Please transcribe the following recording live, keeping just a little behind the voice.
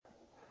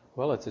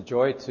Well, it's a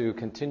joy to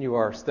continue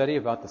our study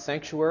about the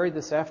sanctuary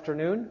this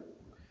afternoon.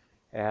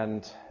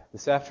 And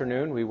this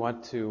afternoon we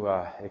want to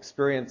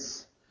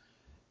experience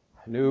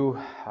new,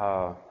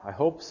 I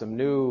hope, some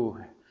new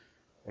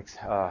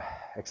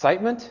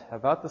excitement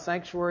about the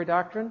sanctuary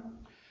doctrine.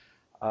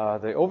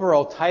 The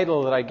overall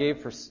title that I gave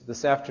for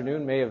this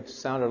afternoon may have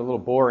sounded a little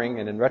boring,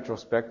 and in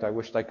retrospect I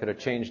wished I could have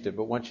changed it,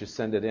 but once you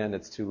send it in,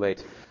 it's too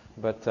late.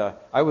 But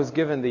I was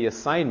given the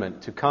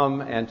assignment to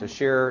come and to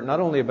share not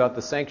only about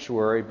the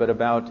sanctuary, but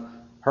about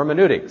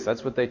hermeneutics.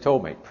 That's what they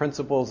told me.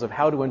 Principles of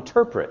how to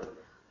interpret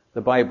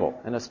the Bible,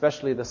 and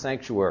especially the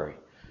sanctuary.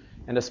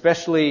 And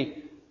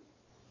especially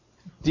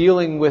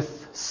dealing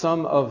with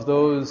some of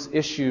those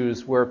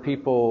issues where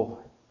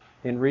people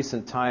in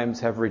recent times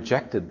have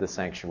rejected the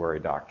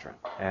sanctuary doctrine.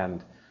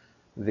 And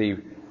the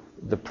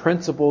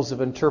principles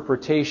of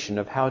interpretation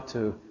of how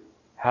to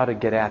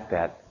get at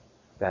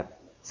that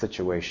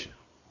situation.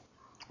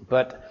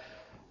 But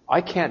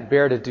I can't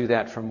bear to do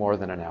that for more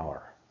than an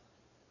hour.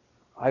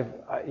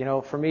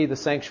 For me, the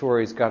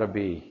sanctuary's got to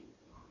be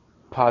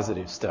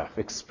positive stuff,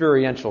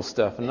 experiential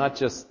stuff, and not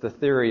just the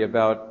theory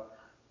about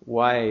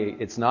why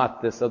it's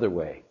not this other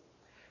way.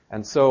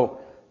 And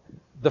so,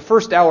 the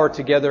first hour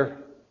together,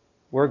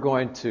 we're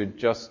going to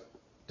just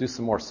do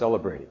some more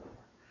celebrating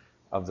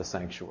of the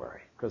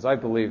sanctuary. Because I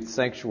believe the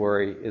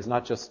sanctuary is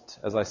not just,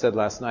 as I said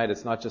last night,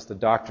 it's not just a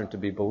doctrine to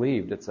be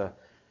believed, it's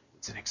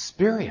an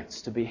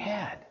experience to be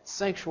had. It's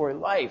sanctuary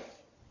life.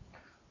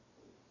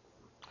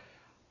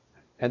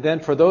 And then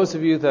for those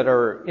of you that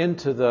are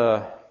into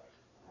the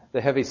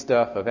heavy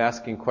stuff of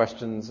asking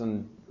questions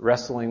and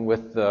wrestling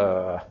with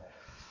the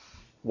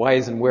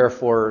whys and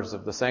wherefores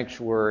of the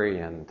sanctuary,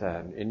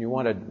 and you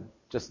want to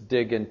just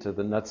dig into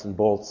the nuts and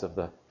bolts of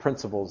the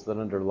principles that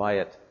underlie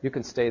it, you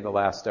can stay the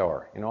last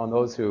hour. And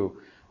those who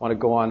want to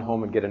go on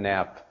home and get a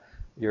nap,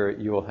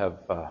 you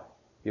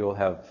will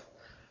have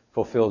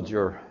fulfilled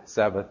your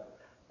Sabbath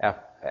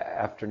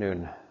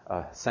afternoon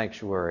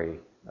sanctuary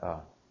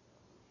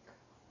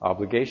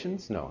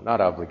obligations? No,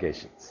 not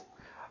obligations.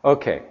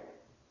 Okay.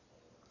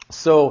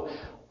 So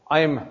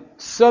I'm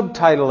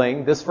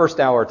subtitling this first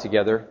hour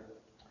together,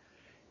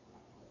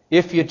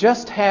 If You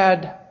Just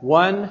Had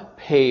One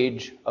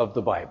Page of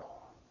the Bible.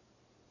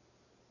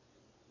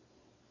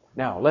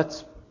 Now,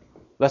 let's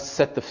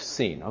set the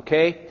scene,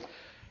 okay?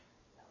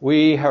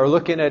 We are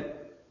looking at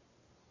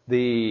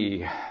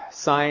the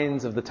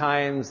signs of the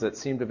times that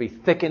seem to be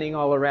thickening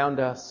all around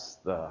us,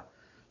 the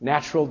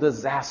natural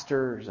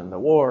disasters and the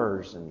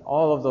wars and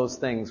all of those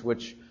things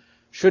which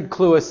should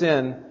clue us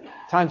in.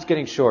 Time's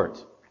getting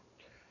short.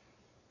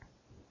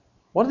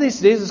 One of these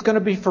days is going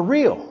to be for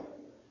real.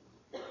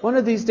 One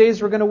of these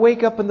days we're going to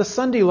wake up and the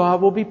Sunday law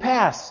will be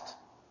passed.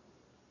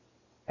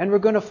 And we're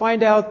going to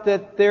find out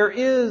that there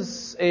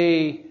is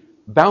a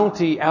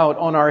bounty out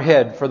on our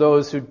head for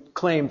those who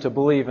claim to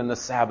believe in the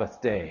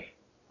Sabbath day.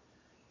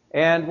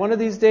 And one of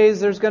these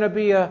days there's going to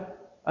be a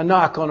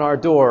knock on our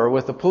door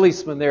with a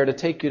policeman there to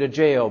take you to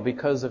jail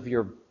because of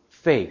your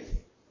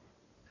faith.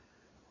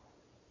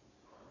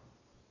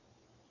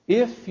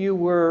 If you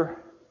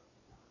were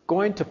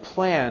going to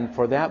plan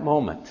for that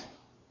moment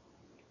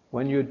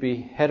when you'd be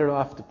headed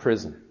off to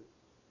prison,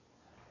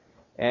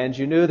 and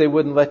you knew they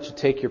wouldn't let you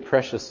take your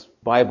precious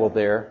Bible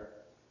there,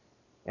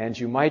 and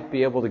you might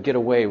be able to get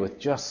away with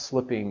just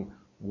slipping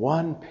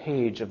one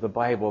page of the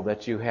Bible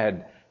that you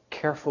had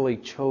carefully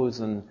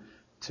chosen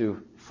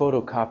to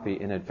photocopy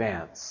in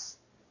advance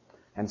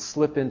and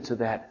slip into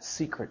that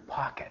secret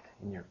pocket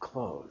in your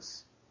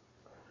clothes,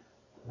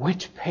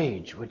 which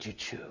page would you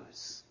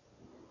choose?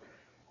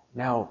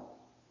 Now,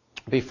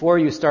 before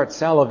you start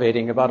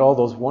salivating about all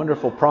those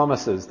wonderful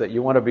promises that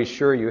you want to be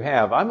sure you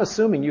have, I'm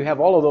assuming you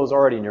have all of those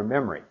already in your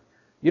memory.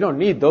 You don't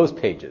need those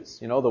pages,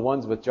 the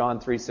ones with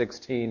John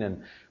 3:16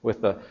 and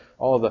with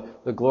all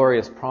the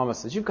glorious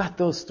promises. You've got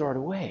those stored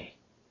away.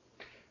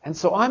 And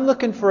so I'm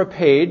looking for a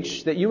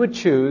page that you would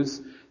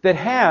choose that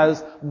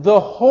has the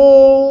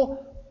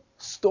whole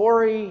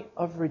story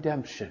of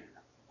redemption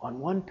on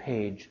one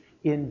page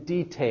in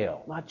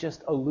detail, not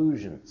just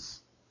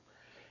allusions.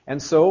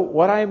 And so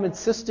what I'm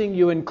insisting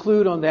you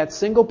include on that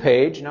single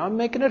page, now I'm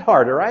making it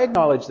harder, I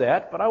acknowledge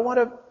that, but I want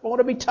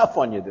to be tough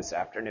on you this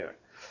afternoon.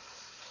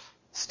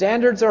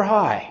 Standards are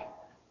high.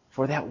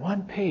 For that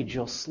one page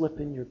you'll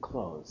slip in your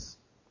clothes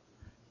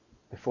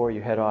before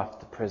you head off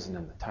to prison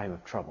in the time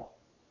of trouble.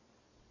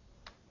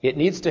 It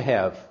needs to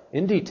have,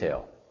 in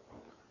detail,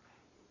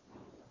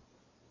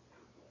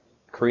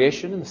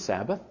 creation and the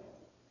Sabbath,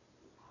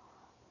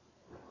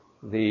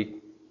 the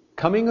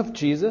coming of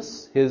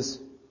Jesus,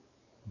 His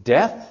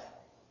death,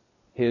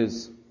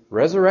 His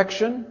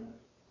resurrection,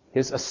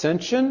 His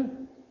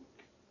ascension,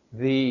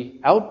 the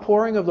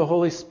outpouring of the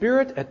Holy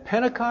Spirit at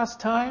Pentecost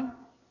time,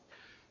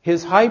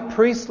 His high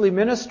priestly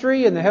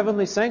ministry in the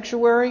heavenly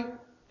sanctuary,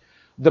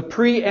 the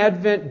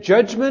pre-Advent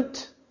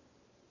judgment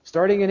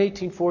starting in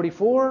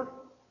 1844,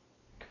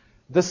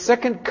 the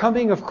second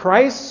coming of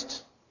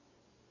Christ,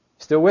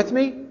 still with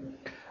me?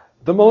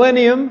 The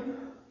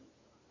millennium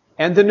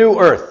and the new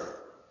earth.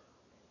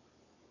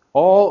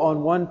 All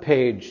on one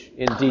page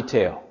in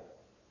detail.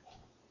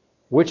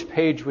 which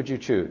page would you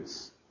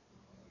choose?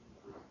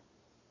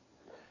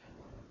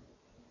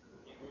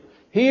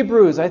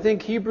 Hebrews. I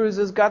think Hebrews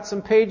has got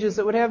some pages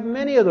that would have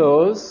many of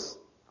those.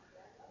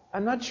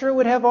 I'm not sure it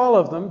would have all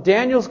of them.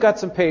 Daniel's got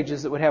some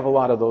pages that would have a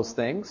lot of those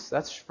things.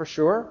 That's for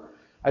sure.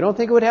 I don't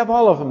think it would have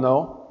all of them,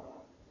 though.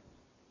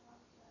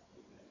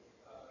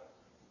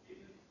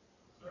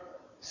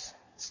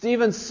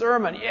 Stephen's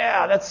sermon,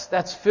 yeah,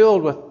 that's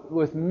filled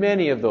with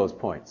many of those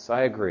points.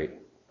 I agree.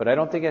 But I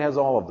don't think it has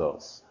all of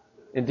those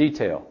in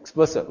detail,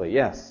 explicitly,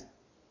 yes.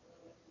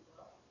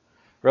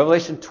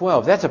 Revelation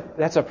 12,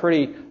 that's a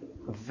pretty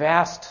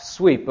vast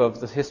sweep of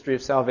the history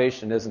of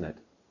salvation, isn't it?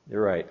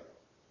 You're right.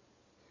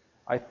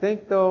 I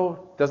think,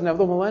 though, doesn't have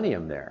the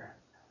millennium there.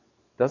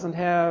 Does it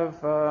have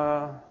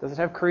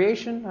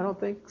creation? I don't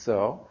think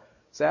so.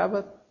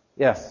 Sabbath?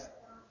 Yes.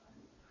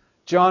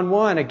 John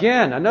 1,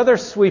 again, another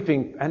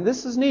sweeping, and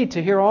this is neat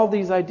to hear all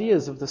these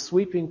ideas of the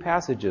sweeping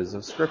passages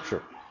of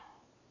Scripture.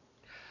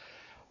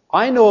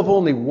 I know of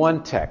only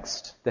one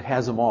text that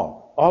has them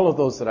all of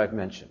those that I've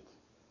mentioned.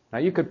 Now,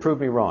 you could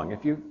prove me wrong.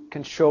 If you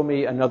can show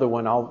me another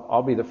one,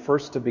 I'll be the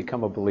first to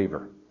become a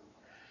believer.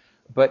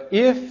 But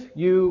if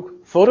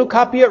you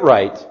photocopy it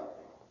right,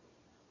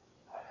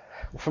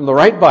 from the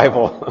right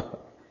Bible,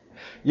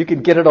 you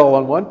can get it all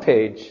on one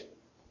page,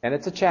 and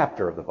it's a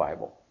chapter of the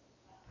Bible.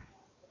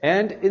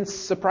 And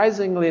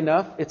surprisingly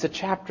enough, it's a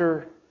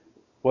chapter,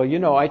 well, you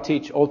know, I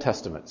teach Old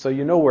Testament, so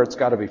you know where it's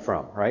got to be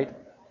from, right?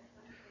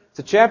 It's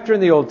a chapter in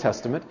the Old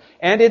Testament,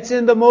 and it's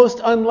in the most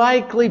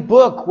unlikely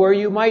book where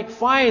you might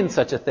find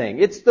such a thing.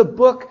 It's the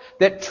book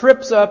that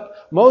trips up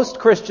most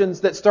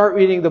Christians that start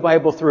reading the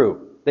Bible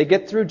through. They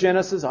get through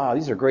Genesis,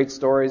 these are great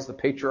stories, the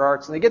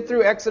patriarchs, and they get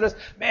through Exodus,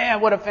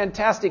 man, what a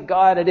fantastic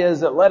God it is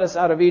that led us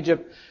out of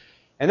Egypt.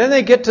 And then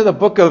they get to the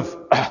book of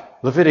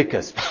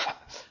Leviticus,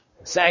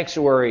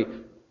 sanctuary,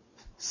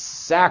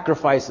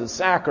 sacrifices,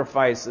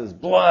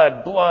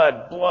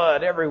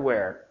 blood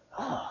everywhere.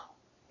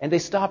 And they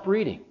stop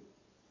reading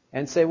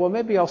and say, well,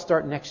 maybe I'll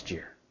start next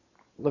year.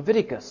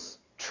 Leviticus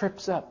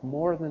trips up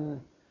more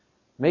than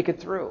make it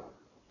through.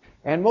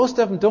 And most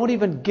of them don't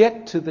even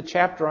get to the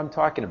chapter I'm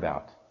talking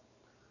about.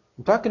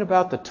 I'm talking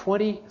about the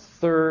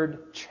 23rd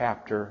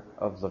chapter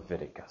of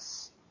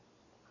Leviticus.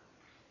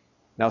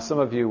 Now, some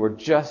of you were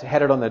just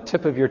had it on the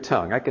tip of your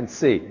tongue. I can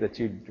see that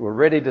you were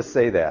ready to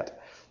say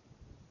that.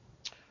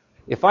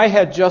 If I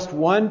had just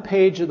one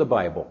page of the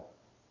Bible,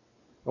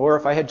 or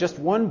if I had just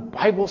one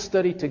Bible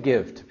study to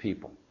give to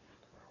people,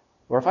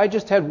 or if I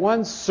just had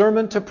one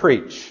sermon to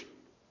preach,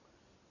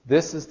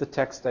 this is the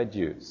text I'd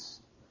use.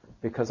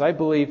 Because I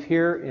believe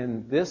here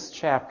in this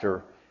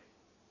chapter,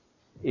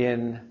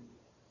 in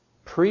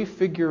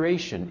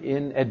prefiguration,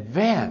 in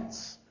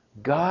advance,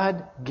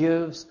 God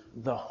gives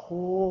the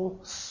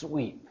whole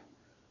sweep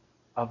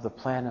of the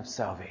plan of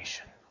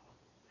salvation.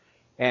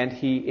 And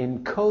He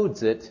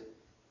encodes it,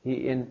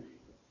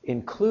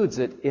 includes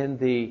it in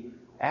the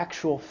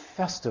actual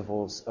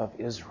festivals of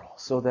Israel.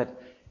 So that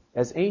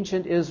as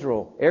ancient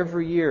Israel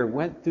every year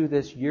went through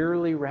this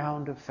yearly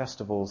round of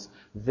festivals,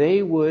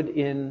 they would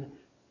in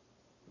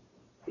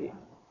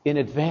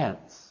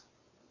advance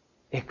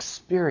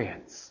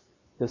experience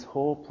this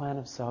whole plan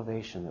of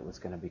salvation that was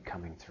going to be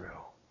coming through.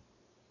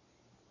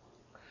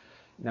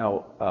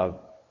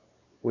 Now,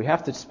 we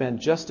have to spend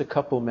just a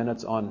couple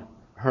minutes on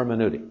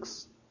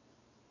hermeneutics,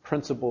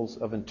 principles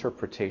of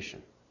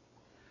interpretation.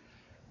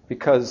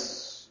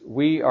 Because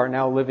we are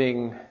now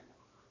living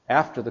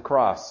after the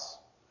cross.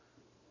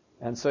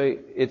 And so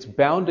it's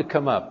bound to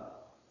come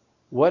up.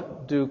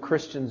 What do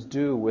Christians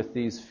do with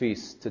these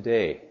feasts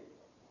today?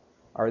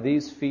 Are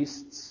these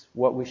feasts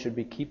what we should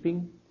be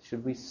keeping?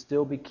 Should we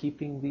still be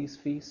keeping these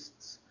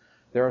feasts?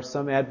 There are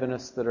some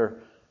Adventists that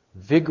are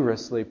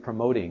vigorously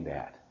promoting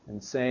that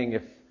and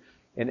saying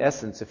in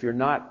essence, if you're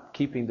not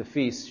keeping the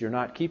feasts, you're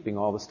not keeping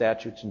all the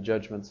statutes and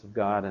judgments of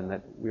God, and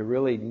that we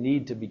really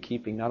need to be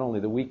keeping not only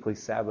the weekly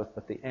Sabbath,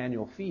 but the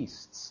annual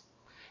feasts.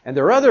 And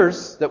there are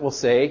others that will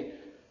say,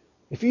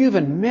 if you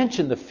even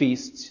mention the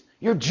feasts,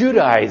 you're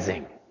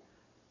Judaizing,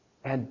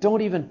 and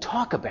don't even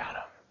talk about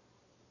them.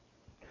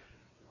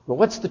 Well,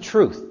 what's the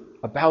truth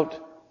about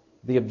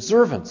the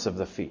observance of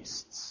the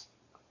feasts?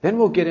 Then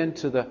we'll get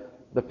into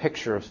the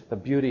picture, the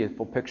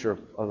beautiful picture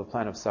of the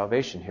plan of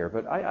salvation here.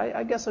 But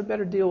I guess I'd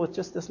better deal with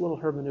just this little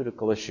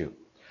hermeneutical issue.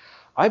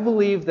 I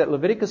believe that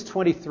Leviticus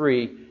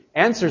 23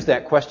 answers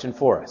that question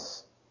for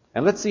us.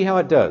 And let's see how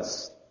it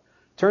does.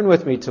 Turn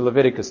with me to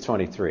Leviticus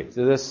 23,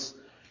 to this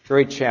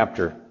great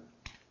chapter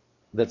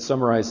that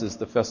summarizes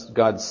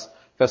God's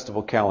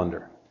festival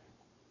calendar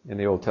in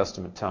the Old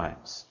Testament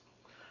times.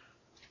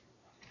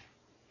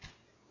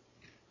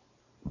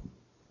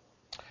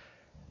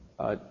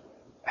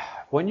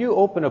 When you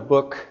open a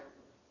book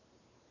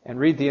and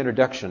read the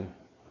introduction,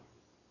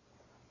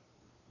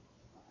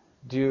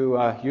 do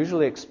you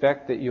usually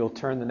expect that you'll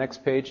turn the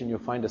next page and you'll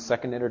find a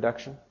second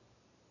introduction?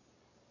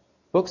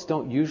 Books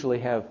don't usually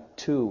have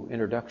two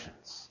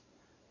introductions.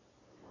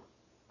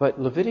 But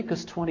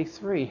Leviticus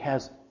 23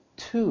 has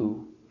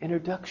two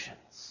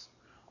introductions.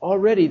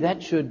 Already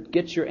that should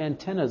get your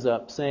antennas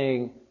up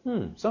saying,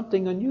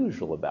 something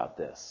unusual about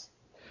this.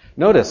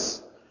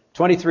 Notice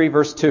 23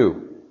 verse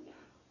 2.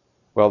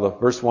 Well, the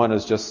verse 1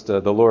 is just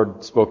the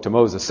Lord spoke to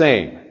Moses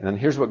saying, and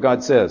here's what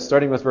God says,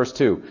 starting with verse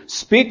 2.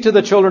 Speak to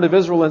the children of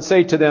Israel and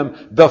say to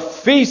them, the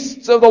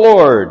feasts of the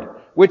Lord,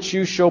 which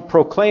you shall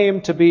proclaim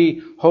to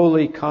be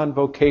holy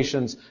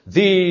convocations.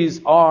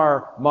 These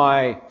are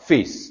my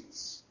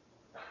feasts.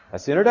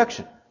 That's the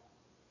introduction.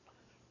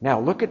 Now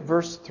look at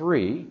verse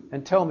 3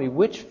 and tell me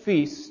which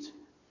feast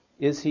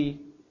is he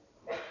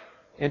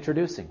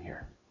introducing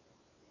here.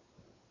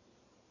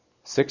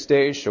 6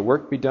 days shall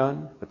work be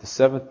done, but the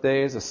seventh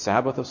day is a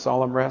Sabbath of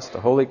solemn rest,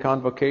 a holy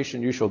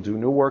convocation. You shall do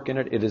no work in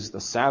it. It is the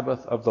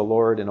Sabbath of the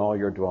Lord in all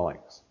your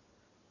dwellings.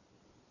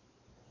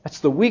 That's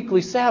the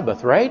weekly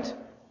Sabbath, right?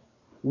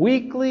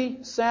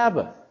 Weekly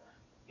Sabbath.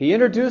 He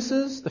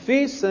introduces the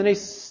feasts and he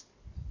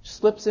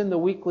slips in the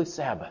weekly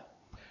Sabbath.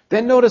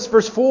 Then notice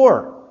verse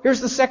 4. Here's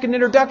the second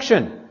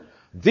introduction.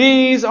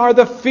 These are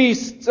the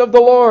feasts of the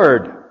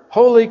Lord,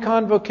 holy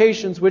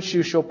convocations which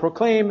you shall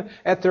proclaim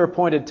at their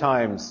appointed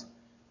times.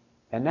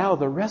 And now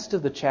the rest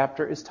of the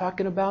chapter is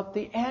talking about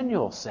the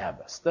annual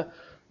Sabbaths,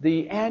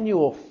 the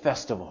annual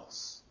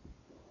festivals.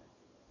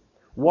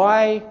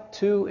 Why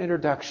two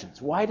introductions?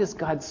 Why does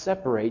God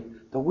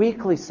separate the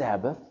weekly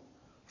Sabbath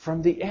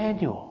from the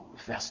annual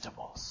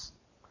festivals?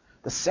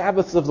 The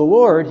Sabbaths of the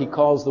Lord, he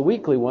calls the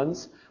weekly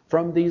ones,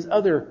 from these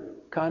other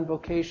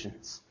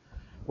convocations.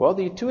 Well,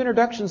 the two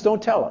introductions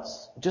don't tell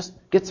us. It just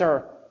gets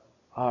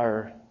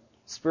our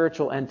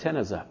spiritual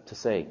antennas up to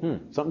say,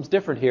 something's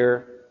different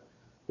here.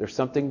 There's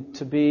something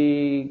to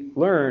be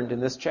learned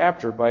in this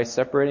chapter by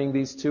separating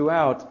these two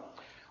out.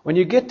 When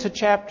you get to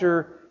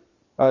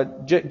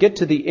get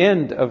to the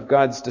end of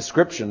God's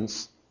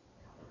descriptions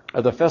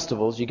of the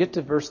festivals, you get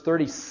to verse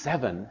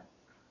 37,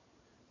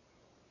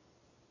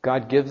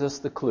 God gives us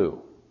the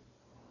clue.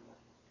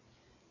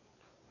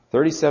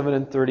 37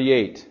 and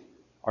 38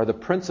 are the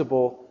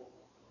principle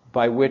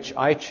by which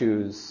I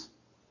choose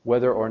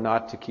whether or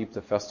not to keep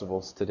the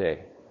festivals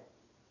today.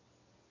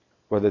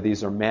 Whether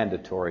these are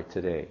mandatory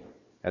today,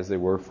 as they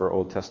were for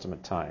Old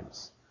Testament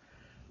times.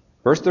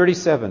 Verse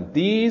 37,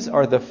 these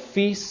are the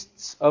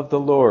feasts of the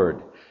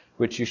Lord,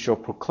 which you shall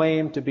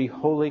proclaim to be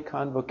holy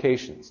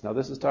convocations. Now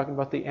this is talking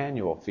about the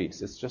annual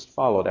feasts. It's just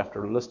followed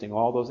after listing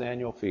all those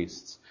annual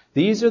feasts.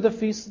 These are the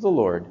feasts of the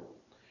Lord.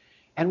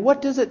 And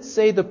what does it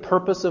say the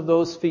purpose of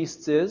those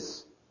feasts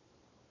is?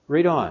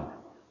 Read on.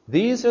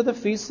 These are the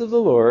feasts of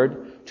the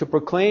Lord, to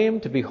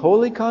proclaim to be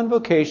holy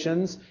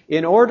convocations,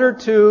 in order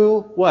to,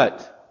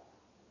 what?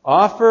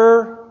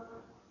 Offer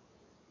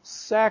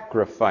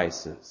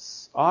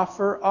sacrifices.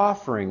 Offer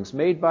offerings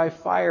made by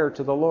fire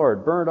to the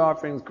Lord. Burnt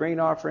offerings, grain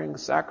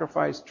offerings,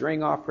 sacrifice,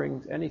 drink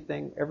offerings,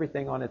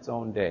 everything on its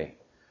own day.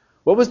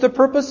 What was the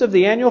purpose of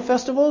the annual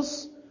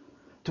festivals?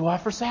 To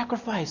offer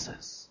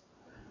sacrifices.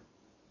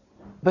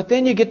 But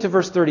then you get to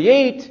verse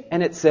 38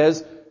 and it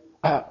says,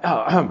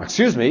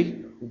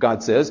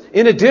 God says,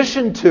 in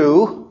addition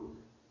to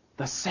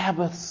the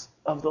Sabbaths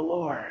of the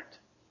Lord.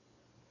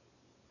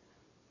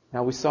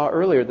 Now we saw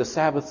earlier the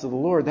Sabbaths of the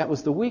Lord, that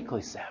was the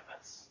weekly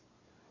Sabbaths.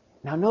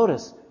 Now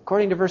notice,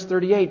 according to verse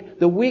 38,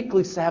 the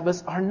weekly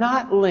Sabbaths are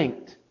not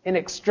linked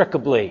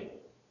inextricably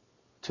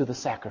to the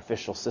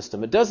sacrificial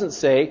system. It doesn't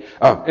say,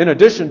 in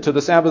addition to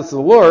the Sabbaths of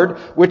the Lord,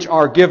 which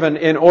are given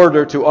in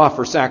order to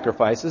offer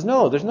sacrifices.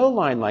 No, there's no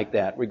line like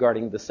that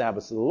regarding the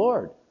Sabbaths of the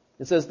Lord.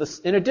 It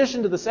says, in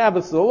addition to the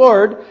Sabbaths of the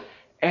Lord,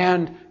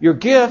 and your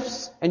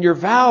gifts, and your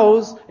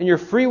vows, and your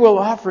free will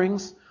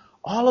offerings,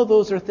 all of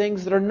those are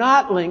things that are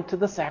not linked to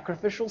the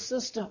sacrificial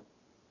system.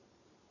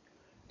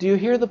 Do you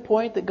hear the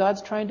point that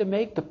God's trying to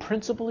make? The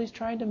principle He's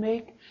trying to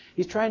make?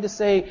 He's trying to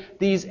say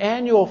these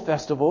annual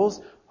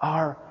festivals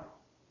are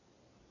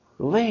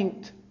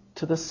linked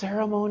to the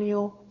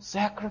ceremonial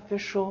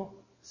sacrificial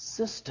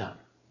system.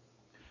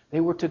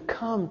 They were to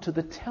come to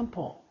the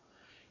temple.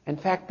 In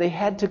fact, they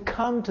had to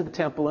come to the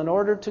temple in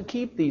order to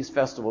keep these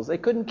festivals. They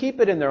couldn't keep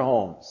it in their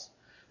homes.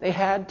 They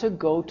had to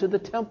go to the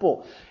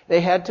temple.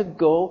 They had to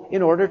go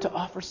in order to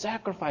offer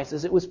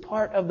sacrifices. It was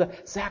part of the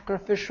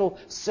sacrificial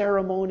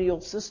ceremonial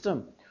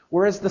system,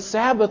 whereas the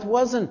Sabbath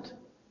wasn't.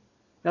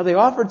 Now they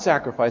offered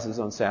sacrifices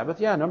on Sabbath.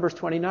 Yeah, Numbers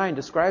 29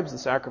 describes the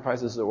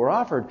sacrifices that were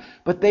offered,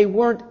 but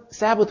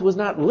Sabbath was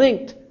not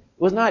linked,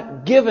 was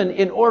not given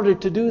in order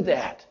to do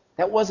that.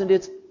 That wasn't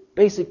its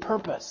basic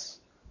purpose.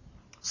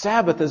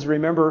 Sabbath, as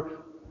remember,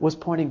 was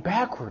pointing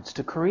backwards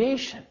to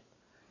creation.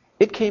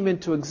 It came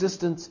into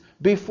existence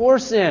before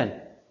sin.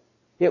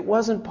 It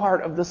wasn't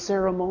part of the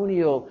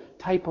ceremonial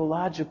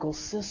typological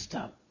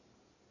system.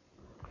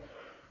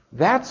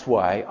 That's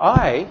why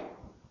I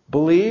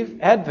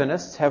believe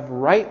Adventists have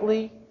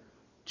rightly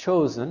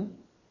chosen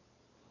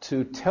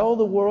to tell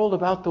the world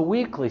about the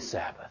weekly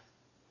Sabbath,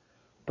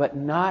 but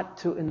not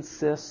to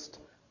insist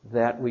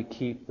that we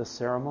keep the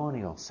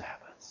ceremonial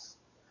Sabbaths.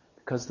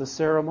 Because the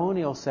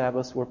ceremonial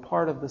Sabbaths were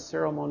part of the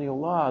ceremonial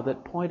law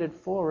that pointed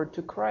forward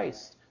to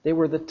Christ. They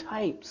were the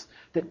types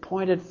that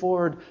pointed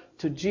forward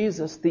to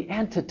Jesus, the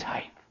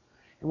antitype.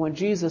 And when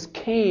Jesus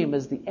came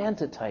as the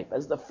antitype,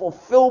 as the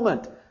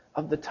fulfillment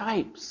of the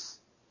types,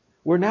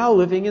 We're now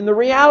living in the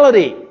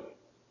reality,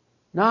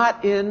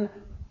 not in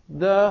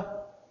the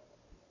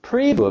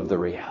preview of the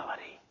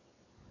reality.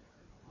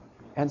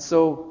 And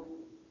so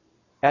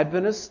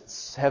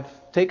Adventists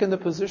have taken the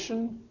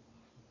position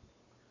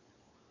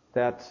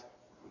that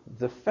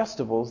the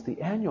festivals,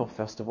 the annual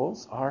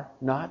festivals, are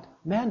not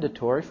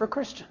mandatory for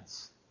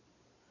Christians.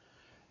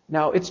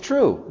 Now, it's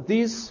true,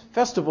 these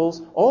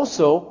festivals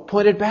also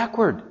pointed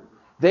backward.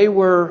 They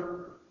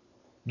were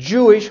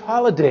Jewish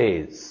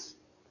holidays.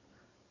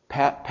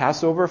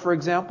 Passover, for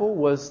example,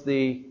 was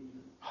the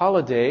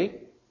holiday.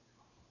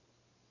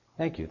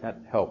 Thank you, that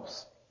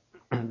helps.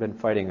 I've been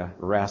fighting a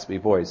raspy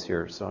voice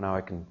here, so now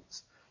I can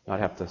not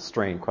have to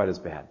strain quite as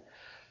bad.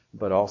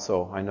 But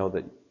also, I know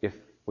that if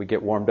we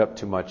get warmed up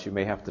too much, you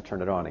may have to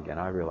turn it on again.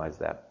 I realize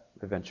that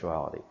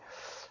eventuality.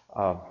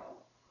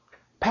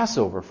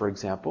 Passover, for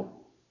example,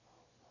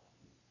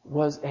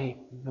 was a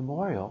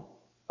memorial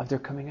of their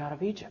coming out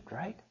of Egypt,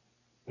 right?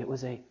 It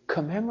was a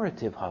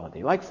commemorative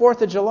holiday, like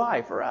 4th of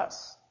July for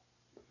us.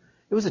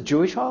 It was a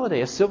Jewish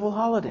holiday, a civil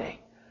holiday.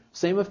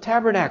 Same with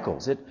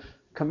Tabernacles. It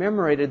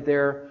commemorated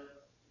their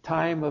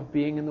time of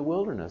being in the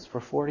wilderness for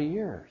 40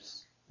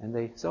 years. And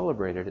they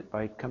celebrated it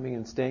by coming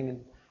and staying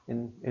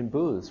in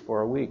booths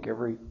for a week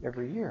every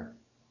year.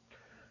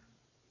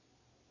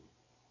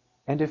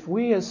 And if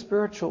we as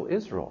spiritual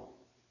Israel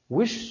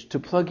wish to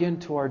plug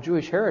into our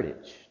Jewish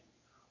heritage,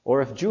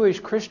 or if Jewish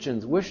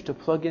Christians wish to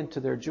plug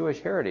into their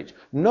Jewish heritage,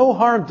 no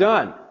harm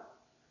done.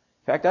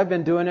 In fact, I've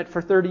been doing it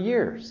for 30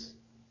 years.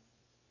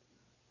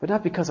 But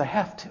not because I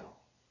have to.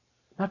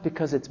 Not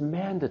because it's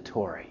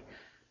mandatory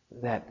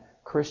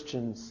that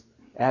Christians,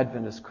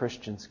 Adventist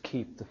Christians,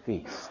 keep the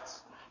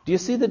feasts. Do you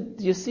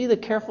see the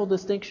careful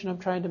distinction I'm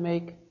trying to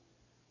make?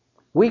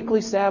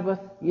 Weekly Sabbath,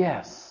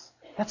 yes.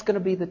 That's going to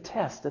be the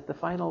test at the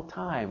final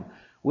time.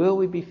 Will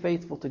we be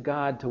faithful to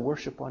God to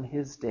worship on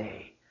His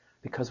day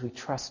because we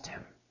trust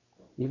Him,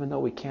 even though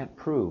we can't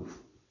prove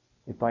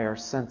it by our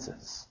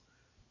senses,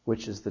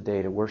 which is the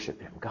day to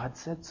worship Him? God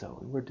said so,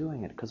 and we're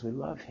doing it because we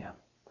love Him.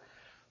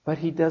 But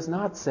He does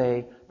not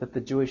say that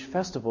the Jewish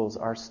festivals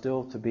are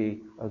still to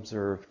be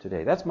observed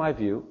today. That's my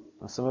view.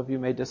 Now, some of you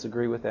may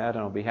disagree with that, and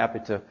I'll be happy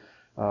to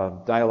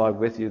dialogue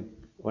with you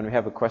when we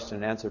have a question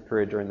and answer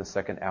period during the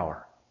second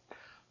hour.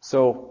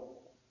 So,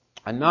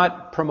 I'm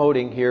not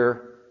promoting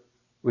here,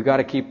 we got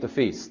to keep the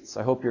feasts.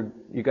 I hope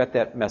you got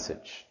that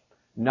message.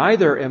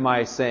 Neither am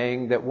I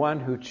saying that one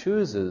who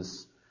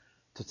chooses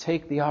to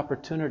take the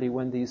opportunity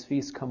when these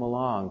feasts come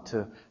along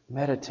to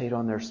meditate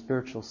on their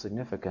spiritual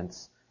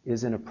significance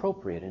is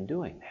inappropriate in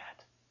doing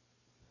that.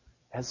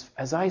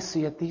 As I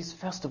see it, these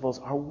festivals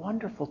are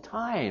wonderful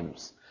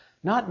times,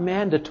 not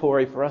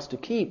mandatory for us to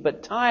keep,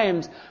 but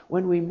times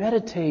when we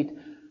meditate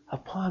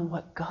upon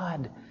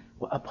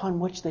upon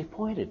which they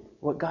pointed,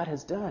 what God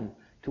has done,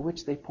 to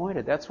which they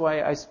pointed. That's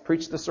why I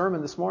preached the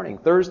sermon this morning.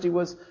 Thursday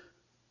was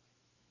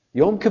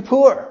Yom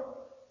Kippur.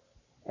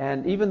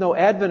 And even though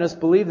Adventists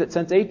believe that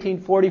since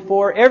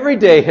 1844, every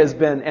day has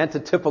been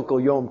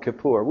antitypical Yom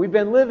Kippur. We've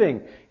been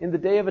living in the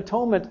Day of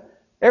Atonement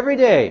every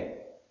day.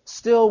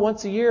 Still,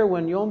 once a year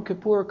when Yom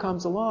Kippur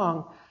comes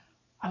along,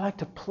 I like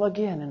to plug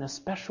in a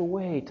special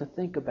way to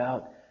think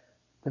about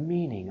the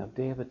meaning of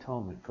Day of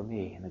Atonement for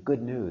me and the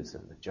good news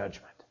of the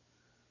judgment.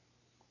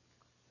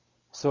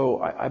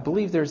 So I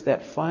believe there's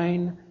that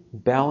fine,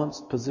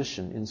 balanced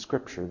position in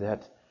Scripture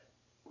that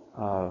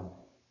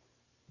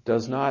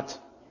does not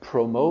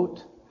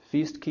promote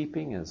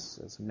feast-keeping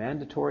as a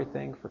mandatory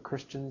thing for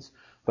Christians,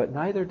 but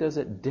neither does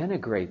it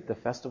denigrate the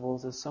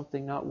festivals as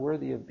something not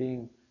worthy of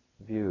being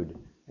viewed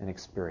and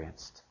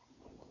experienced.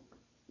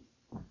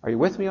 Are you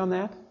with me on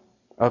that?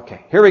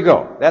 Okay, here we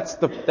go. That's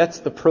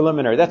the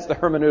preliminary. That's the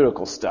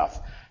hermeneutical stuff.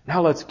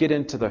 Now let's get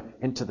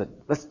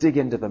let's dig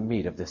into the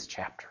meat of this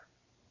chapter.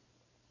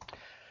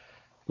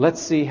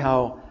 Let's see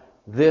how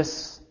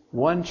this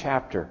one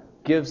chapter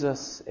gives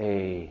us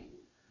a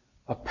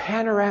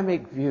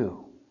panoramic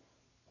view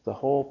of the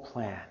whole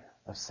plan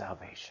of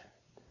salvation.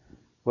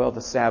 Well,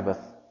 the Sabbath,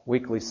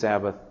 weekly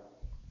Sabbath,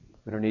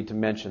 we don't need to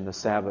mention the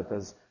Sabbath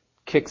as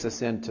kicks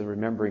us into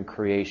remembering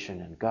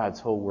creation and God's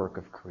whole work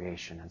of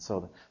creation. And so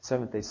the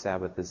seventh-day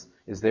Sabbath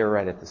is there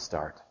right at the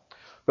start.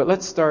 But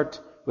let's start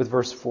with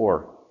verse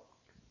 4,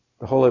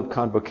 the Holy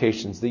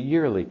Convocations, the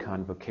yearly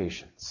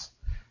convocations.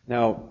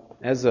 Now,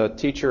 as a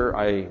teacher,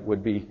 I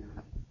would be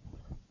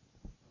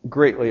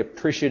greatly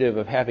appreciative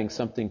of having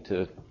something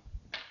to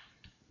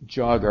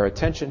jog our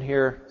attention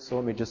here. So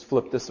let me just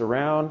flip this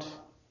around.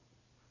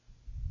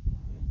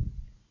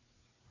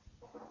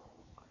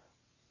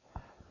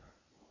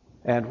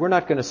 And we're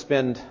not going to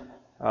spend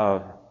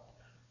a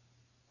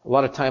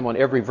lot of time on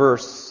every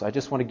verse. I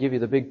just want to give you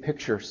the big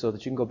picture so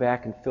that you can go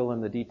back and fill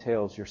in the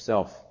details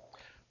yourself.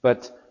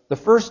 But the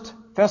first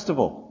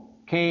festival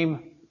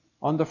came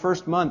on the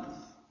first month,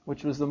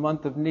 which was the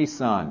month of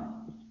Nisan.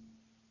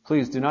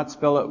 Please do not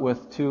spell it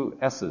with two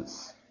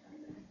S's.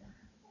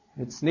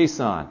 It's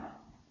Nisan.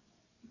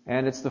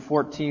 And it's the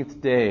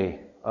 14th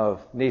day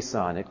of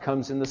Nisan. It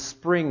comes in the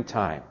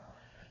springtime.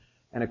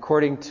 And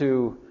according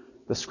to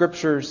the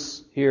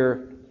scriptures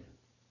here,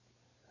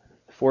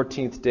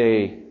 14th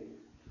day,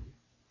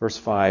 verse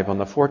 5, on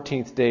the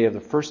 14th day of the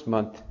first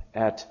month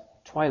at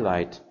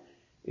twilight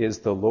is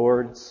the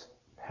Lord's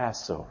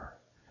Passover.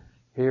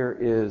 Here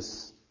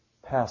is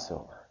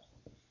Passover.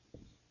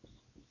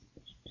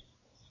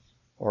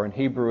 Or in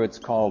Hebrew it's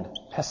called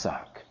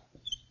Pesach.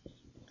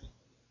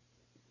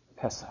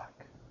 Pesach.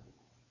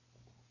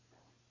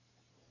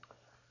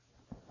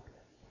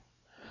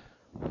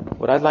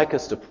 What I'd like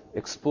us to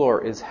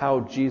explore is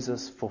how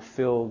Jesus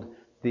fulfilled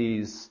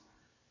these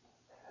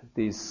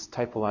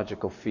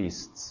typological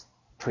feasts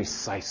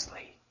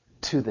precisely,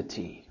 to the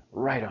T,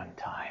 right on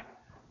time.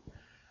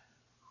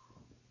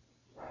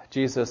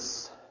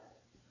 Jesus,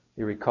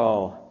 you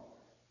recall,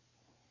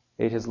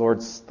 ate the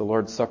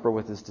Lord's Supper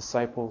with his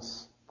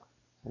disciples,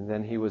 and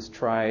then he was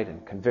tried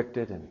and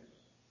convicted and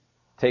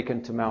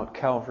taken to Mount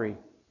Calvary.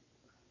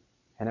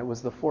 And it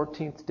was the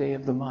 14th day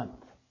of the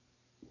month,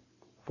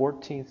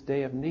 14th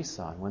day of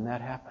Nisan, when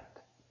that happened,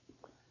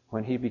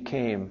 when he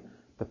became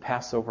the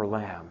Passover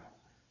lamb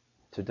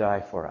to die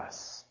for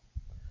us.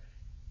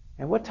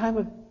 And what time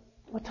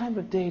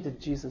of day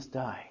did Jesus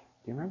die?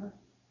 Do you remember?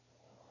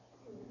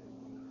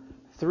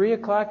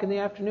 3:00 in the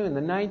afternoon,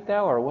 the 9th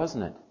hour,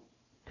 wasn't it?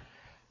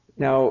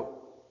 Now,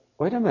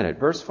 wait a minute.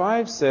 Verse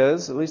 5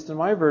 says, at least in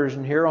my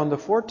version here, on the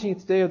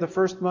 14th day of the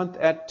first month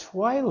at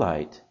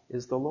twilight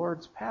is the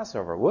Lord's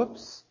Passover.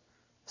 Whoops.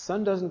 The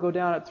sun doesn't go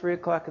down at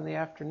 3:00 in the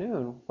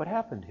afternoon. What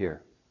happened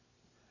here?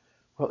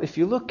 Well, if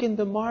you look in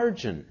the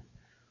margin,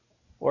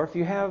 or if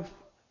you have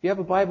a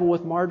Bible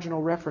with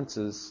marginal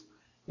references,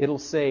 it'll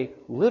say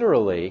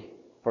literally,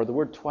 for the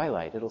word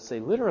twilight, it'll say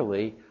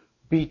literally,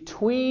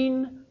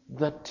 between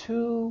the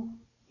two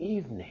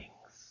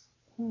evenings.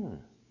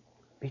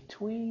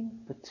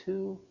 Between the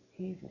two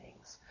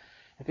evenings.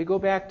 If you go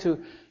back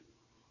to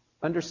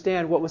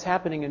understand what was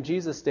happening in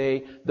Jesus'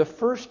 day, the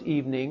first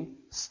evening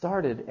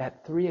started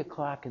at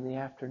 3:00 in the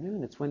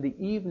afternoon. It's when the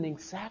evening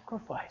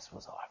sacrifice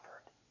was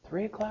offered.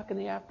 3:00 in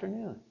the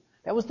afternoon.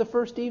 That was the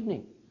first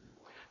evening.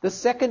 The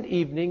second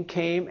evening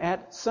came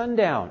at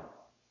sundown.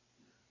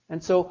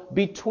 And so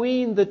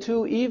between the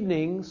two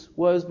evenings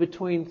was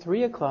between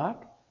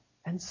 3:00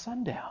 and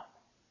sundown.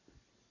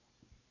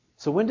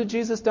 So when did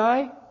Jesus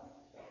die?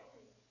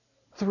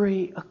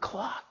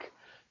 3:00.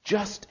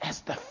 Just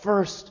as the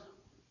first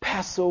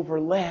Passover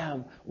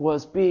lamb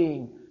was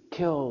being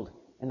killed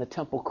in the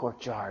temple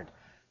courtyard,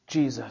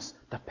 Jesus,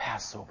 the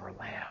Passover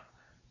lamb,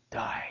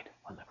 died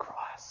on the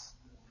cross.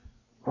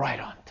 Right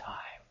on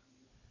time.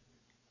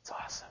 It's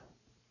awesome.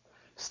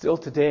 Still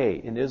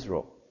today in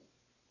Israel,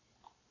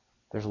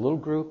 there's a little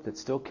group that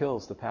still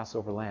kills the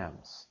Passover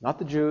lambs. Not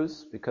the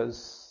Jews,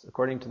 because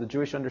according to the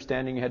Jewish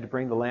understanding, you had to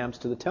bring the lambs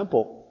to the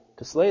temple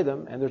to slay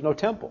them, and there's no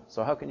temple.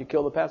 So how can you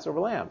kill the Passover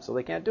lamb? So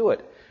they can't do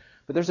it.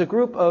 But there's a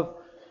group of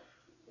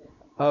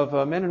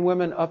men and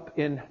women up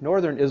in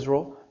northern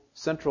Israel,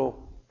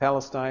 central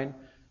Palestine,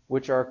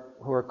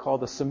 who are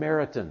called the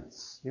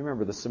Samaritans. You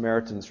remember the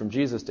Samaritans from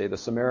Jesus' day, the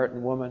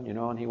Samaritan woman,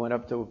 and he went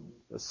up to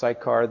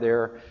Sychar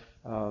there,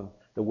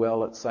 the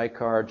well at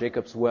Sychar,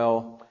 Jacob's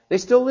well. They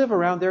still live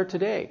around there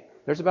today.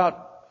 There's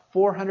about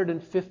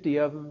 450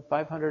 of them,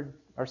 500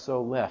 or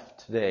so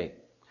left today.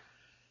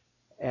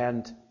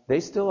 And they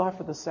still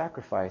offer the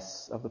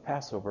sacrifice of the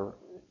Passover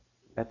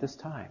at this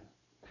time.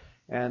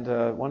 And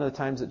one of the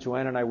times that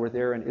Joanna and I were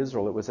there in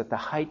Israel, it was at the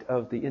height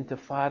of the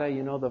Intifada,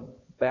 the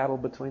battle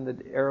between the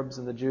Arabs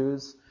and the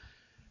Jews.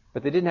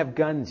 But they didn't have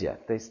guns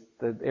yet.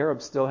 The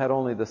Arabs still had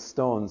only the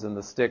stones and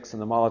the sticks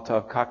and the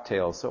Molotov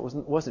cocktails, so it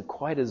wasn't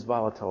quite as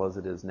volatile as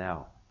it is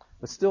now.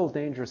 But still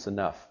dangerous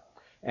enough.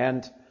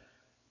 And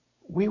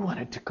we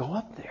wanted to go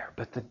up there,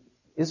 but the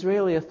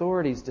Israeli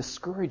authorities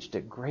discouraged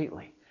it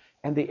greatly.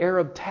 And the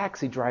Arab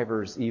taxi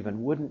drivers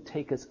even wouldn't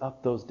take us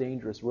up those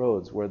dangerous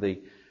roads where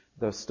the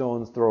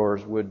stone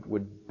throwers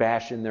would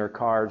bash in their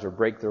cars or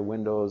break their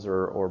windows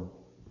or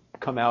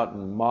come out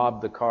and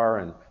mob the car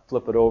and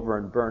flip it over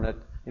and burn it.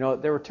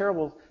 There were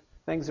terrible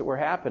things that were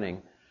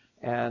happening.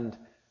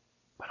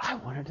 But I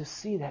wanted to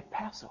see that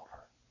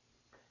Passover.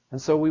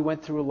 And so we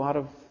went through a lot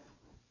of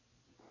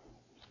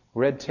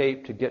red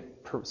tape to get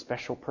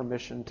special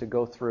permission to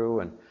go through.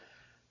 And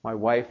my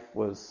wife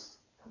was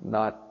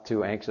not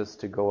too anxious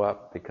to go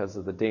up because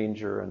of the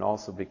danger and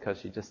also because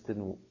she just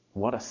didn't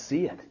want to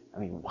see it. I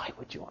mean, why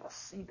would you want to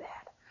see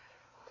that?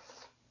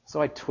 So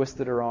I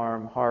twisted her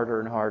arm harder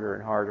and harder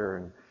and harder.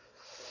 And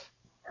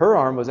her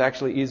arm was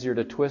actually easier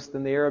to twist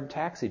than the Arab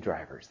taxi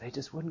drivers. They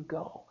just wouldn't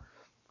go.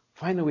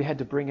 Finally, we had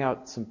to bring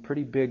out some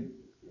pretty big,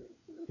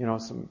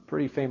 some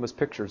pretty famous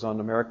pictures on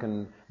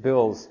American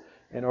bills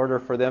in order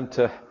for them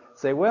to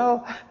say,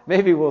 well,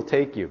 maybe we'll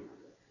take you.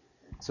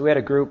 So we had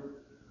a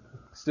group,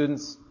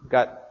 students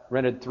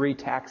rented 3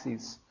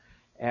 taxis,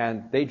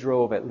 and they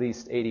drove at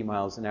least 80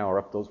 miles an hour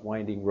up those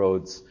winding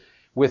roads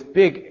with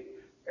big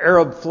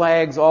Arab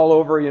flags all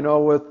over,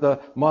 with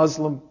the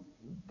Muslim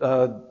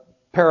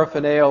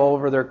paraphernalia all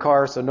over their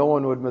car so no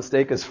one would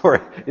mistake us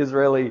for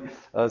Israeli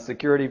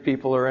security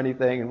people or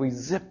anything. And we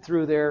zipped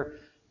through there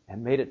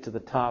and made it to the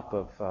top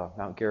of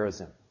Mount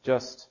Gerizim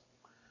just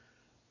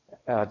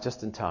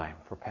in time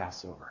for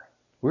Passover.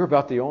 We were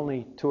about the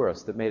only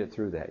tourists that made it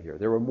through that year.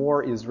 There were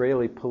more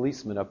Israeli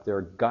policemen up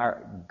there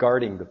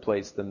guarding the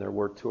place than there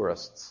were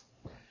tourists.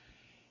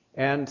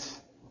 And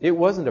it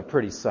wasn't a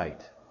pretty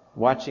sight,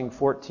 watching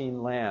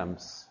 14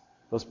 lambs,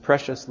 those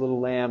precious little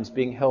lambs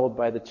being held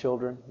by the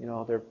children,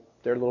 their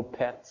little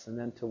pets, and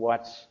then to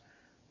watch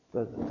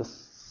the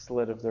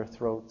slit of their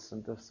throats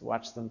and to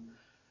watch them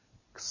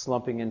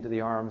slumping into the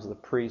arms of the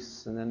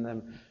priests, and then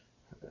them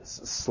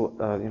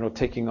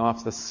taking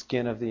off the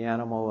skin of the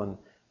animal. And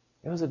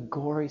it was a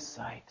gory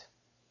sight.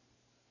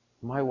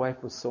 My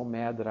wife was so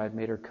mad that I'd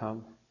made her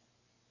come.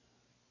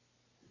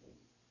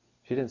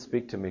 She didn't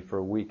speak to me for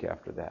a week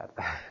after that.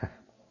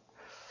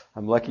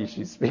 I'm lucky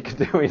she's speaking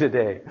to me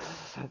today.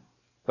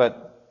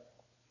 But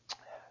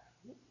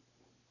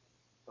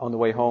on the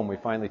way home, we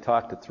finally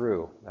talked it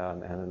through.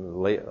 And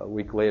a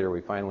week later,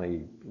 we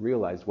finally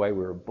realized why we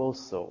were both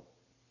so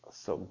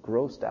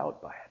grossed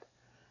out by it.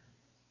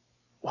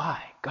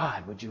 Why,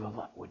 God, would you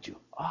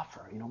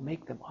offer,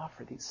 make them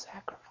offer these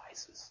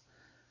sacrifices?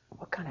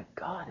 What kind of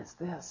God is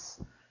this?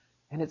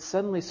 And it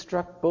suddenly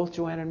struck both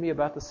Joanna and me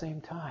about the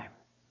same time.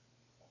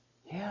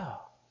 Yeah,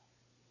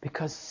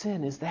 because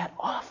sin is that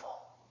awful.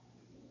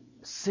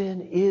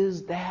 Sin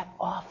is that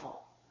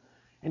awful.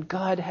 And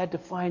God had to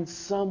find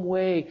some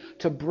way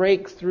to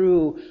break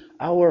through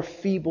our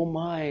feeble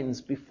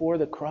minds before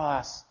the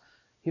cross,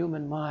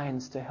 human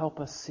minds, to help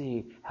us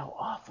see how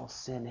awful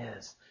sin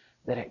is,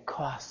 that it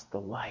cost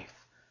the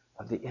life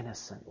of the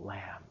innocent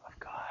Lamb of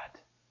God.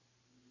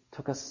 It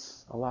took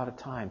us a lot of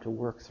time to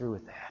work through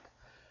with that.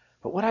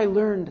 But what I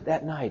learned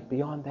that night,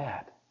 beyond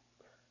that,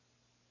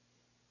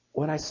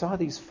 when I saw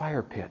these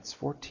fire pits,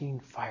 14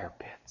 fire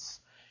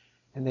pits,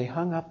 and they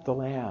hung up the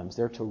lambs,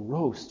 they're to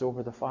roast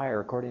over the fire.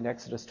 According to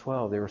Exodus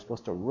 12, they were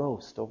supposed to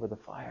roast over the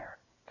fire.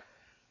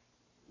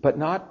 But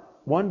not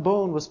one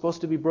bone was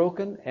supposed to be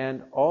broken,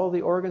 and all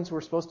the organs were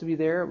supposed to be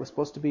there. It was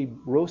supposed to be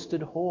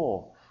roasted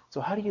whole.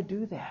 So how do you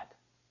do that?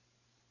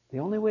 The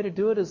only way to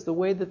do it is the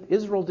way that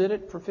Israel did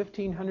it for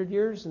 1,500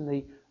 years, and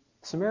the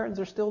Samaritans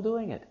are still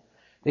doing it.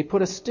 They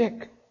put a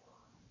stick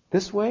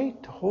this way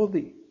to hold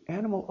the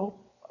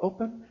animal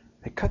open.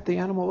 They cut the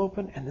animal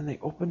open, and then they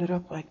opened it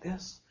up like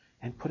this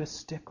and put a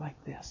stick like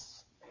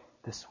this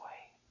way.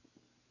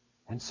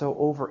 And so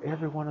over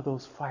every one of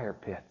those fire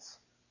pits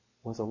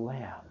was a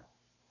lamb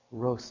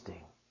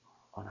roasting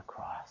on a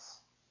cross.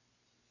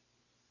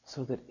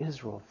 So that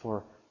Israel,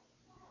 for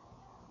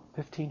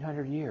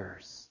 1,500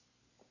 years,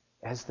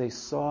 as they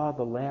saw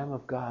the Lamb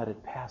of God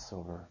at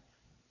Passover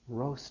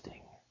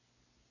roasting,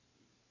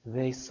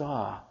 they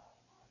saw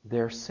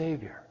their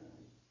Savior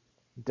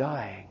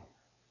dying,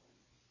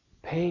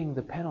 paying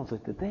the penalty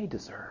that they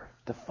deserved,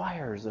 the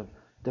fires of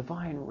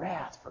divine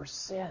wrath for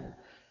sin.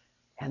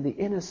 And the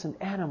innocent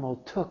animal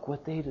took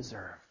what they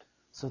deserved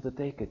so that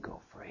they could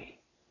go free.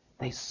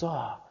 They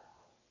saw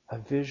a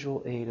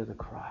visual aid of the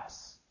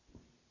cross.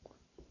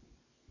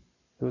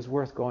 It was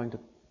worth going to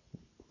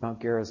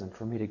Mount Gerizim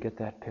for me to get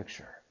that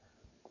picture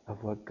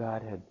of what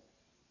God had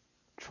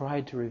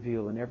tried to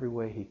reveal in every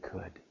way He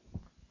could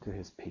to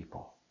His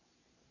people.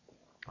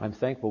 I'm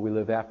thankful we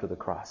live after the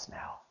cross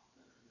now.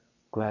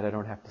 Glad I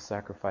don't have to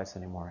sacrifice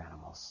any more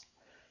animals.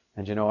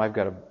 And I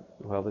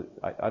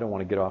don't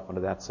want to get off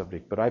onto that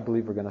subject, but I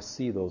believe we're going to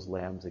see those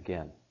lambs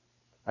again.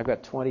 I've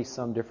got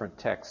 20-some different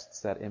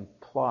texts that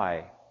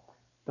imply,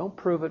 don't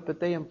prove it, but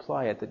they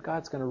imply it, that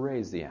God's going to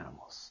raise the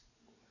animals.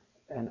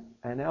 And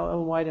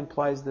Ellen White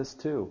implies this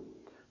too,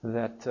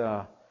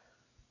 that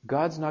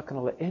God's not going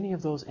to let any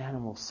of those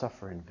animals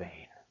suffer in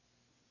vain.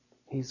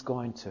 He's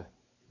going to,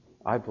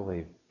 I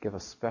believe, give a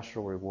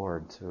special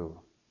reward to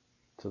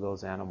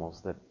those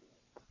animals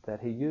that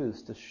He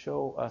used to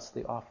show us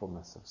the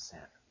awfulness of sin.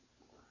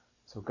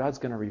 So God's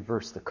going to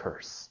reverse the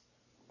curse.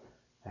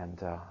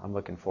 And I'm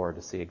looking forward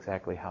to see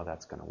exactly how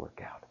that's going to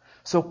work out.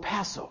 So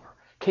Passover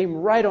came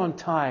right on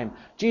time.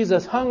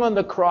 Jesus hung on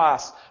the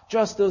cross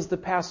just as the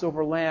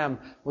Passover lamb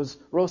was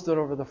roasted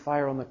over the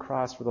fire on the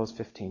cross for those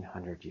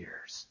 1,500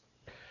 years.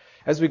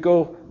 As we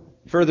go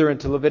further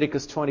into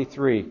Leviticus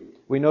 23,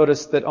 we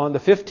notice that on the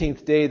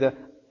 15th day, the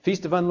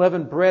Feast of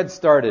Unleavened Bread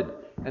started.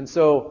 And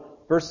so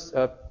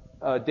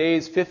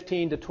days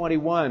 15 to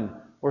 21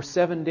 were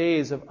 7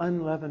 days of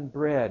unleavened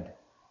bread.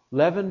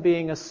 Leaven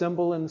being a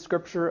symbol in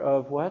Scripture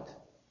of what?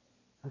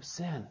 Of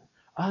sin.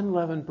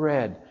 Unleavened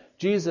bread.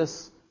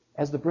 Jesus,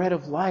 as the bread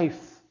of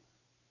life,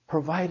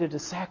 provided a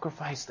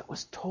sacrifice that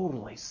was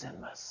totally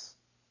sinless.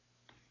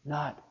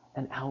 Not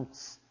an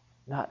ounce,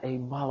 not a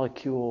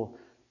molecule,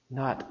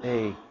 not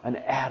an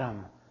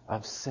atom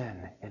of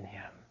sin in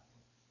Him.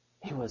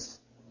 He was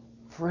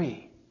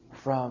free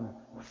from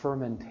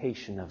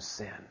fermentation of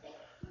sin.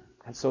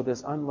 And so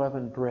this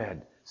unleavened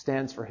bread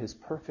stands for His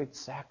perfect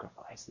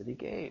sacrifice that He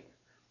gave.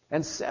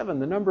 And 7,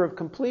 the number of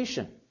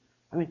completion.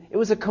 It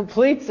was a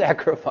complete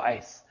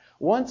sacrifice,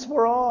 once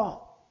for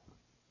all,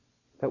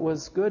 that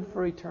was good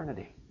for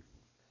eternity.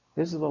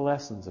 These are the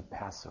lessons of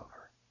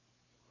Passover.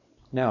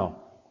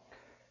 Now,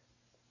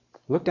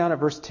 look down at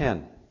verse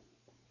 10.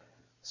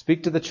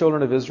 Speak to the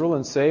children of Israel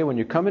and say, when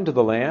you come into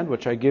the land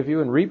which I give you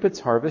and reap its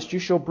harvest, you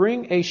shall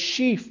bring a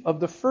sheaf of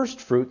the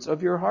first fruits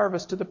of your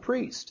harvest to the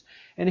priest,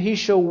 and he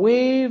shall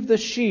wave the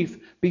sheaf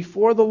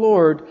before the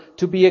Lord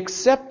to be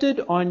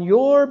accepted on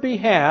your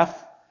behalf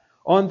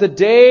on the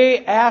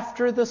day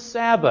after the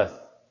Sabbath.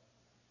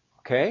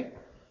 Okay?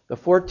 The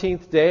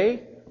 14th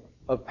day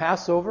of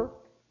Passover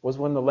was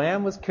when the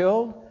lamb was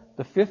killed.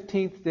 The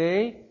 15th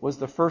day was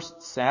the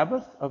first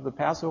Sabbath of the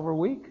Passover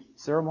week,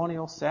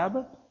 ceremonial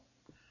Sabbath.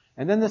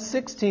 And then the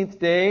 16th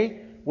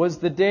day was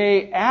the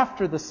day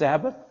after the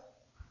Sabbath.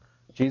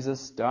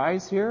 Jesus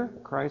dies here,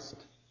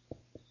 Christ's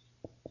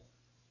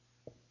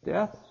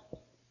death.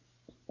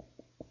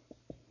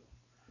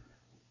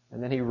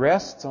 And then he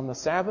rests on the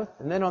Sabbath.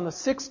 And then on the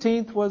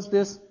 16th was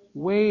this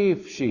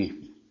wave sheaf.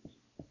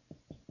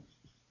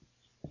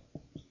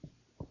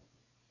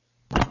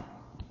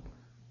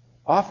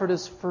 Offered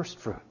as first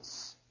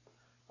fruits.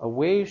 A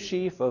wave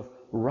sheaf of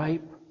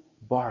ripe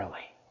barley.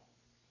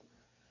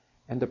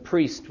 And the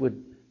priest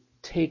would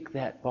take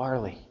that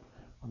barley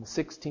on the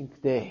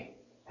 16th day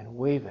and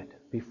wave it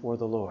before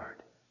the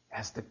Lord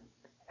as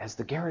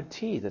the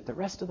guarantee that the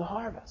rest of the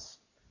harvest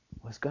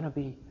was going to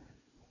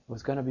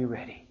be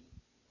ready.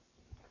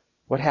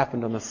 What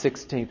happened on the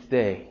 16th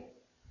day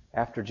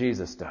after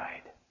Jesus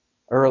died?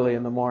 Early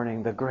in the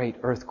morning, the great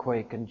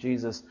earthquake, and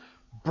Jesus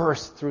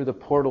burst through the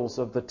portals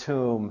of the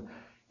tomb,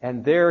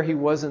 and there he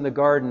was in the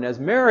garden as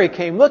Mary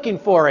came looking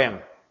for him.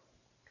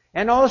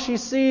 And all she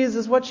sees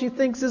is what she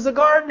thinks is a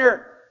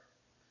gardener.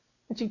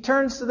 And she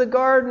turns to the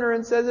gardener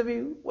and says,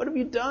 what have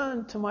you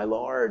done to my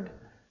Lord?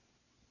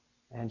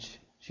 And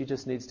she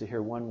just needs to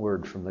hear one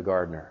word from the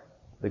gardener.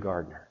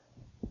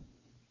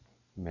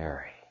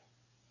 Mary.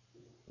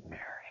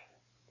 Mary.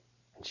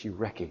 And she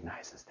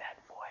recognizes that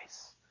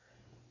voice.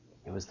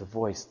 It was the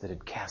voice that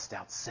had cast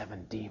out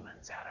 7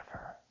 demons out of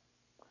her.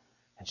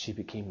 And she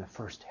became the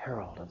first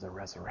herald of the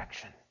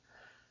resurrection.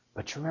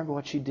 But you remember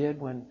what she did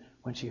when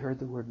she heard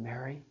the word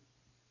Mary?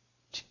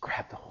 She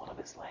grabbed a hold of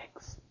his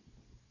legs.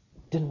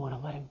 Didn't want to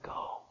let him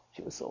go.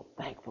 She was so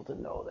thankful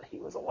to know that he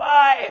was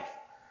alive.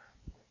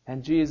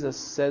 And Jesus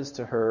says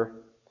to her,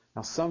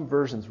 now some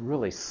versions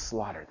really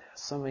slaughter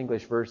this. Some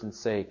English versions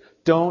say,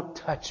 don't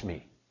touch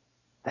me.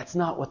 That's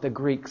not what the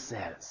Greek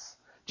says.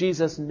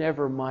 Jesus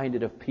never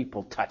minded if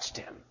people touched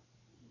him.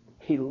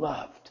 He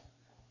loved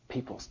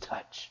people's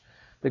touch.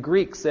 The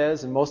Greek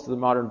says, and most of the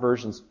modern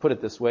versions put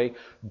it this way,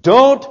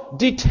 don't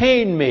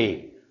detain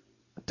me.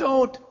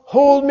 Don't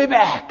hold me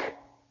back,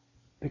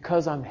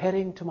 because I'm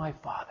heading to my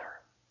Father.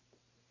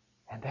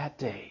 And that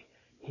day,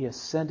 he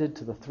ascended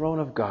to the throne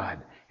of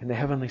God in the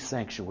heavenly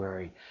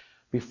sanctuary.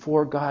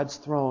 Before God's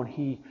throne,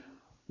 he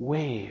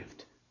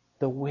waved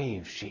the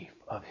wave sheaf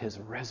of his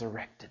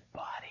resurrected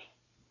body.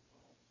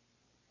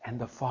 And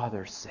the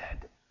Father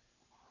said,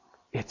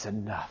 it's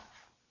enough.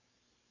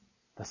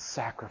 The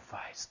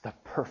sacrifice, the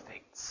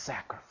perfect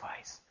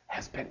sacrifice,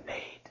 has been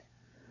made.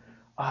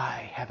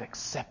 I have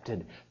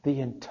accepted the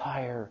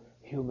entire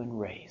human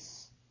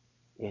race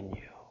in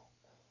you.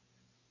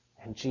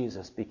 And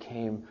Jesus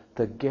became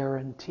the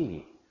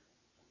guarantee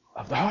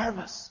of the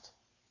harvest.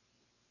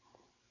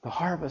 The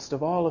harvest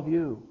of all of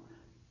you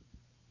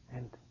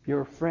and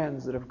your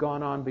friends that have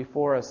gone on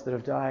before us, that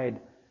have died.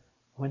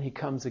 When he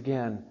comes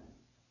again,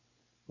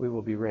 we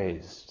will be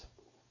raised.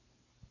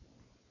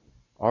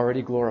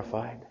 Already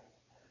glorified.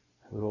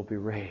 We will be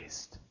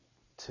raised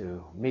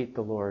to meet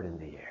the Lord in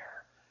the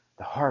air.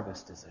 The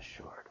harvest is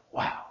assured.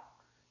 Wow.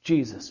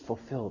 Jesus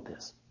fulfilled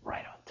this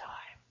right on time.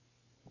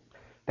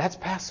 That's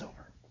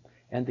Passover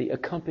and the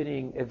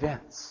accompanying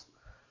events.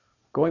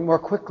 Going more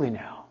quickly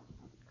now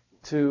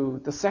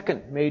to the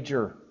second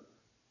major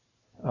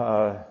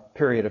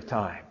period of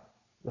time.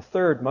 The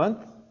third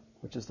month,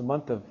 which is the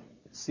month of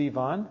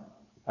Sivan.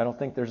 I don't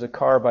think there's a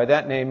car by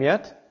that name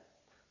yet.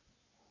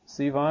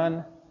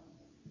 Sivan,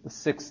 the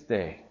 6th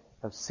day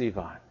of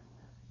Sivan.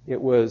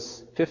 It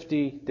was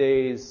 50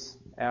 days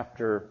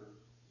after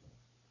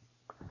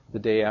the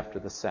day after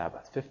the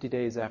Sabbath, 50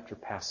 days after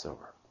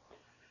Passover.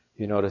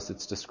 You notice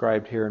it's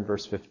described here in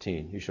verse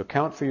 15. You shall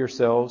count for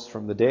yourselves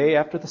from the day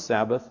after the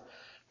Sabbath,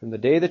 from the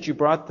day that you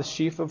brought the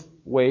sheaf of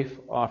wave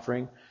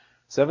offering.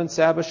 7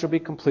 Sabbaths shall be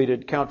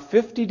completed. Count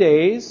 50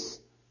 days.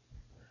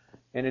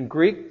 And in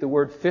Greek, the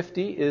word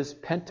 50 is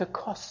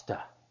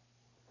Pentecosta.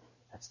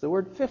 That's the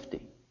word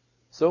 50.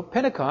 So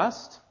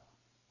Pentecost.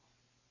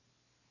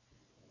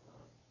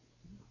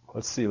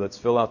 Let's see, let's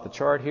fill out the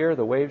chart here.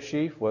 The wave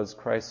sheaf was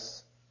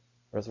Christ's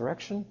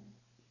resurrection.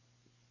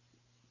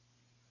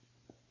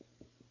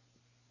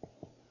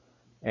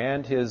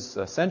 And his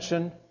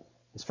ascension,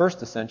 his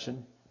first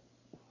ascension,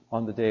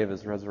 on the day of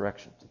his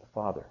resurrection to the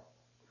Father.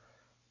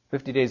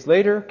 50 days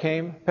later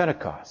came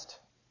Pentecost.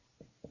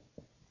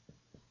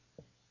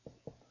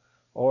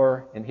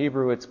 Or in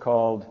Hebrew it's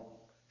called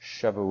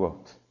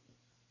Shavuot,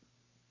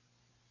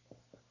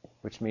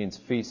 which means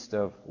Feast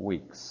of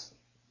Weeks.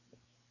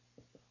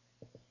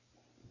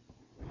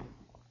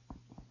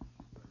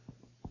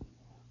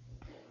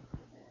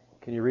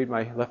 Can you read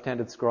my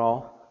left-handed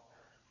scrawl?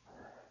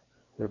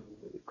 The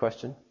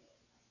question?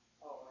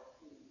 Oh, I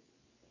see.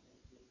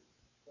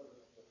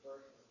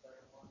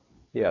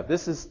 Yeah,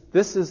 this is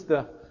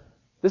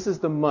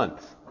the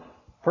month.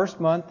 First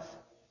month.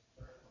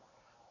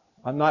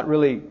 I'm not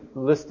really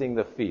listing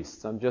the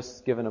feasts. I'm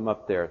just giving them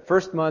up there.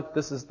 First month,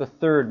 this is the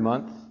third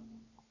month,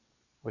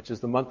 which is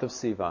the month of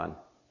Sivan.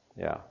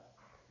 Yeah.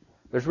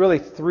 There's really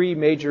 3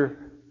 major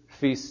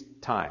feast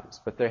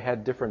times, but they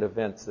had different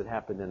events that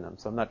happened in them,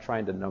 so I'm not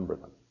trying to number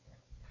them.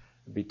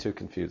 It'd be too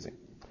confusing.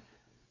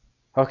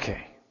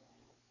 Okay.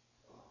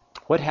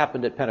 What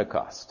happened at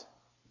Pentecost,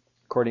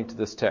 according to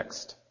this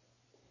text?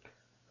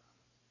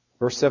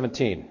 Verse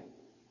 17.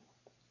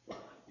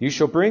 You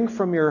shall bring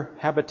from your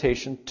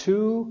habitation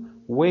 2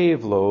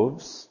 wave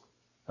loaves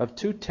of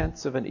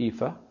 2/10 of an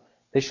ephah.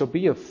 They shall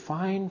be of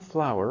fine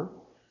flour.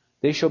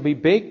 They shall be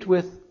baked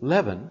with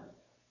leaven.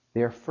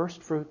 They are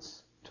first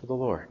fruits to the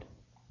Lord.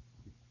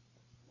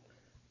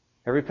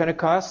 Every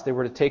Pentecost, they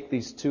were to take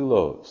these 2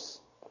 loaves.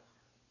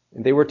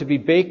 And they were to be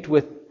baked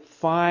with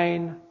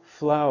fine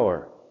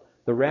flour.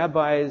 The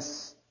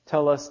rabbis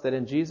tell us that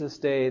in Jesus'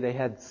 day, they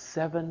had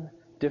 7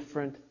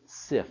 different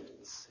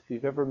sifts. If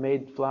you've ever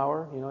made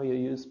flour, you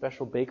use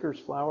special baker's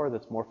flour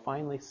that's more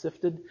finely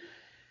sifted.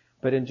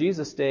 But in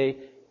Jesus'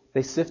 day,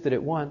 they sifted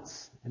it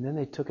once, and then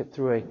they took it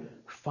through a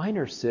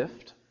finer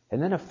sift,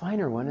 and then a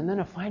finer one, and then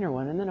a finer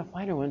one, and then a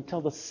finer one,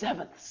 until the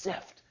 7th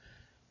sift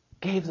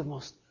gave the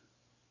most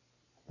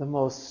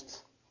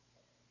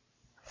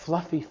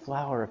fluffy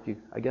flour.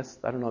 I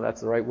don't know if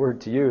that's the right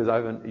word to use.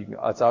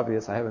 It's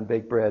obvious I haven't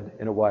baked bread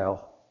in a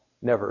while.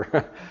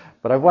 Never.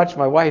 But I've watched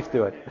my wife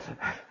do it.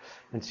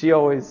 And she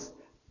always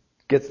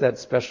gets that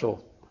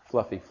special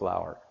fluffy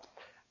flour.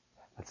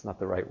 That's not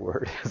the right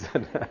word, is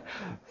it?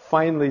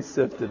 Finely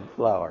sifted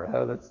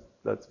flour.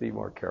 Let's be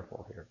more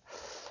careful here.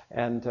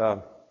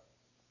 And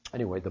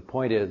anyway, the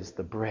point is,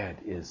 the bread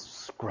is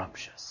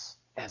scrumptious,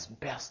 as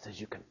best as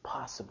you can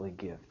possibly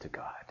give to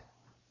God.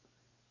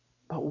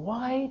 But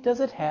why does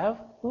it have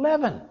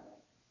leaven?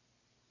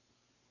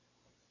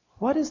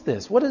 What is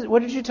this? What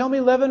did you tell me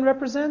leaven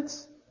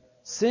represents?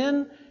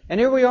 Sin. And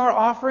here we are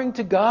offering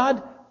to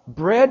God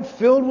bread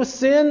filled with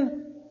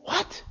sin?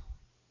 What?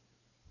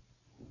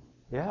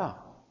 Yeah,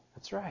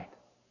 that's right.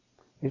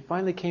 It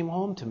finally came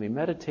home to me,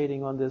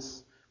 meditating on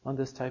this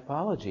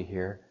typology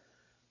here,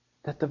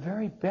 that the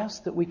very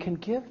best that we can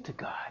give to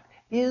God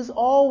is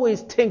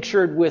always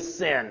tinctured with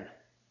sin.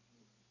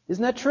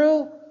 Isn't that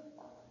true?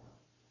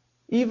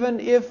 Even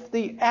if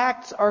the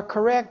acts are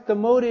correct, the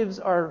motives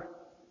are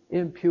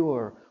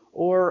impure,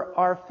 or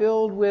are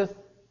filled with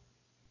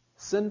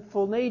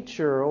sinful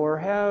nature, or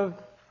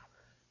have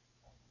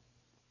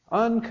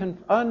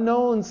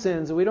unknown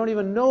sins that we don't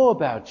even know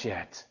about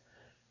yet.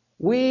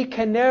 We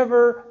can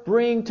never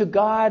bring to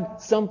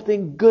God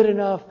something good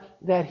enough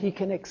that He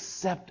can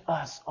accept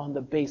us on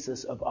the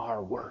basis of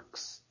our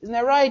works. Isn't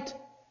that right?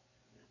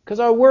 Because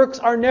our works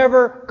are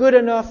never good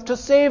enough to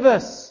save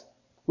us.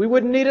 We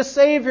wouldn't need a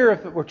Savior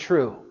if it were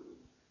true.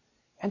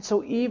 And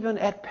so even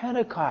at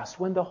Pentecost,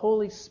 when the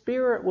Holy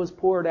Spirit was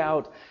poured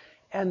out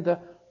and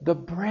the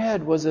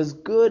bread was as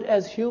good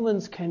as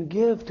humans can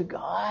give to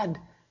God,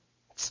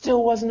 it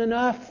still wasn't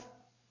enough.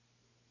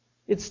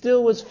 It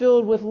still was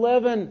filled with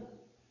leaven.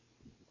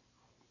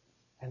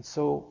 And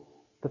so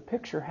the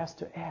picture has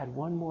to add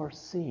one more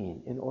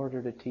scene in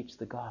order to teach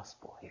the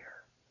gospel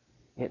here.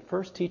 It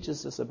first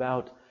teaches us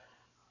about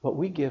what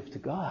we give to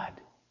God.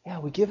 Yeah,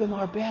 we give Him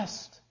our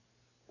best.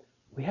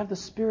 We have the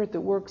Spirit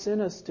that works in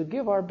us to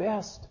give our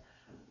best.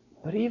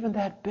 But even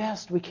that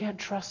best, we can't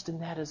trust in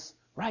that as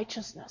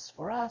righteousness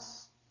for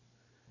us.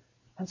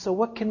 And so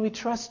what can we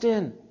trust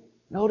in?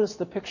 Notice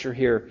the picture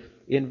here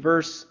in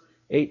verse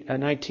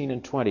 19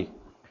 and 20.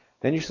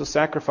 Then you shall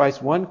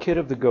sacrifice 1 kid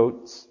of the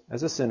goats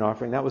as a sin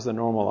offering. That was the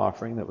normal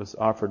offering that was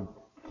offered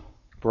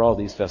for all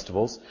these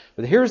festivals.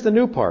 But here's the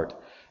new part.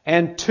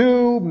 And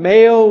 2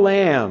 male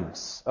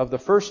lambs of the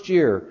first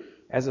year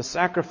as a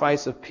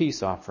sacrifice of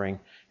peace offering.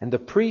 And the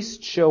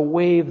priest shall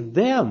wave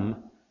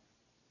them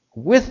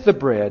with the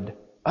bread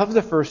of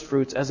the first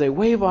fruits as a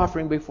wave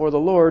offering before the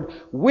Lord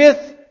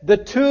with the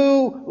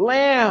 2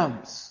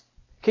 lambs.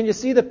 Can you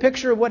see the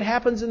picture of what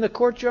happens in the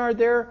courtyard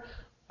there?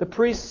 The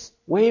priests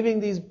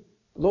waving these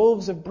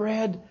loaves of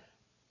bread,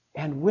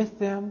 and with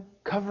them,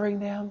 covering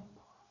them,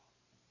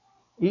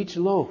 each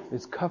loaf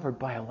is covered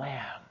by a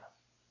lamb.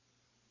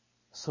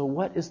 So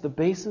what is the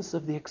basis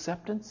of the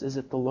acceptance? Is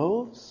it the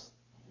loaves?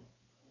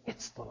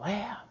 It's the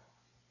lamb.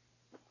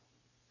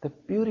 The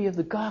beauty of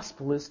the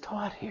gospel is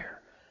taught here,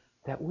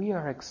 that we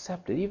are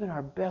accepted. Even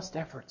our best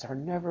efforts are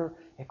never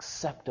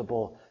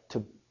acceptable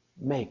to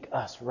make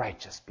us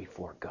righteous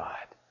before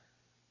God.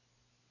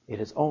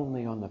 It is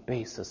only on the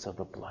basis of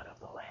the blood of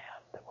the Lamb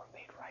that we're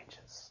made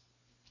righteous.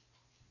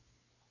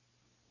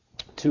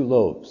 2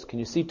 loaves. Can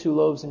you see 2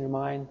 loaves in your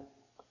mind?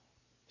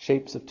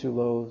 Shapes of 2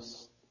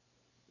 loaves.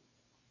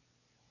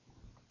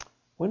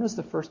 When was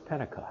the first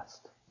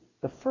Pentecost?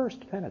 The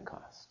first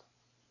Pentecost.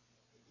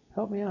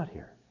 Help me out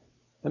here.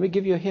 Let me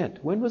give you a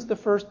hint. When was the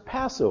first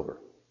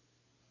Passover?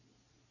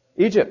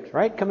 Egypt,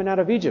 right? Coming out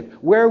of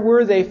Egypt. Where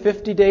were they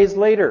 50 days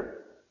later?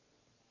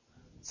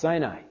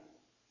 Sinai.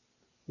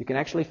 You can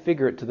actually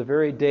figure it to the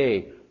very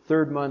day,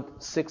 third month,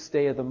 sixth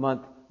day of the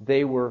month,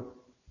 they were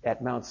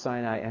at Mount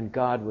Sinai, and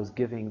God was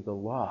giving the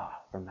law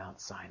from Mount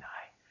Sinai.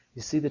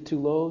 You see the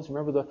two loaves?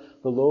 Remember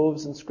the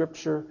loaves in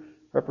Scripture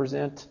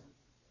represent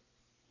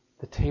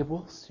the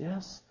tables?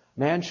 Yes.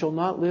 Man shall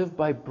not live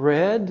by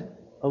bread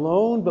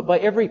alone, but by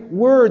every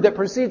word that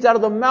proceeds out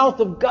of the mouth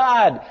of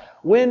God.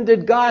 When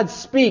did God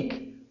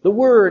speak the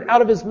word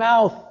out of His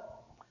mouth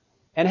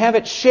and have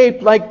it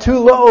shaped like two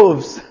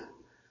loaves? It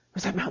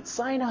was at Mount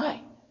Sinai.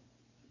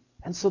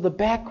 And so the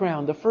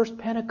background, the first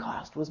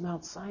Pentecost was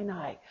Mount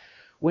Sinai.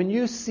 When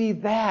you see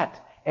that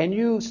and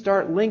you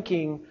start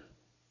linking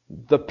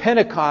the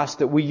Pentecost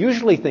that we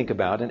usually think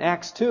about in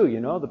Acts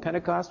 2, the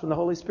Pentecost when the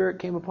Holy Spirit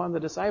came upon the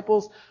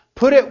disciples,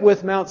 put it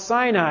with Mount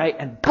Sinai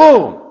and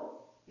boom!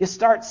 You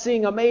start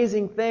seeing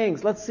amazing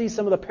things. Let's see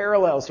some of the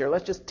parallels here.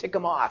 Let's just tick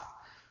them off.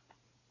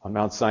 On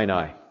Mount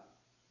Sinai,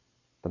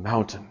 the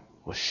mountain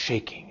was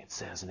shaking, it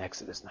says in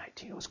Exodus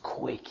 19. It was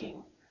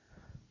quaking.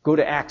 Go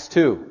to Acts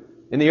 2.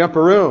 In the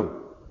upper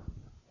room,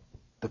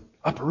 the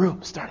upper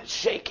room started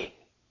shaking.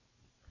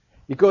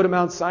 You go to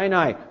Mount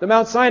Sinai. The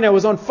Mount Sinai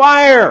was on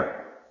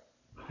fire.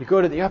 You go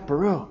to the upper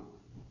room.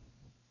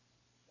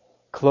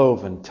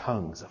 Cloven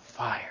tongues of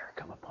fire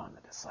come upon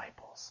the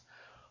disciples.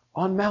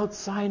 On Mount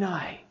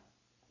Sinai,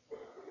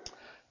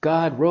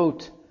 God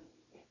wrote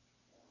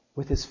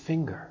with His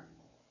finger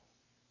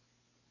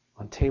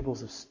on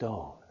tables of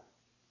stone.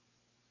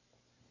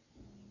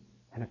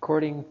 And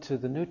according to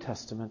the New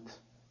Testament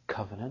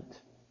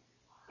covenant,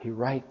 He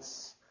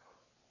writes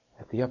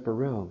at the upper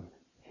room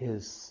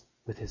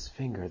with His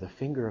finger, the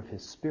finger of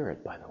His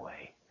Spirit, by the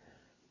way.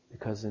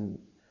 Because in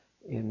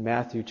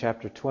Matthew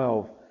chapter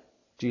 12,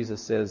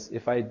 Jesus says,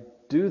 if I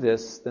do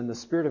this, then the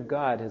Spirit of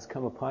God has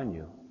come upon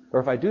you.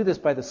 Or if I do this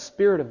by the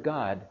Spirit of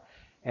God.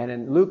 And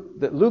in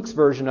Luke's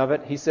version of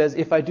it, he says,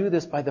 if I do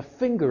this by the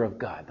finger of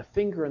God. The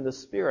finger and the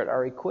Spirit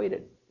are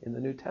equated in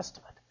the New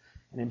Testament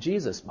and in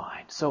Jesus'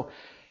 mind. So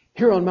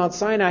here on Mount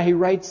Sinai, He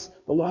writes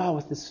the law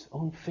with His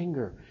own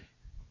finger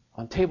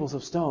on tables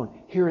of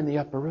stone. Here in the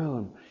upper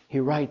room, He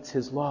writes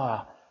His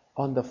law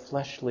on the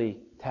fleshly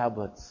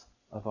tablets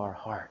of our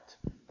heart,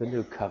 the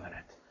new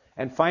covenant.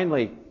 And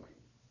finally,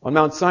 on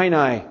Mount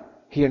Sinai,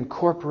 He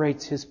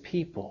incorporates His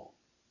people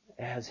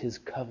as His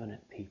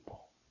covenant people.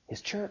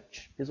 His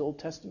church, His Old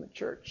Testament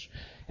church.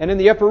 And in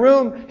the upper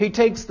room, He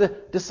takes the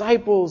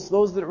disciples,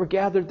 those that were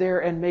gathered there,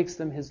 and makes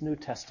them His New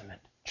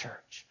Testament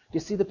church. Do you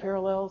see the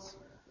parallels?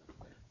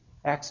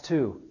 Acts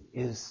 2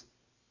 is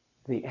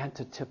the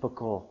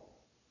antitypical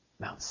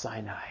Mount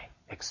Sinai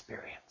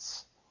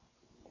experience.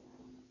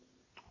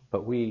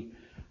 But we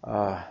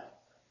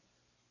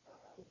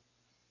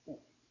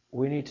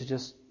need to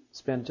just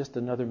spend just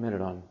another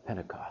minute on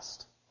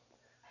Pentecost.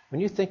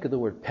 When you think of the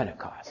word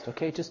Pentecost,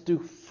 okay, just do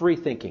free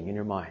thinking in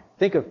your mind.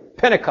 Think of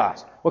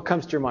Pentecost. What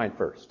comes to your mind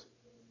first?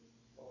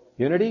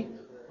 Unity?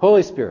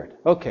 Holy Spirit.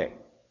 Okay.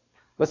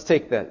 Let's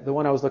take that. The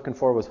one I was looking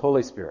for was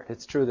Holy Spirit.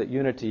 It's true that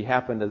unity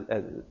happened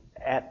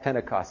at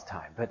Pentecost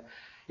time, but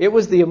it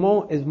was the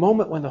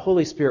moment when the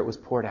Holy Spirit was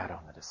poured out on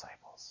the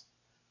disciples.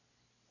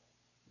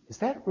 Is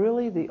that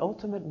really the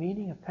ultimate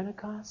meaning of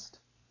Pentecost?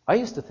 I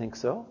used to think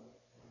so.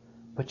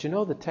 But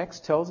the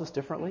text tells us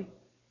differently.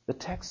 The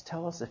text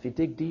tells us, if you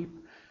dig deep,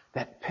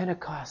 that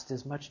Pentecost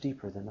is much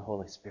deeper than the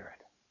Holy Spirit.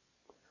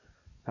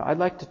 Now, I'd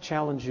like to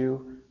challenge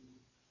you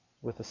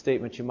with a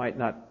statement you might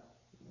not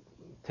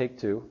take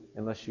to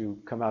unless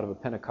you come out of a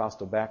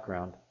Pentecostal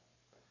background.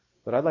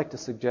 But I'd like to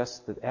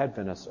suggest that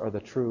Adventists are the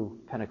true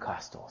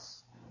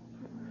Pentecostals.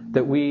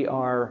 That we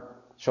are,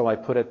 shall I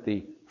put it,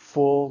 the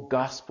full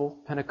gospel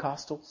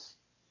Pentecostals?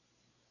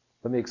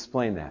 Let me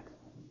explain that.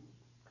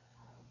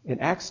 In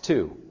Acts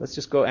 2, let's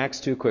just go Acts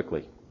 2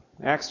 quickly.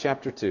 Acts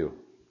chapter 2.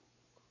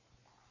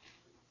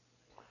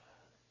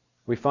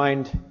 We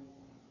find,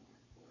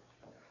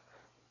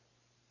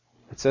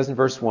 it says in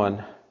verse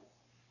 1,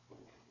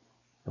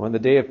 when the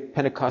day of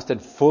Pentecost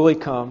had fully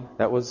come,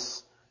 that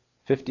was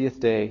 50th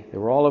day, they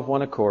were all of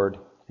one accord,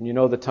 and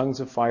the tongues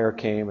of fire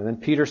came, and then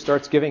Peter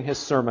starts giving his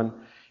sermon,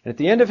 and at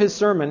the end of his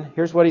sermon,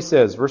 here's what he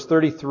says, verse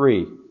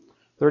 33,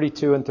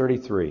 32 and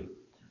 33.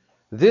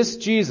 This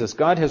Jesus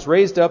God has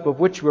raised up, of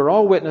which we are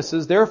all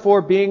witnesses,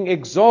 therefore being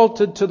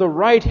exalted to the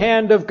right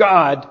hand of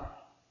God,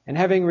 and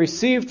having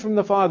received from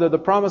the Father the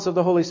promise of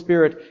the Holy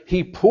Spirit,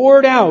 He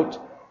poured out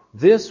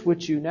this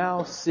which you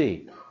now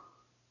see.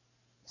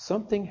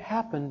 Something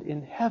happened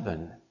in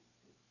heaven,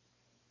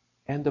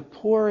 and the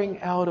pouring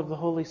out of the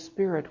Holy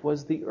Spirit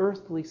was the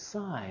earthly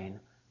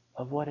sign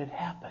of what had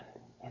happened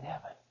in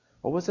heaven.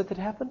 What was it that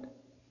happened?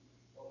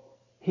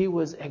 He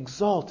was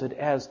exalted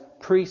as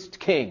priest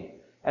king,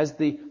 as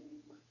the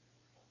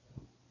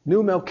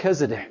new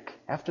Melchizedek,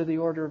 after the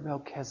order of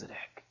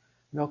Melchizedek.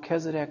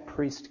 Melchizedek,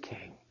 priest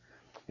king.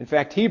 In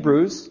fact,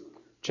 Hebrews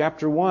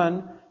chapter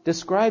 1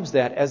 describes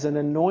that as an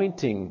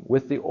anointing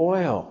with the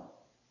oil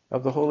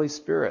of the Holy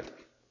Spirit.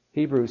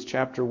 Hebrews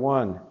chapter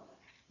 1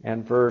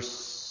 and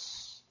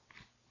verse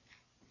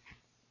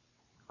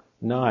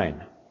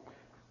 9.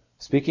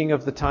 Speaking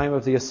of the time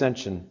of the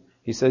ascension,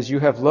 He says, you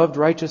have loved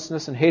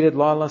righteousness and hated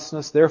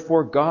lawlessness.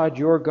 Therefore, God,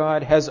 your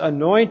God, has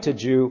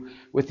anointed you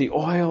with the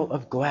oil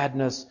of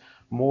gladness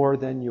more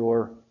than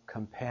your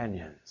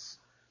companions.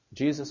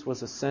 Jesus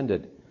was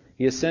ascended.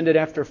 He ascended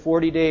after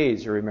 40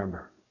 days, you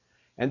remember.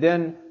 And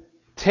then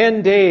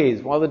 10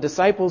 days, while the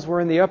disciples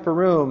were in the upper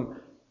room,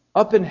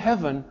 up in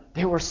heaven,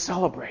 they were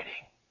celebrating.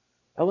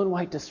 Ellen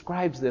White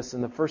describes this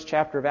in the first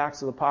chapter of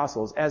Acts of the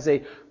Apostles as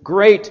a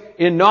great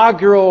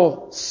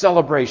inaugural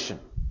celebration.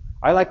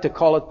 I like to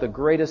call it the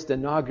greatest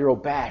inaugural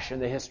bash in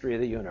the history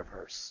of the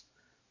universe.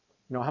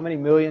 You know, how many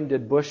million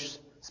did Bush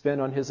spend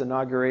on his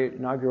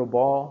inaugural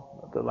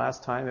ball? The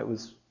last time it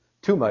was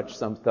too much,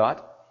 some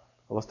thought.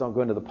 Well, let's don't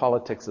go into the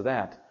politics of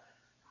that.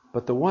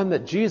 But the one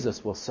that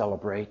Jesus will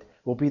celebrate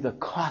will be the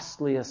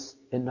costliest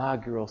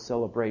inaugural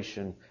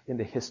celebration in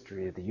the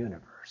history of the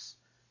universe.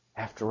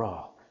 After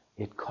all,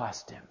 it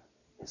cost him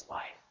his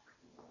life.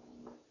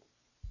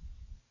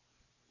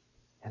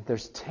 And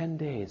there's 10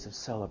 days of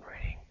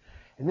celebrating.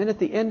 And then at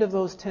the end of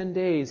those 10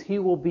 days, he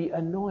will be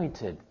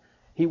anointed.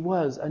 He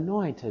was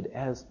anointed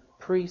as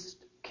priest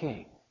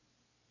king.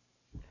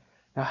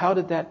 Now, how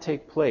did that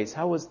take place?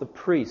 How was the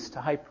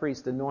high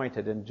priest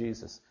anointed in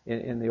Jesus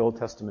in the Old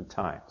Testament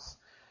times?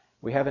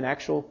 We have an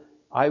actual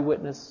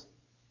eyewitness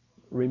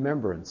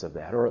remembrance of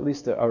that, or at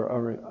least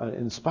an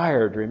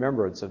inspired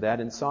remembrance of that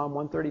in Psalm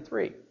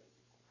 133.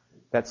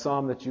 That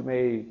psalm that you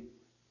may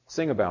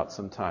sing about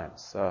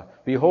sometimes.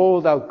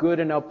 Behold how good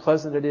and how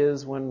pleasant it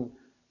is when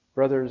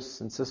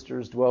brothers and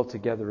sisters dwell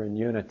together in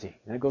unity.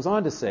 And it goes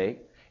on to say,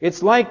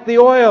 it's like the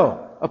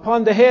oil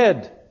upon the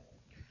head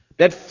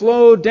that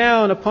flowed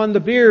down upon the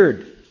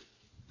beard.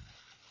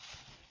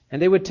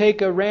 And they would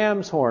take a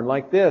ram's horn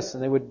like this,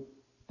 and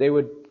they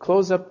would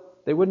close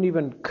up, they wouldn't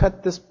even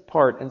cut this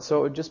part, and so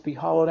it would just be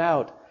hollowed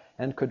out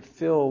and could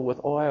fill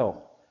with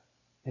oil.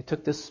 They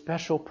took this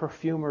special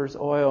perfumer's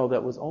oil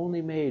that was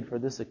only made for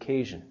this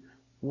occasion.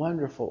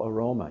 Wonderful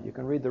aroma. You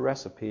can read the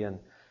recipe in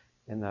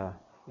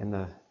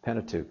the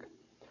Pentateuch.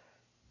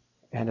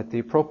 And at the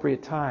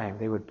appropriate time,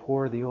 they would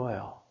pour the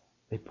oil.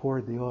 They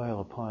poured the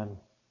oil upon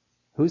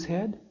whose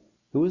head?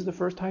 Who was the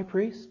first high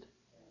priest?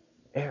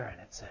 Aaron,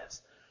 it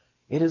says.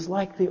 It is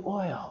like the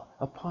oil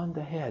upon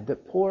the head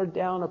that poured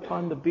down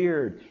upon the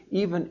beard,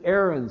 even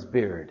Aaron's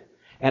beard,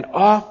 and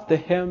off the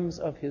hems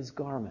of his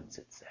garments,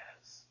 it says.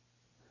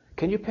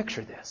 Can you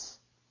picture this?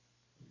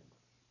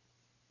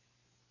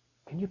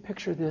 Can you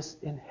picture this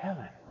in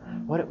heaven?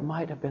 What it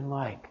might have been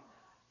like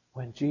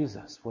when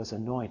Jesus was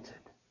anointed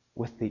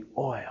with the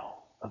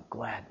oil of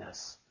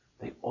gladness,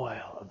 the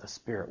oil of the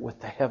Spirit, with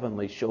the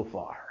heavenly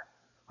shofar.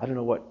 I don't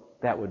know what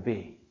that would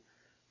be.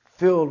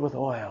 Filled with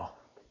oil.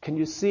 Can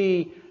you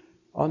see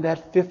on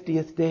that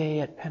 50th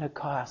day at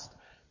Pentecost,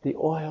 the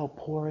oil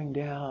pouring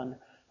down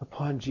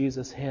upon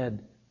Jesus'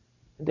 head,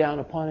 down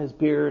upon his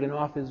beard and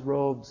off his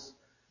robes,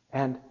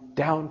 and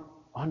down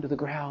onto the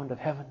ground of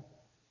heaven?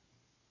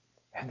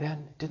 And then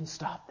it didn't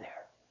stop there.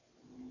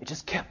 It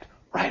just kept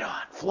right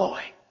on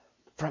flowing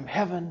from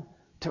heaven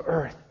to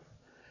earth.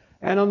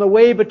 And on the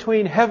way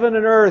between heaven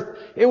and earth,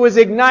 it was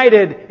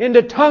ignited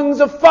into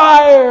tongues of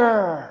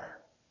fire.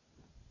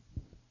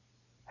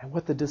 And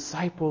what the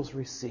disciples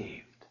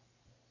received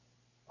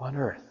on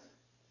earth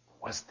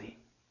was the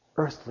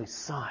earthly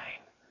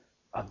sign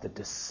of the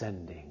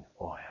descending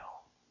oil.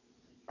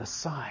 The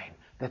sign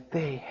that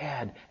they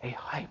had a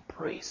high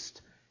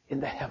priest in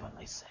the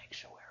heavenly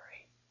sanctuary.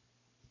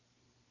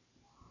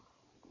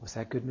 Was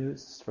that good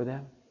news for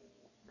them?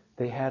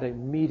 They had a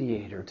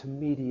mediator to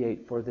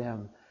mediate for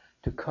them,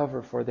 to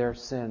cover for their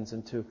sins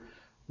and to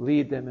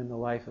lead them in the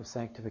life of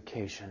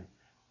sanctification.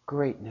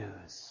 Great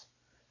news.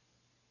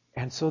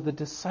 And so the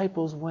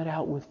disciples went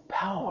out with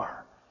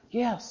power.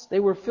 Yes, they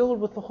were filled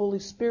with the Holy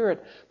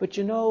Spirit. But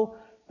you know,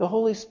 the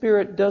Holy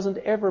Spirit doesn't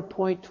ever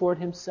point toward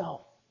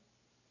himself.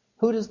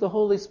 Who does the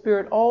Holy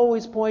Spirit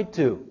always point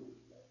to?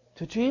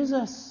 To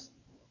Jesus.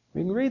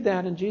 We can read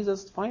that in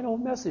Jesus' final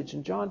message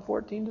in John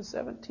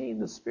 14-17.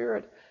 The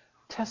Spirit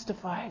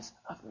testifies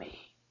of me.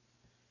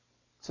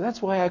 So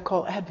that's why I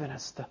call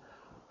Adventists the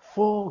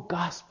full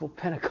gospel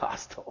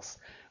Pentecostals.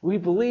 We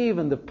believe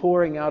in the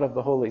pouring out of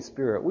the Holy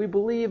Spirit. We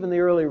believe in the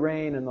early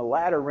rain and the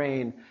latter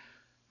rain.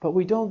 But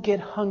we don't get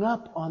hung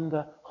up on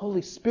the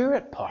Holy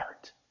Spirit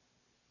part.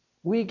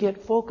 We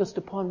get focused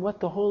upon what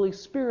the Holy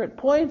Spirit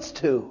points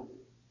to,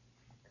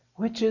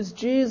 which is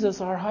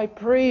Jesus, our high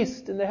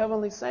priest in the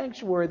heavenly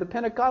sanctuary. The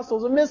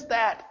Pentecostals have missed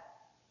that.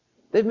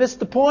 They've missed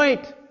the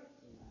point.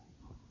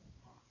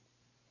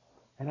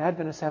 And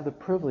Adventists have the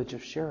privilege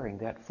of sharing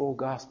that full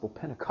gospel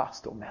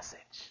Pentecostal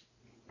message.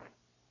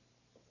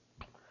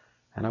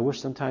 And I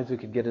wish sometimes we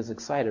could get as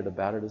excited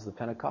about it as the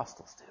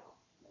Pentecostals do,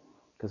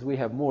 because we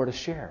have more to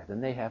share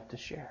than they have to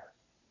share.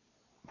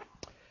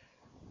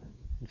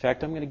 In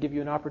fact, I'm going to give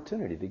you an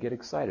opportunity to get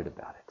excited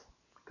about it,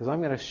 because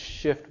I'm going to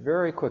shift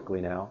very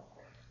quickly now.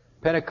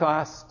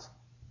 Pentecost,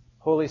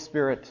 Holy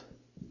Spirit,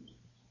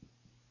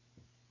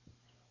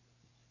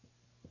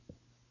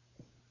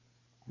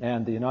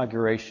 and the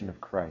inauguration of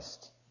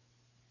Christ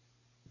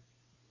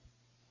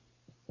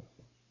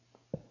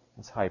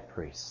as high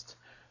priest.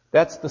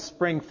 That's the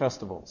spring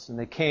festivals, and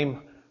they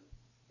came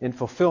in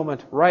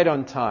fulfillment right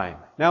on time.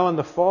 Now in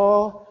the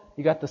fall,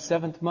 you got the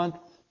 7th month.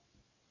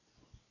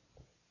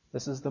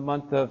 This is the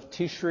month of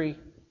Tishri.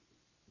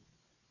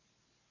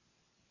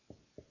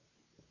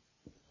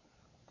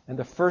 And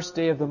the first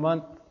day of the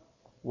month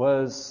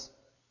was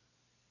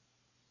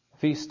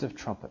Feast of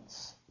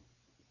Trumpets.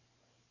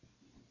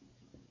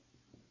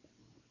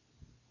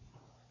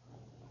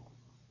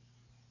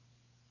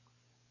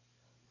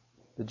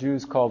 The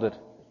Jews call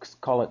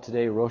it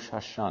today Rosh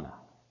Hashanah.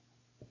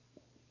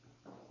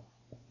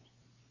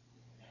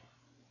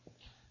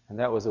 And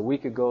that was a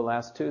week ago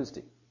last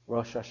Tuesday,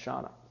 Rosh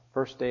Hashanah,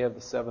 first day of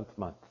the 7th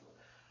month.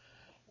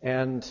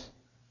 And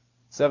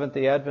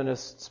Seventh-day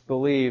Adventists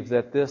believe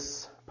that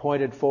this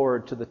pointed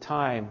forward to the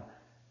time.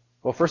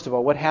 Well, first of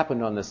all, what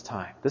happened on this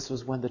time? This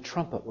was when the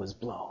trumpet was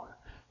blown,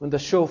 when the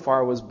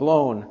shofar was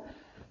blown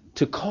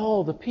to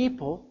call the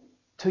people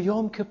to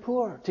Yom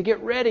Kippur, to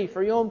get ready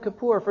for Yom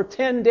Kippur. For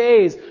 10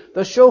 days,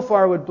 the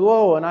shofar would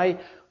blow, and I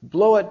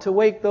blow it to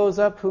wake those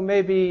up who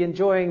may be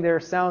enjoying their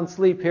sound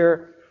sleep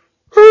here.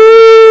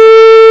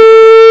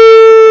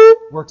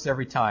 Works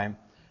every time.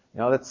 You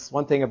know, that's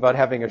one thing about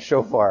having a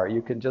shofar.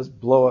 You can just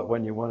blow it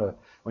when you want to.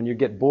 When you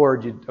get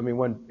bored,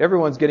 when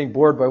everyone's getting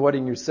bored by what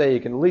you say, you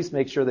can at least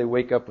make sure they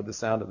wake up with the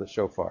sound of the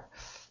shofar.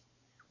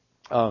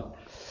 And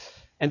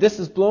this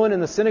is blown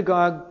in the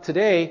synagogue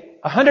today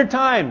 100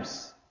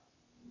 times.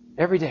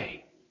 Every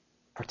day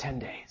for 10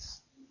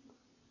 days.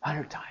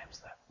 100 times.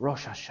 The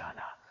Rosh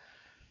Hashanah.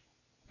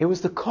 It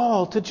was the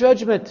call to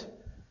judgment.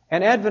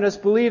 And Adventists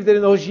believe that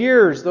in those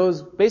years,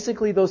 those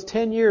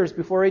 10 years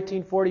before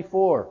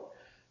 1844,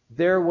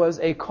 there was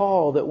a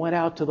call that went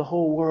out to the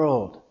whole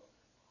world.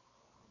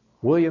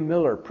 William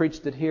Miller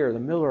preached it here. The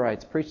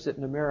Millerites preached it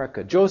in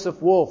America.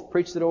 Joseph Wolfe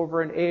preached it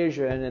over in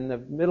Asia and in the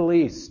Middle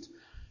East.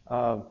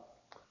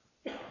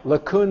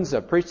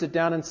 Lacunza preached it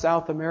down in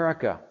South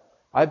America.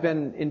 I've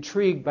been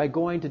intrigued by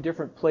going to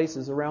different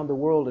places around the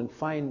world and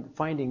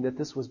finding that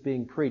this was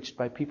being preached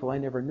by people I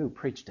never knew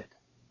preached it.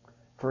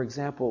 For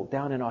example,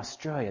 down in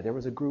Australia, there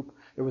was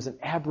an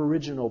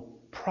Aboriginal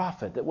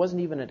prophet that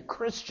wasn't even a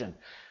Christian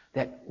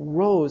that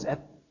rose at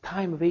the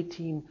time of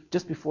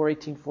just before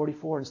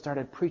 1844 and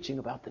started preaching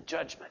about the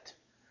judgment.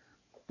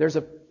 There's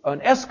an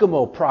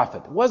Eskimo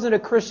prophet, wasn't a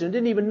Christian,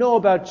 didn't even know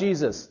about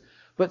Jesus,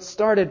 but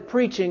started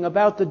preaching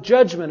about the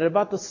judgment and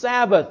about the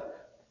Sabbath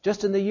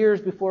just in the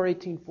years before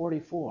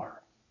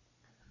 1844.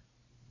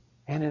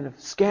 And in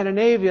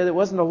Scandinavia, it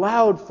wasn't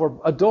allowed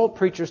for adult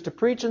preachers to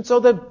preach, and so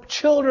the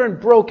children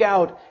broke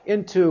out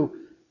into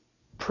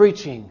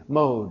preaching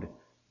mode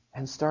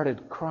and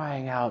started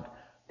crying out,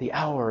 "The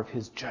hour of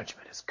His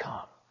judgment has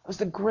come." It was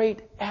the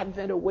great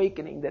Advent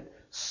awakening that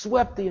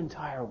swept the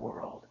entire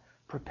world,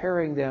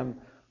 preparing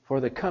them for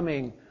the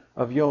coming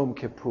of Yom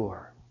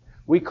Kippur.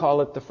 We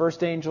call it the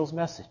first angel's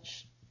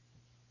message.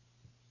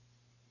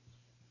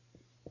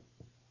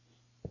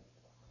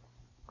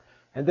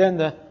 And then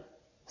the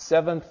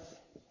 7th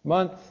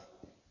month,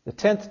 the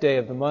 10th day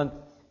of the month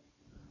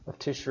of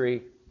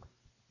Tishri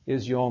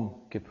is Yom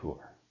Kippur,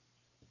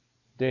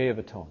 Day of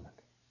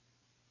Atonement.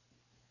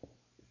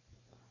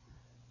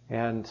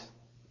 And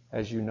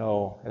as you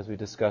know, as we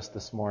discussed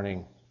this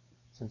morning,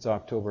 since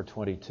October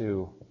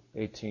 22,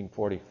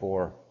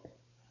 1844,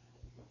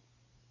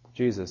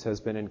 Jesus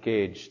has been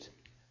engaged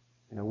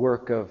in a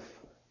work of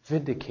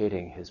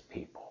vindicating His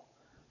people,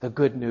 the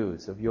good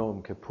news of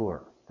Yom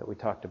Kippur that we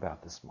talked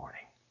about this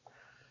morning.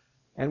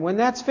 And when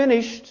that's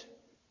finished,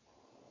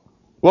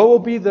 what will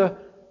be the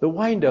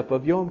wind-up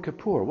of Yom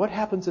Kippur? What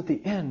happens at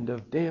the end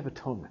of Day of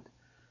Atonement?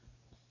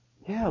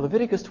 Yeah,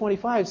 Leviticus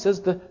 25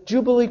 says the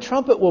Jubilee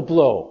trumpet will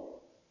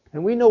blow.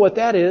 And we know what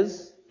that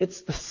is.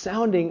 It's the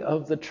sounding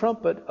of the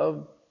trumpet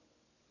of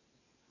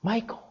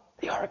Michael,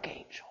 the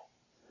archangel.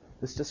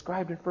 It's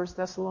described in 1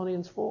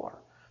 Thessalonians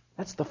 4.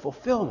 That's the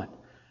fulfillment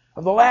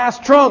of the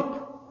last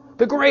trump,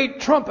 the great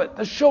trumpet,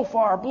 the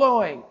shofar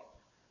blowing,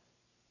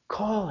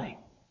 calling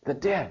the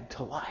dead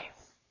to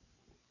life.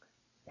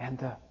 And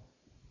the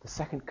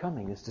second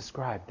coming is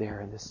described there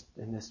in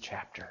this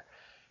chapter.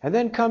 And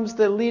then comes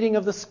the leading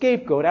of the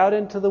scapegoat out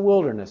into the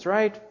wilderness,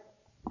 right?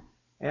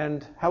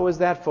 And how is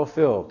that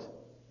fulfilled?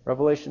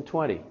 Revelation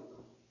 20.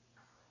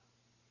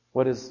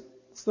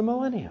 It's the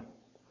millennium.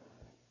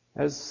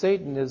 As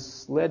Satan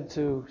is led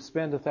to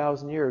spend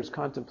 1,000 years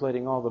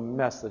contemplating all the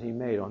mess that he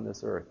made on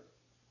this earth.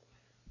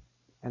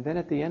 And then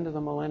at the end of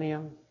the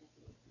millennium,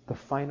 the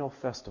final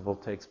festival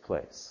takes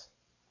place.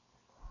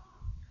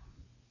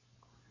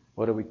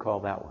 What do we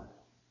call that one?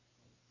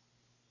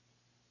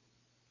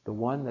 The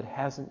one that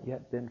hasn't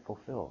yet been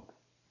fulfilled.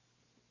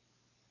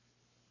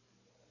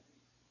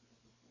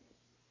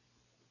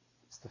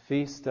 It's the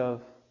Feast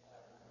of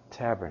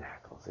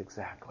Tabernacles,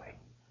 exactly.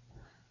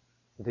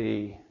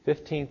 The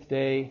 15th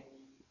day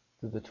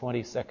to the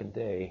 22nd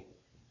day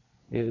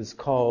is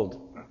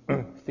called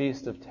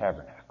Feast of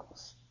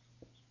Tabernacles.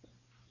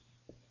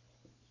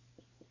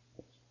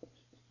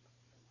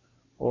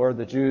 Or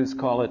the Jews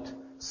call it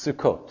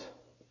Sukkot.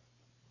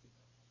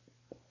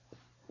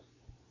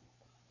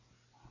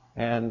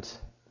 And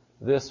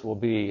this will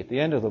be at the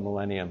end of the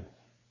millennium,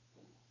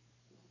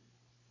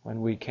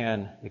 when we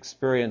can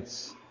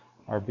experience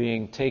our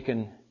being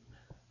taken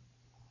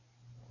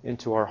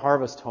into our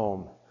harvest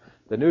home.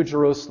 The New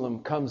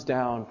Jerusalem comes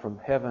down from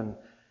heaven,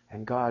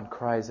 and God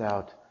cries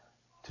out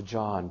to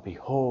John,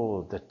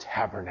 "Behold, the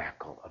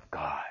tabernacle of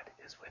God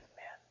is with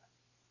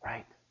men."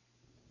 Right?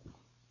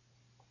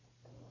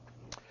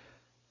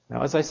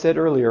 Now, as I said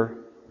earlier,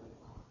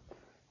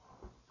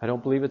 I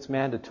don't believe it's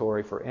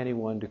mandatory for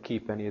anyone to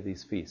keep any of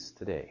these feasts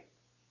today.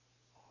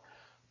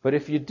 But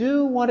if you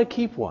do want to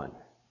keep one,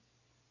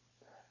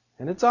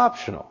 and it's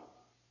optional,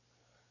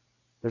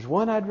 there's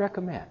one I'd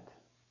recommend.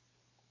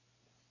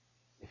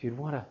 If you'd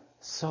want to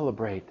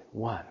celebrate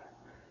one,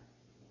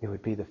 it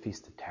would be the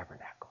Feast of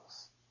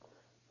Tabernacles.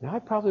 Now, I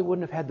probably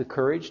wouldn't have had the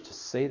courage to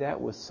say that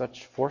with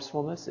such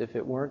forcefulness if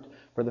it weren't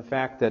for the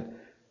fact that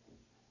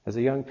as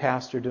a young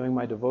pastor doing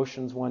my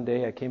devotions one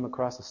day, I came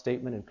across a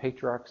statement in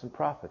Patriarchs and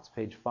Prophets,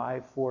 page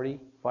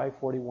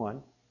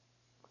 541.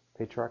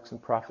 Patriarchs and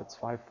Prophets,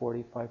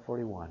 540,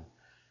 541.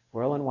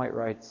 Where Ellen White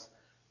writes,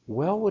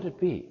 "Well would it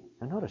be,"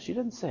 and notice, she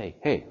didn't say,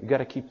 "Hey, you got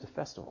to keep the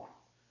festival."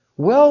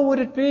 "Well would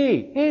it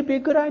be," hey, it'd be a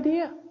good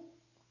idea.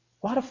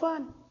 A lot of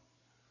fun.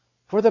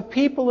 For the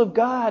people of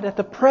God at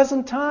the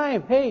present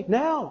time, hey,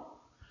 now,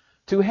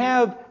 to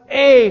have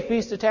a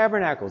Feast of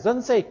Tabernacles. It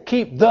doesn't say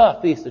keep the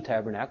Feast of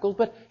Tabernacles,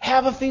 but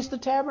have a Feast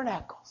of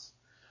Tabernacles.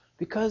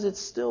 Because it's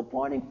still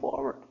pointing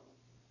forward.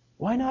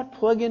 Why not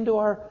plug into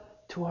our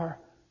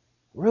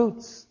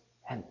roots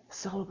and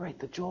celebrate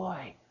the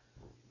joy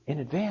in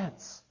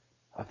advance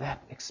of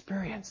that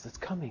experience that's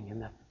coming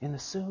in the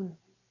soon,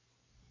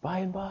 by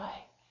and by.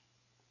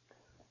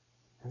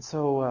 And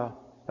so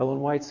Ellen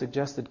White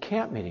suggested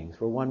camp meetings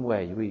were one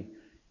way.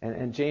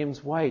 And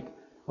James White,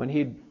 when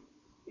he'd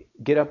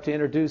get up to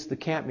introduce the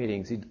camp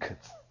meetings,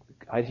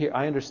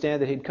 I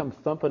understand that he'd come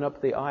thumping up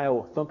the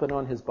aisle, thumping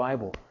on his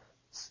Bible,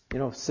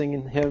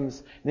 singing hymns.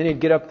 And then he'd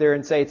get up there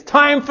and say, "It's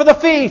time for the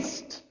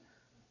feast!"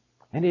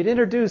 And he'd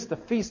introduce the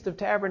Feast of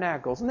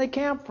Tabernacles. And they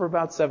camped for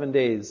about 7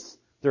 days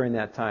during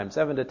that time,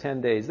 7 to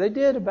 10 days. They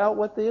did about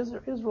what the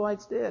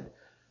Israelites did.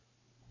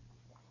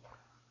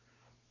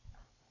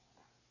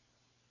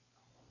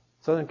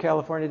 Southern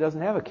California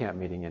doesn't have a camp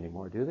meeting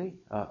anymore, do they?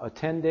 A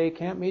 10-day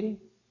camp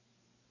meeting?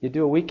 You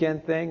do a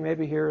weekend thing,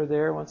 maybe here or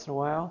there once in a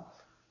while.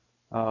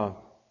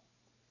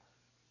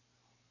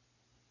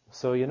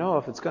 So,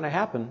 if it's going to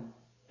happen,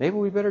 maybe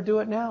we better do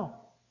it now.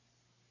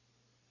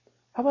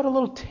 How about a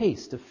little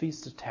taste of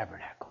Feast of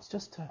Tabernacles?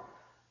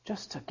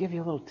 Just to give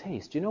you a little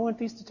taste. Do you know when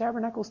Feast of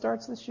Tabernacles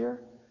starts this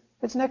year?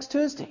 It's next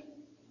Tuesday.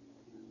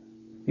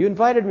 You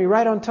invited me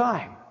right on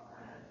time.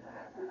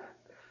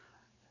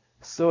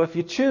 So if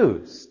you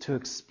choose to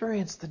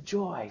experience the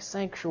joy,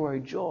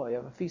 sanctuary joy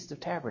of a Feast of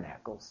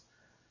Tabernacles,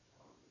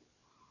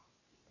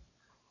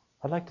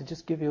 I'd like to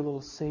just give you a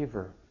little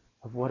savor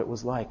of what it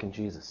was like in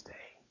Jesus' day.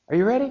 Are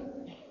you ready?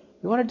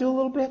 You want to do a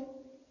little bit?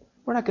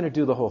 We're not going to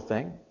do the whole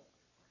thing,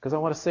 because I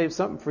want to save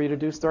something for you to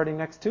do starting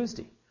next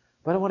Tuesday.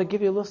 But I want to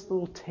give you a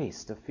little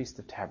taste of Feast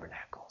of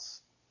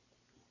Tabernacles.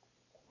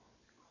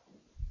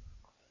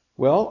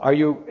 Well, are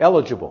you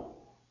eligible?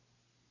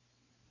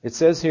 It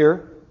says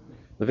here,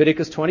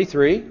 Leviticus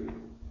 23.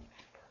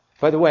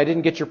 By the way, I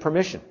didn't get your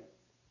permission.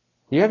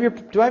 Do I have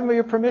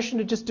your permission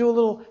to just do a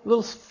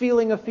little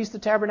feeling of Feast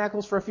of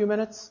Tabernacles for a few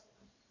minutes?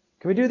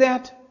 Can we do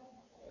that?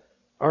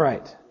 All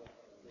right.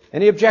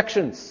 Any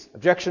objections?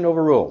 Objection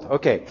overruled.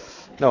 Okay.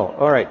 No.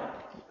 All right.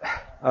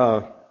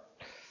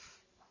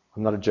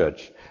 I'm not a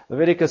judge.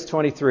 Leviticus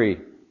 23.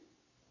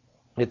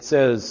 It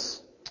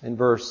says in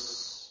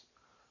verse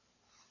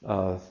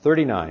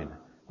 39,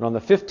 "And on the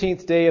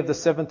 15th day of the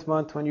 7th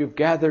month, when you've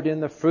gathered in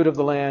the fruit of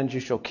the land, you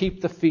shall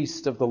keep the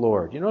feast of the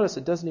Lord." You notice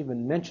it doesn't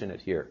even mention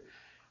it here,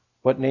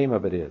 what name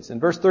of it is. In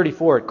verse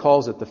 34, it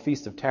calls it the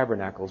Feast of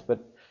Tabernacles, but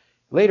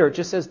later it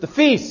just says the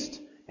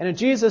feast. And in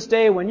Jesus'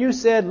 day, when you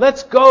said,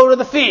 "Let's go to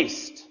the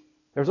feast,"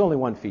 there was only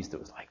one feast that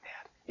was like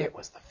that. It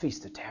was the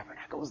Feast of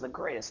Tabernacles. It was the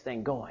greatest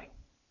thing going.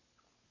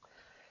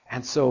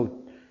 And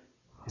so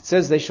it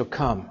says they shall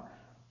come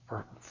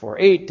for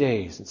 8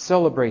 days and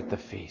celebrate the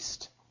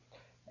feast.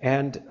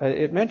 And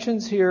it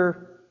mentions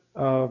here,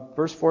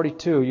 verse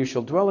 42, "You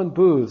shall dwell in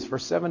booths for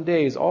 7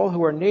 days. All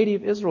who are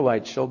native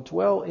Israelites shall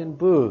dwell in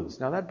booths."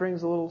 Now that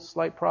brings a little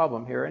slight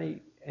problem here.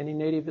 Any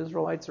native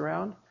Israelites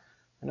around?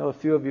 I know a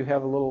few of you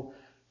have a little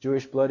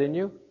Jewish blood in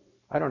you.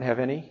 I don't have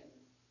any.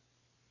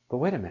 But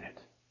wait a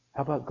minute.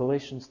 How about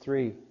Galatians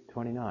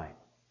 3:29?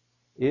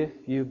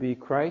 "If you be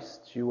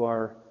Christ, you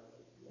are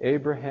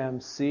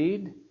Abraham's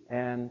seed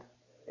and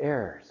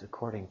heirs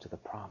according to the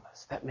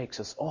promise." That makes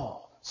us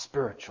all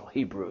spiritual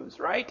Hebrews,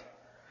 right?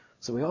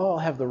 So we all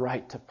have the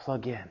right to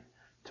plug in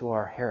to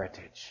our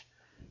heritage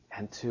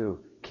and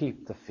to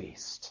keep the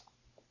feast.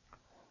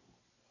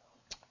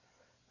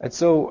 And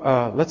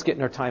so let's get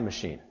in our time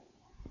machine.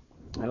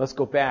 And let's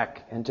go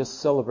back and just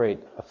celebrate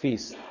a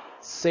feast.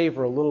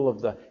 Savor a little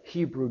of the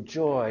Hebrew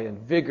joy and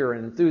vigor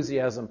and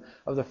enthusiasm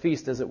of the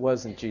feast as it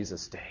was in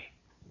Jesus' day.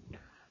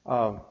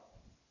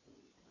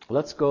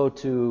 Let's go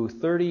to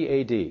 30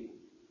 AD.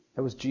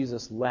 That was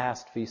Jesus'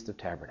 last Feast of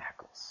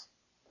Tabernacles.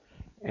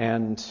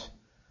 And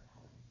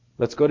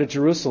let's go to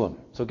Jerusalem.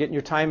 So get in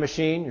your time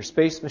machine, your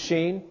space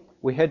machine.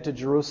 We head to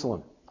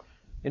Jerusalem.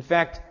 In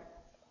fact,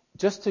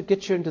 just to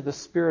get you into the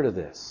spirit of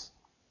this,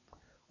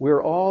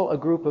 we're all a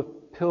group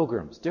of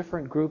pilgrims,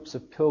 different groups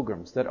of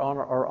pilgrims that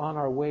are on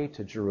our way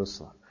to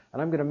Jerusalem.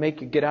 And I'm going to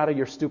make you get out of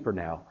your stupor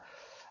now.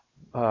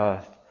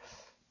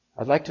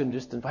 I'd like to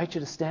just invite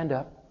you to stand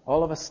up.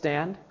 All of us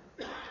stand.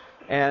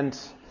 And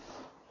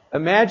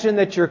imagine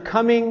that you're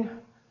coming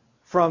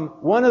from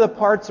one of the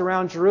parts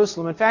around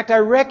Jerusalem. In fact, I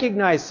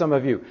recognize some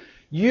of you.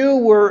 You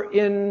were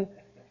in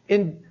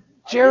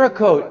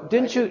Jericho,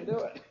 didn't you?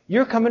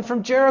 You're coming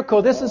from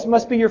Jericho.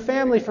 Must be your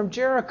family from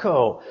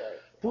Jericho.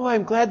 Boy,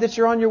 I'm glad that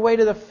you're on your way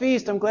to the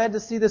feast. I'm glad to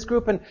see this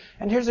group. And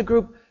here's a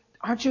group.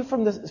 Aren't you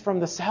from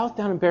the south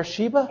down in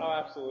Beersheba? Oh,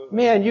 absolutely.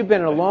 Man, you've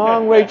been a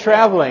long way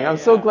traveling. I'm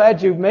so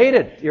glad you've made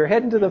it. You're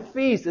heading to the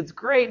feast. It's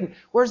great. And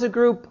where's a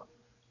group?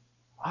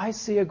 I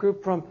see a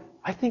group from,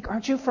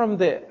 aren't you from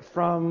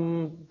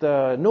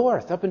the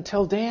north, up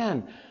until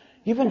Dan?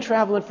 You've been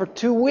traveling for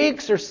 2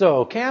 weeks or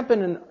so,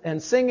 camping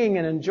and singing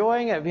and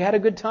enjoying it. Have you had a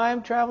good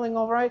time traveling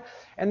all right?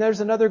 And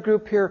there's another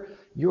group here.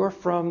 You're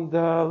from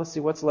let's see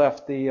what's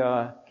left,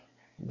 the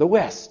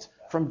west,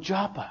 from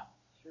Joppa.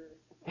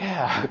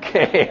 Yeah,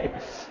 okay.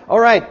 All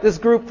right, this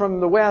group from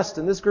the west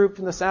and this group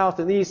from the south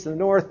and the east and the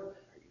north.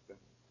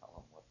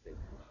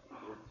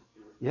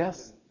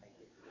 Yes.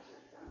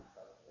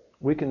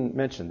 We can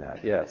mention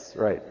that, yes,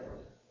 right.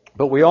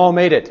 But we all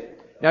made it.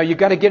 Now you've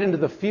got to get into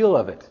the feel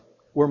of it.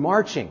 We're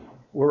marching.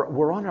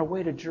 We're on our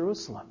way to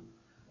Jerusalem,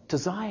 to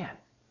Zion.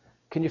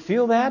 Can you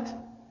feel that?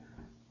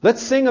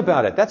 Let's sing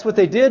about it. That's what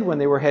they did when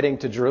they were heading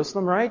to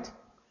Jerusalem, right?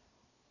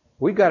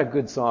 We've got a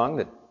good song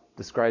that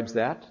describes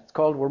that. It's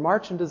called We're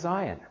Marching to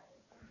Zion.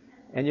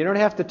 And you don't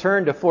have to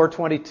turn to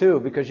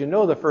 422 because you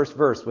know the first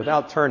verse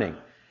without turning.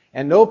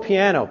 And no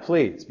piano,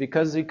 please,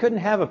 because you couldn't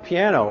have a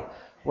piano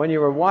when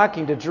you were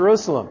walking to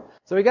Jerusalem.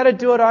 So we got to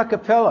do it a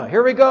cappella.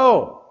 Here we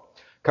go.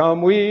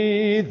 Come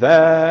we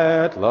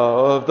that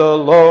love the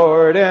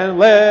Lord, and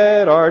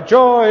let our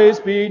joys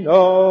be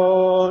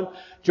known.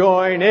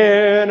 Join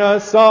in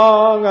a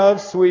song of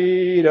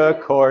sweet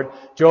accord.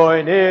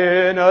 Join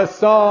in a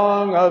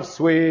song of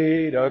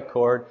sweet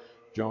accord.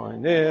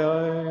 Join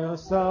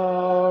us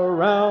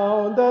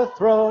around the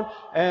throne,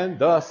 and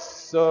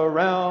thus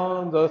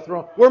around the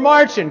throne. We're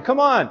marching,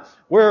 come on.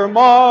 We're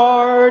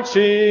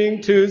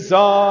marching to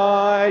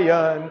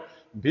Zion.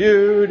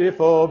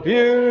 Beautiful,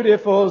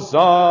 beautiful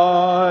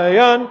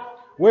Zion.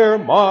 We're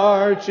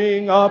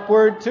marching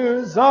upward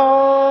to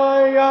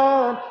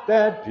Zion,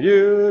 that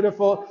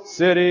beautiful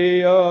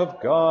city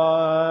of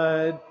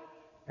God.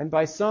 And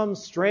by some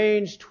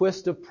strange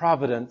twist of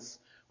providence,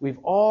 we've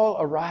all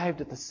arrived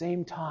at the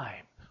same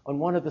time on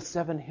one of the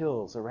 7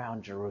 hills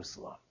around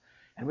Jerusalem.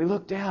 And we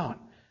look down.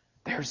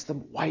 There's the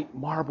white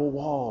marble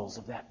walls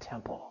of that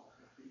temple.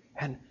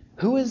 And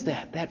who is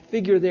that? That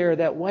figure there,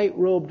 that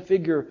white-robed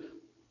figure.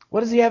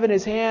 What does he have in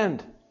his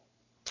hand?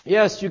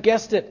 Yes, you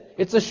guessed it.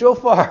 It's a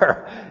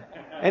shofar.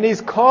 And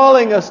he's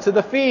calling us to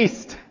the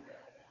feast.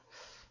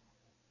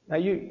 Now,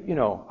 you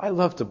know, I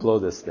love to blow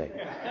this thing.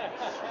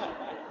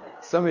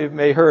 Some of you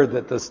may have heard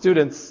that the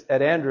students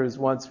at Andrews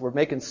once were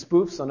making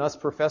spoofs on us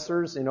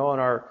professors, on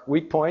our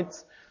weak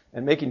points,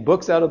 and making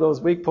books out of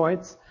those weak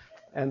points.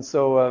 And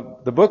so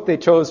the book they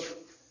chose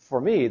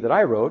for me that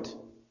I wrote,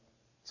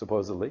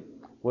 supposedly,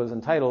 was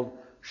entitled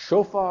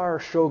Shofar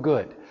Show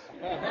Good.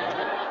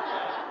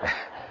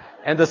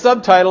 And the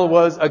subtitle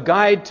was A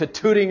Guide to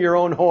Tooting Your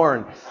Own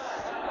Horn.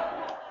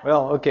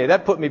 Well, okay,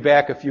 that put me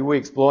back a few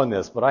weeks blowing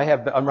this, but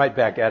I'm right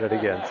back at it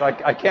again, so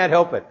I can't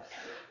help it.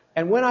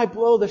 And when I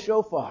blow the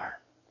shofar,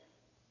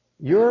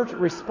 your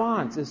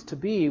response is to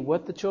be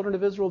what the children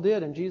of Israel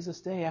did in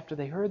Jesus' day. After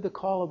they heard the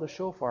call of the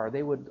shofar,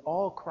 they would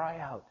all cry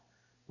out.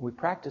 We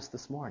practiced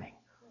this morning,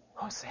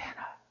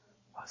 Hosanna,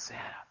 Hosanna,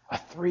 a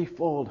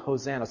 3-fold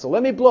Hosanna. So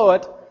let me blow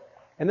it,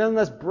 and then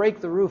let's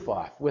break the roof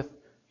off with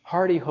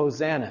hearty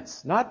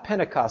hosannas. Not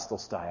Pentecostal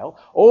style,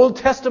 Old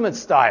Testament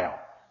style,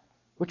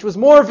 which was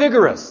more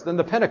vigorous than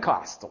the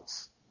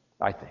Pentecostals,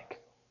 I think.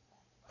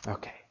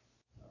 Okay.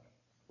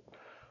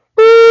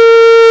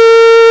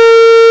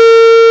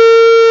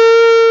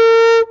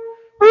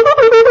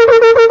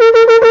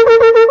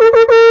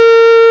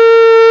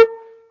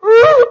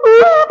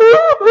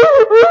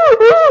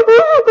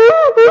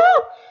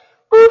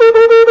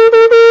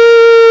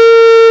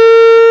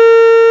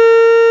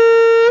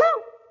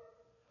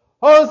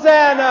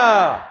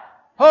 Hosanna!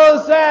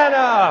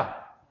 Hosanna!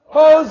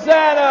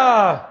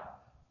 Hosanna!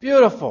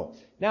 Beautiful.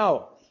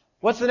 Now,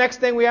 what's the next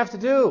thing we have to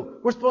do?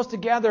 We're supposed to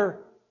gather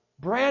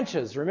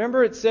branches.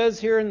 Remember, it says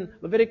here in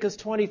Leviticus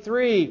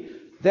 23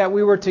 that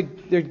we were to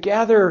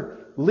gather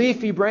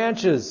leafy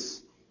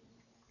branches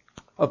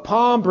of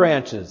palm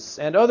branches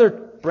and other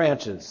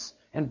branches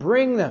and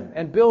bring them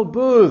and build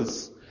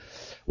booths.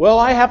 Well,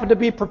 I happen to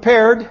be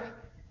prepared.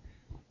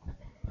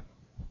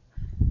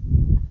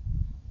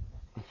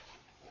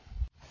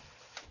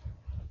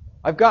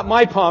 I've got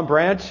my palm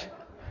branch.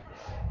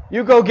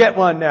 You go get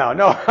one now.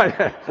 No.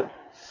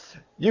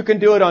 You can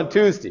do it on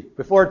Tuesday.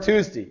 Before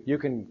Tuesday, you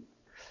can.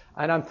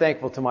 And I'm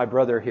thankful to my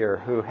brother here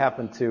who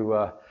happened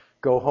to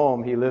go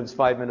home. He lives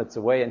 5 minutes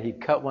away, and he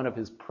cut one of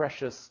his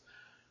precious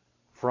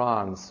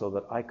fronds so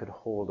that I could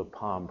hold a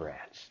palm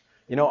branch.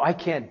 You know, I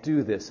can't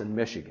do this in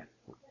Michigan.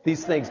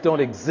 These things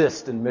don't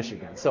exist in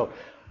Michigan. So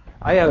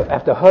I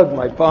have to hug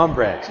my palm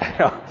branch.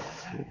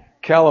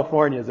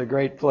 California is a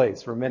great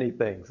place for many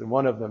things, and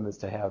one of them is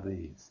to have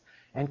these.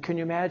 And can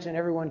you imagine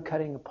everyone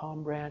cutting a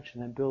palm branch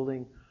and then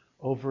building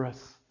over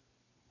us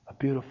a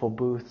beautiful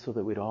booth so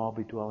that we'd all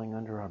be dwelling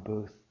under our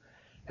booth?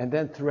 And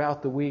then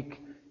throughout the week,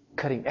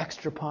 cutting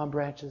extra palm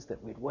branches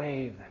that we'd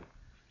wave and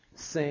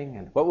sing.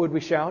 And what would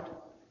we shout?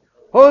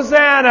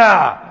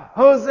 Hosanna!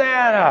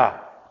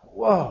 Hosanna!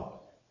 Whoa!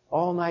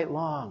 All night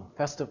long,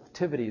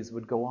 festivities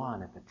would go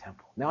on at the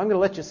temple. Now I'm going to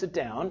let you sit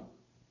down.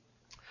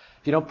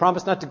 If you don't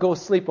promise not to go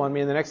sleep on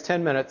me in the next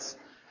 10 minutes.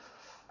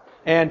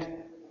 And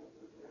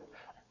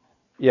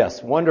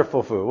yes,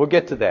 wonderful food. We'll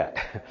get to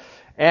that.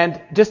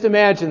 And just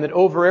imagine that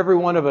over every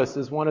one of us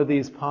is one of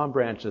these palm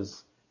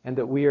branches and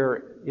that we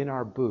are in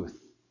our booth.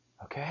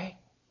 Okay?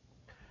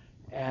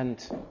 And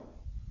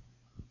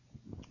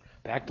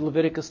back to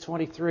Leviticus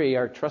 23,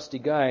 our trusty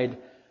guide.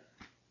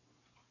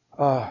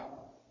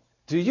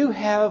 Do you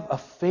have a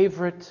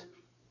favorite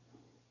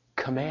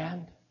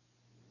command?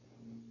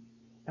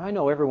 Now, I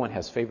know everyone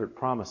has favorite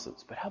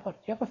promises, but how about, do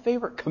you have a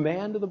favorite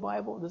command of the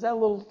Bible? Is that a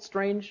little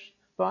strange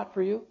thought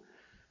for you?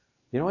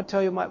 You know what I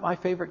tell you my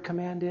favorite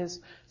command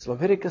is? It's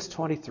Leviticus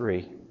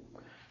 23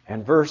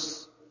 and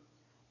verse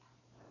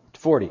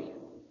 40.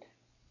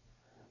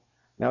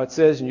 Now it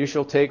says, and you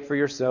shall take for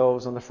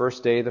yourselves on the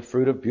first day the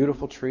fruit of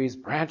beautiful trees,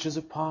 branches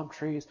of palm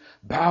trees,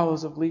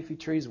 boughs of leafy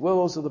trees,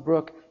 willows of the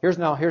brook. Here's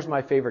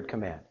my favorite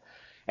command.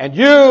 And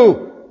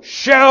you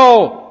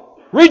shall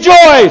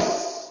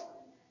rejoice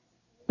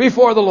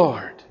before the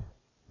Lord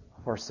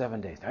for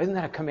 7 days. Now, isn't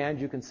that a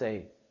command you can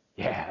say,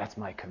 yeah, that's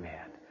my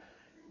command.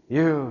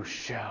 You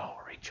shall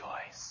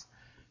rejoice.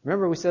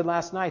 Remember we said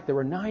last night there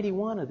were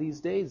 91 of these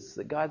days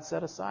that God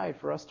set aside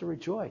for us to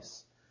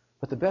rejoice.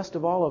 But the best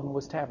of all of them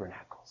was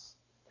tabernacles.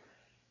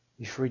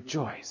 You shall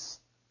rejoice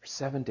for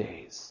 7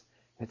 days.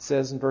 It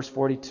says in verse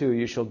 42,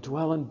 you shall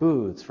dwell in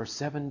booths for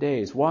 7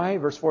 days. Why?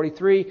 Verse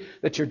 43,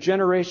 that your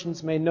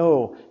generations may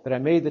know that I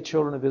made the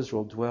children of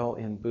Israel dwell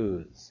in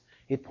booths.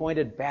 It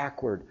pointed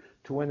backward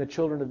to when the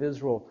children of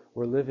Israel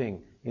were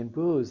living in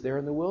booths there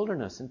in the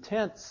wilderness, in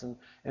tents, and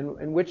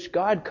in which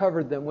God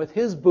covered them with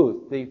His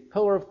booth, the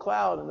pillar of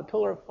cloud and the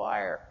pillar of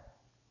fire.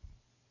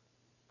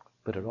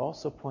 But it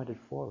also pointed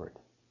forward.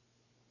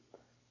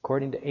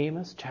 According to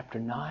Amos chapter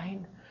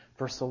 9,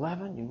 verse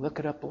 11, you can look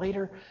it up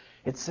later,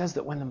 it says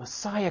that when the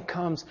Messiah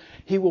comes,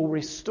 He will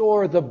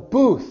restore the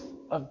booth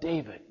of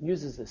David. It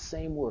uses the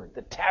same word,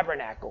 the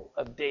tabernacle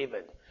of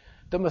David.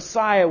 The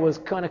Messiah was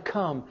going to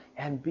come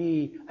and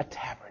be a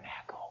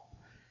tabernacle.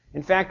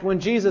 In fact, when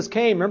Jesus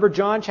came, remember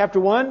John chapter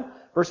 1,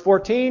 verse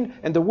 14,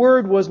 and the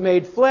Word was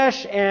made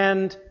flesh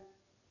and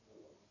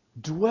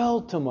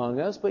dwelt among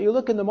us. But you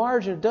look in the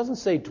margin, it doesn't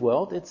say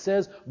dwelt, it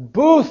says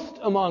boothed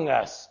among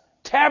us,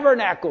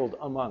 tabernacled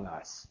among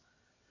us.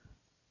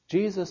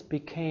 Jesus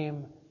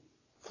became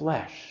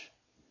flesh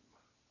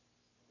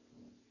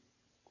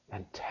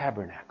and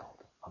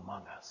tabernacled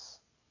among us.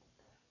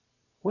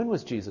 When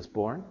was Jesus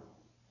born?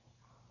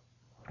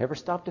 Ever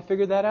stop to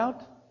figure that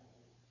out?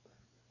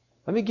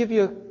 Let me give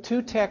you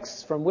 2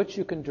 texts from which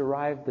you can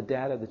derive the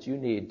data that you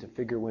need to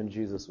figure when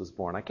Jesus was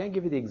born. I can't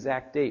give you the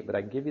exact date, but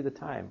I can give you the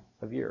time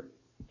of year.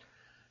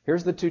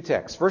 Here's the 2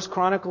 texts. 1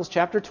 Chronicles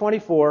chapter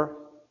 24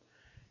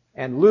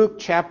 and Luke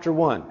chapter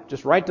 1.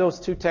 Just write those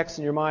 2 texts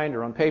in your mind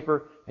or on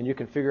paper, and you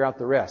can figure out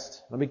the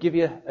rest. Let me give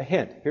you a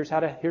hint. Here's how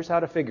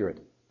to figure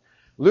it.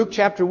 Luke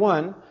chapter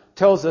 1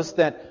 tells us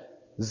that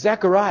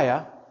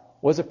Zechariah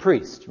was a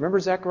priest. Remember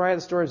Zechariah,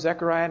 the story of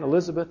Zechariah and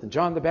Elizabeth and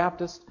John the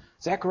Baptist?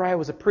 Zechariah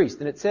was a priest,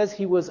 and it says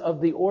he was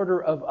of the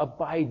order of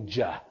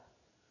Abijah.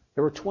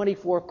 There were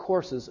 24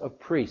 courses of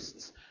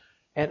priests.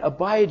 And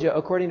Abijah,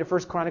 according to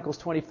 1 Chronicles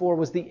 24,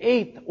 was the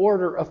 8th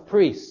order of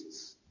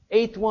priests.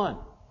 8th one.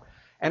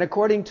 And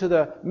according to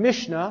the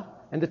Mishnah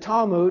and the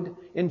Talmud,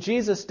 in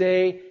Jesus'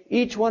 day,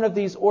 each one of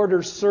these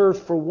orders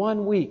served for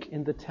 1 week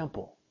in the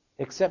temple,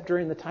 except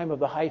during the time of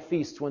the high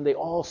feast when they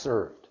all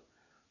served.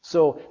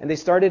 And they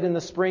started in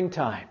the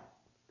springtime,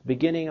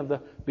 beginning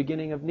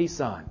of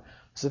Nisan.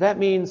 So that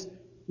means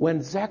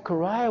when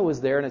Zechariah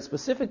was there, and it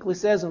specifically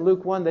says in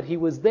Luke 1 that he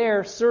was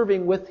there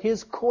serving with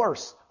his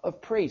course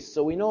of priests.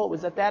 So we know it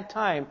was at that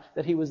time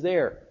that he was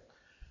there.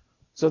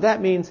 So that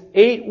means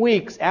 8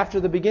 weeks after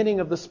the beginning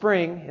of the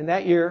spring in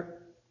that year,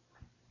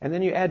 and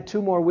then you add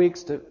 2 more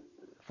weeks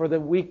for the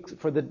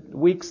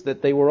weeks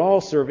that they were all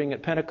serving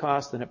at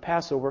Pentecost and at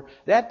Passover.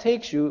 That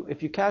takes you,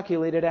 if you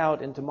calculate it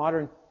out into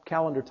modern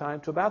calendar time,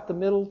 to about the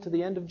middle to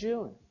the end of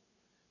June,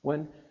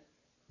 when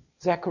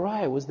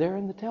Zechariah was there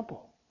in the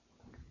temple.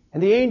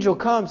 And the angel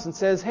comes and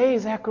says, hey,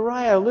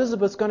 Zechariah,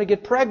 Elizabeth's going to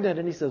get pregnant.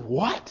 And he says,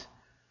 what?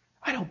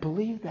 I don't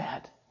believe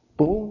that.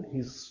 Boom,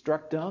 he's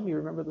struck dumb. You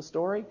remember the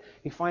story?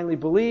 He finally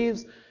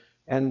believes.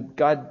 And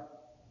God,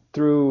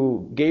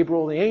 through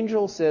Gabriel the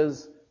angel,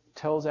 says,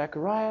 tell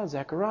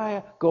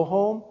Zechariah, go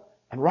home.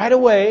 And right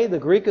away, the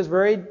Greek is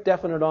very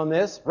definite on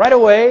this, right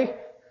away,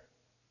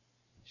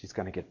 she's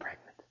going to get pregnant.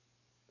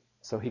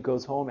 So he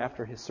goes home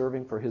after his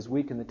serving for his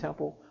week in the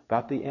temple,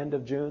 about the end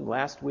of June,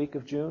 last week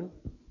of June.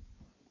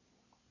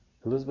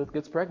 Elizabeth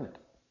gets pregnant.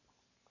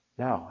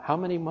 Now, how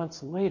many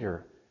months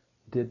later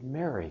did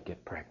Mary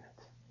get pregnant?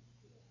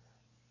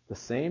 The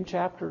same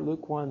chapter,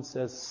 Luke 1,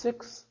 says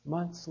 6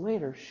 months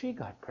later she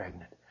got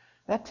pregnant.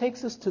 That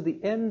takes us to the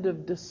end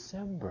of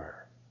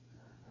December.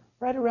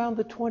 Right around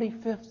the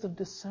 25th of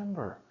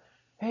December.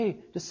 Hey,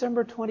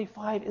 December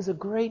 25 is a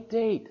great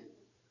date.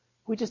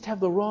 We just have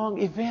the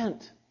wrong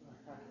event.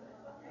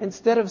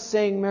 Instead of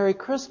saying Merry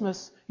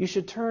Christmas, you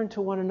should turn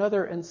to one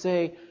another and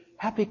say,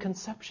 Happy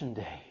Conception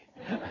Day.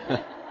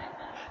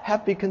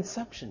 Happy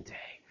Conception Day.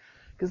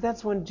 Because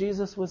that's when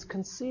Jesus was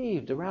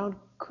conceived, around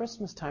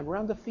Christmas time,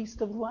 around the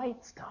Feast of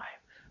Lights time.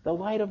 The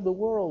light of the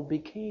world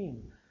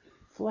became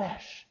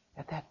flesh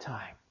at that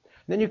time.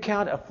 Then you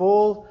count a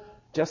full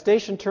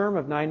gestation term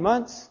of 9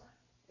 months,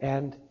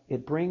 and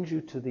it brings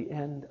you to the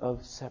end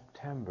of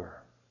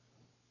September,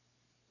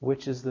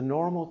 which is the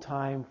normal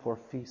time for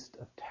Feast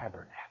of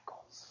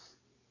Tabernacles.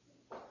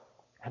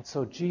 And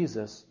so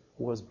Jesus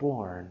was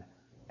born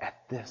at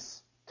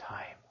this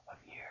time of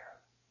year.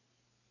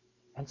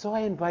 And so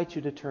I invite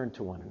you to turn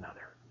to one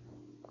another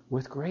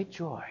with great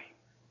joy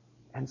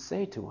and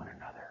say to one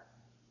another,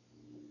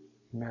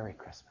 Merry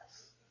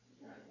Christmas.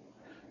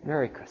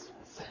 Merry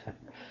Christmas.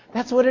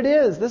 That's what it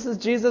is. This is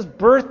Jesus'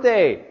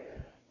 birthday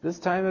this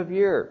time of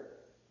year.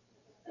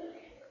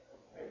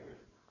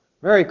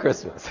 Merry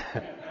Christmas.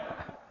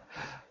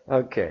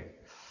 Okay.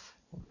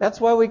 That's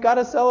why we got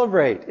to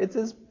celebrate. It's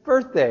his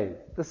birthday,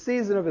 the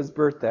season of his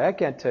birthday. I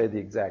can't tell you the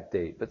exact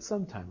date, but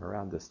sometime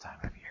around this time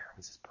of year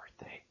was his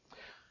birthday.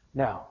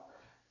 Now,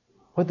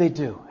 what'd they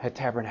do at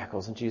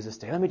Tabernacles in Jesus'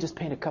 day? Let me just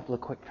paint a couple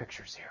of quick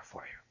pictures here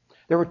for you.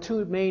 There were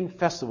 2 main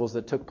festivals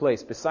that took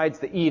place. Besides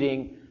the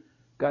eating,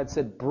 God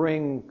said,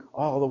 bring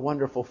all the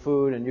wonderful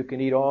food and you can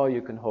eat all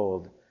you can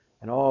hold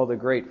and all the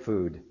great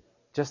food.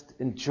 Just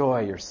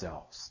enjoy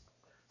yourselves.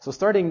 So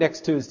starting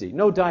next Tuesday,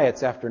 no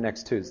diets after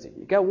next Tuesday.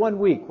 You got 1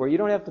 week where you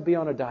don't have to be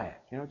on a diet.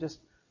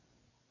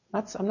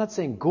 I'm not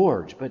saying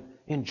gorge, but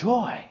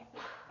enjoy.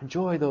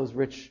 Enjoy those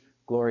rich,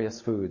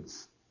 glorious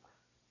foods.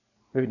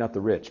 Maybe not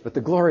the rich, but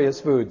the glorious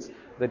foods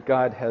that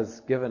God has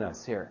given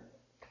us here.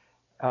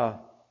 And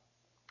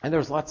there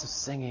was lots of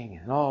singing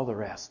and all the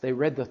rest. They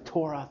read the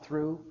Torah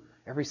through.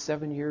 Every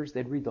 7 years,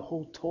 they'd read the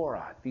whole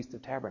Torah at Feast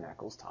of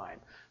Tabernacles time.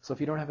 So if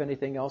you don't have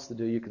anything else to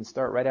do, you can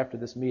start right after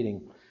this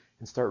meeting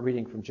and start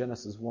reading from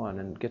Genesis 1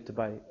 and get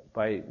to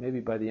maybe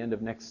by the end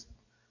of a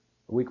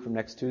week from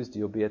next Tuesday,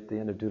 you'll be at the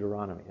end of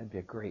Deuteronomy. That'd be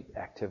a great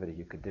activity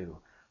you could do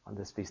on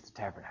this Feast of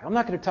Tabernacles. I'm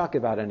not going to talk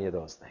about any of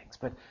those things,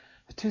 but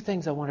the 2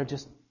 things I want to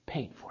just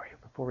paint for you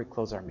before we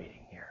close our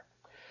meeting here.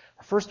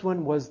 The first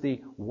one was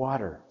the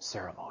water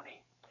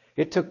ceremony.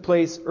 It took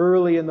place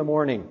early in the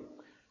morning,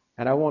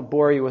 and I won't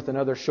bore you with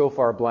another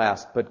shofar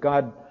blast, but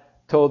God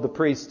told the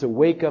priests to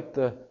wake up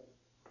the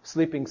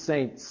sleeping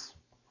saints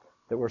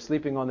that were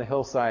sleeping on the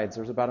hillsides.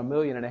 There's about 1.5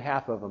 million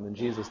of them in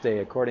Jesus' day,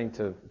 according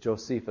to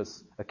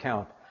Josephus'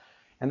 account.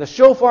 And the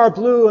shofar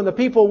blew, and the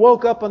people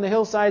woke up on the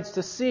hillsides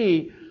to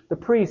see the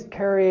priest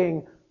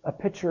carrying a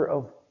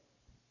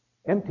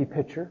empty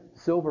pitcher,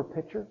 silver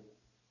pitcher,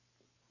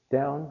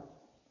 down.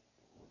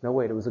 No,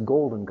 wait, it was a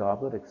golden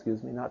goblet,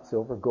 not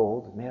silver,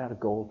 gold, made out of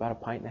gold,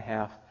 about 1.5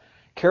 pints,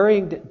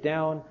 carrying it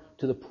down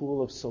to the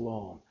pool of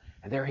Siloam.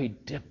 And there he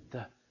dipped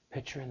the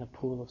pitcher in the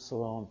pool of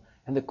Siloam.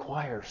 And the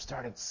choir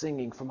started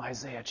singing from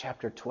Isaiah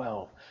chapter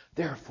 12.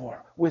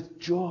 Therefore, with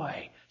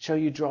joy shall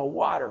you draw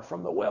water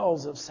from the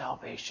wells of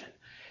salvation.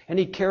 And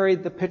he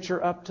carried the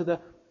pitcher up to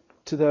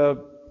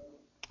the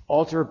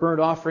altar of burnt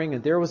offering,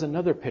 and there was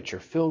another pitcher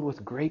filled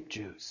with grape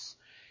juice.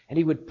 And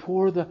he would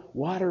pour the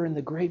water and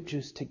the grape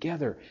juice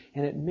together,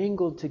 and it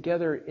mingled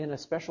together in a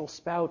special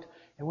spout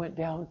and went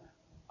down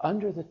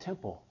under the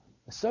temple,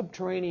 a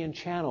subterranean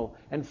channel,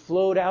 and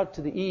flowed out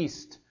to the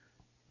east.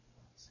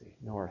 Let's see,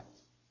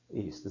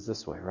 northeast is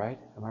this way, right?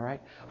 Am I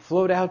right?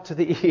 Flowed out to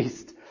the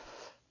east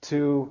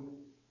to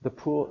the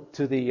pool,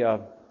 to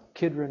the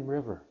Kidron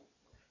River,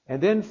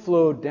 and then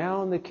flowed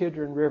down the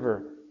Kidron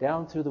River,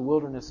 down through the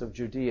wilderness of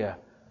Judea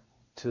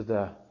to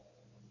the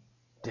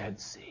Dead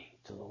Sea,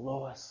 to the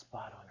lowest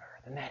spot on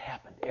earth. And that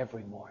happened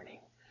every morning.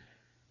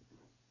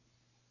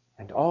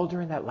 And all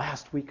during that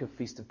last week of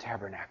Feast of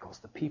Tabernacles,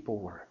 the people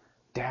were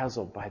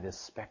dazzled by this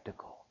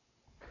spectacle.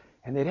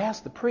 And they'd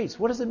ask the priest,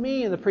 what does it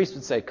mean? And the priest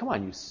would say, come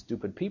on, you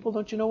stupid people,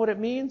 don't you know what it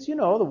means? You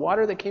know, the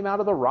water that came out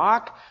of the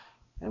rock,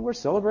 and we're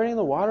celebrating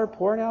the water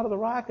pouring out of the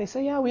rock. They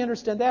say, yeah, we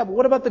understand that, but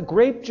what about the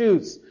grape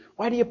juice?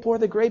 Why do you pour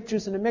the grape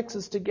juice and it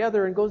mixes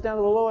together and goes down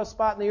to the lowest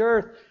spot in the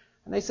earth?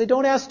 And they say,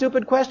 don't ask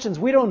stupid questions.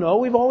 We don't know.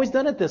 We've always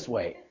done it this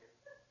way.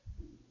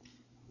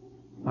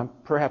 I'm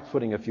perhaps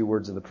putting a few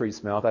words in the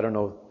priest's mouth. I don't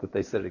know that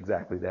they said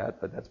exactly that,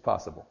 but that's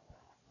possible.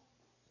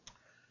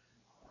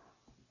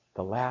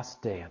 The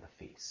last day of the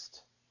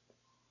feast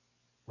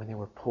when they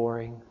were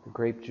pouring the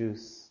grape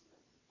juice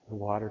and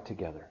the water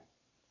together.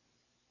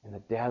 In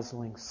the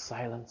dazzling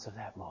silence of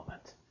that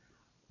moment,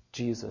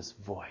 Jesus'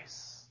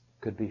 voice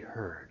could be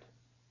heard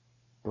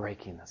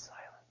breaking the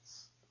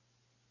silence.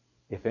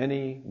 If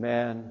any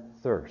man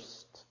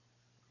thirst,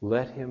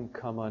 let him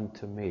come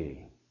unto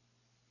me,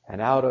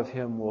 and out of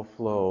him will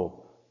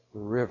flow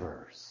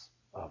rivers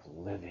of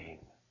living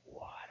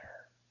water.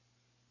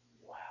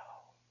 Wow.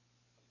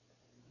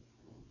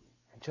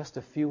 And just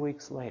a few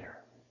weeks later,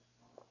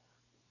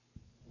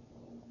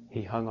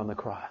 he hung on the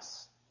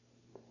cross,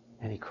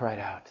 and he cried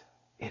out,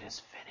 "It is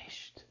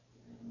finished."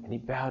 And he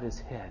bowed his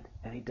head,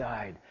 and he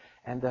died.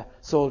 And the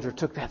soldier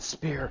took that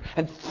spear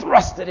and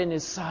thrust it in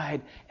his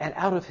side, and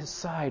out of his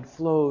side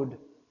flowed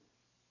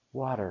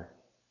water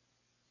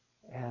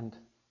and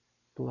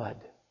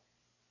blood.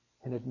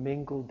 And it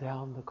mingled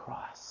down the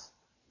cross.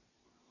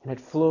 And it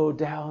flowed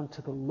down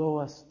to the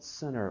lowest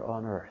sinner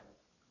on earth,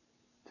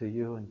 to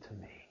you and to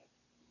me,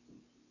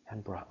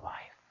 and brought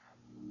life.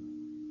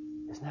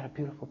 Isn't that a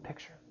beautiful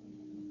picture?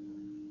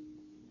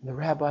 And the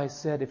rabbis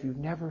said, if you've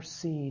never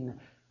seen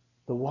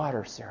the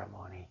water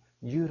ceremony,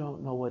 you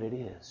don't know what it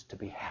is to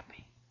be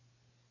happy.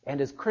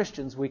 And as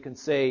Christians, we can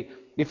say,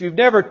 if you've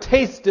never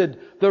tasted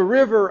the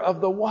river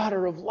of the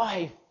water of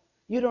life,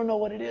 you don't know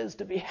what it is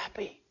to be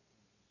happy.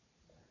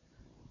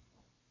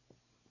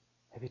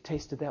 Have you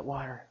tasted that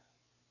water?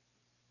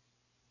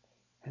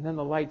 And then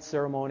the light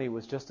ceremony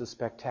was just as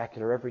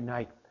spectacular. Every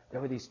night there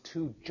were these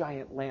 2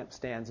 giant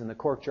lampstands in the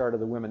courtyard of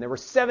the women. They were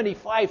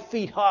 75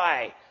 feet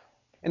high.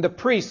 And the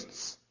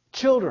priests,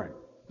 children,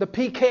 the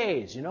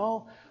PKs,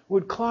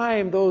 would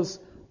climb those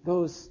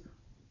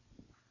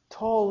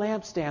tall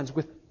lampstands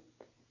with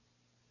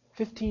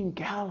 15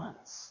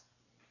 gallons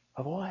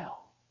of oil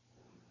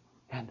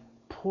and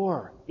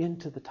pour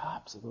into the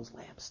tops of those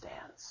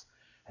lampstands.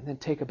 And then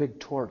take a big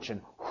torch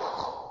and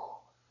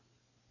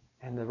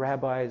the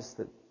rabbis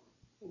that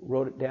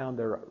wrote it down,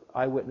 their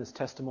eyewitness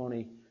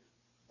testimony,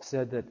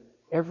 said that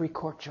every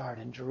courtyard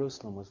in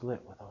Jerusalem was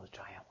lit with those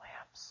giant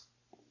lamps.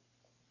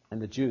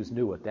 And the Jews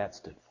knew what that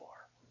stood for.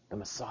 The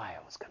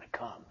Messiah was going to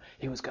come.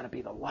 He was going to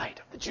be the light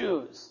of the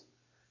Jews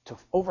to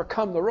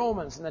overcome the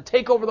Romans and then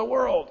take over the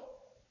world.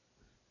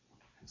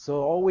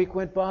 So all week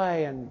went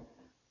by and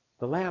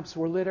the lamps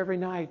were lit every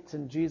night,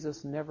 and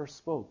Jesus never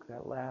spoke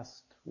that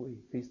last week,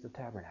 Feast of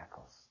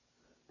Tabernacles,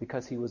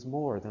 because he was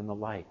more than the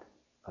light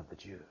of the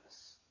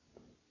Jews.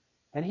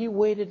 And he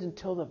waited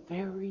until the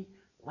very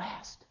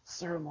last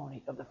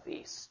ceremony of the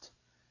feast.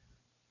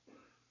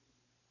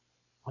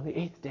 On the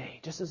 8th day,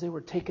 just as they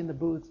were taking the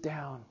booths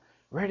down,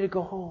 ready to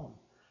go home,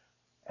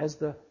 as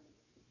the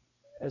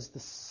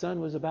sun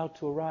was about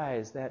to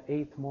arise that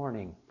 8th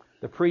morning,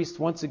 the priest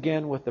once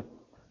again with the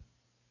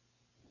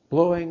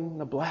blowing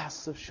the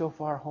blasts of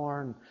shofar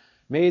horn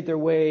made their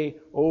way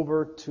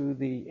over to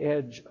the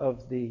edge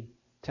of the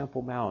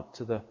Temple Mount,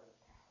 to the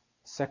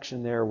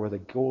section there where the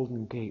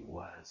Golden Gate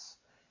was.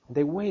 And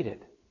they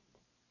waited,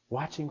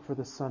 watching for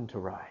the sun to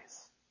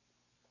rise.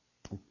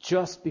 And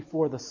just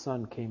before the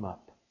sun came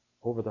up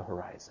over the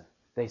horizon,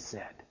 they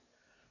said,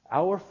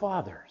 "Our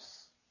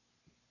fathers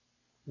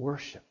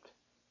worshipped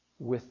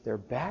with their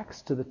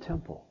backs to the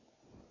temple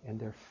and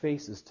their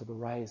faces to the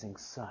rising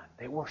sun."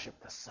 They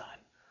worshiped the sun.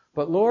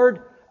 "But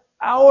Lord,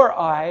 our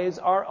eyes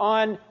are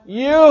on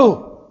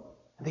you."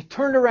 And they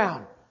turned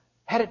around,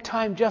 had it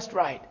timed just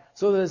right,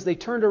 so that as they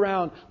turned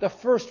around, the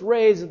first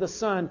rays of the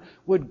sun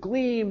would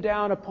gleam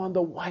down upon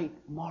the white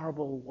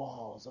marble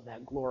walls of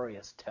that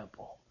glorious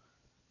temple.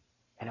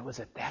 And it was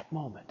at that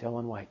moment,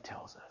 Ellen White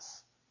tells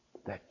us,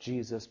 that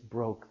Jesus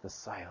broke the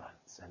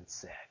silence and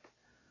said,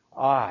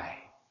 "I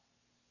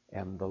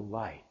am the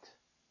light,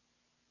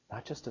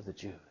 not just of the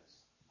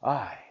Jews.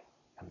 I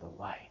am the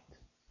light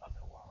of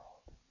the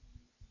world."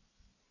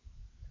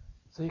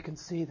 So you can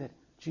see that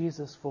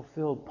Jesus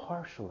fulfilled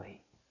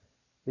partially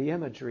the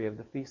imagery of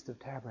the Feast of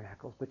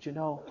Tabernacles. But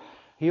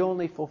he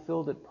only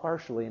fulfilled it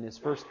partially in his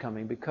first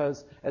coming,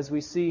 because, as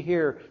we see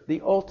here, the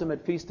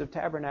ultimate Feast of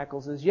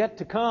Tabernacles is yet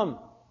to come.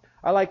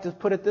 I like to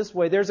put it this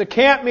way. There's a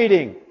camp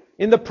meeting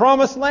in the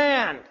Promised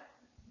Land,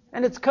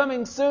 and it's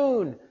coming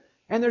soon.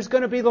 And there's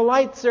going to be the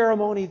light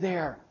ceremony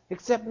there,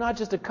 except not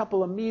just a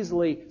couple of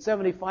measly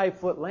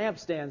 75-foot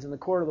lampstands in the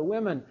court of the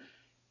women.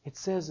 It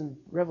says in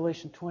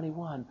Revelation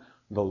 21,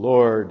 the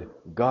Lord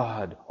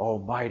God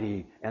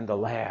Almighty and the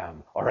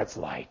Lamb are its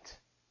light.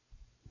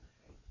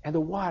 And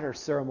the water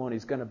ceremony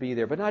is going to be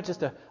there, but not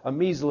just a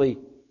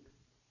measly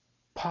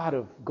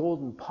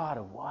golden pot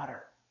of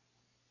water.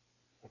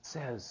 It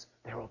says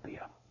there will be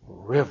a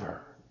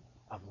river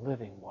of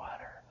living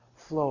water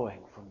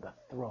flowing from the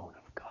throne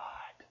of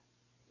God.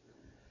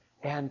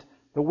 And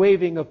the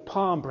waving of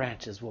palm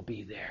branches will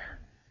be there.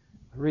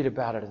 Read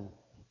about it in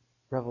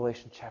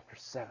Revelation chapter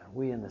 7.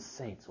 We and the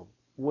saints will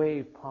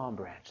wave palm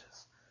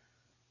branches.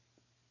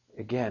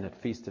 Again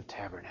at Feast of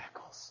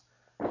Tabernacles.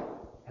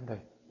 And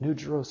the New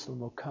Jerusalem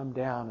will come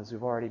down, as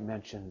we've already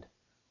mentioned.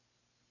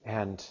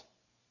 And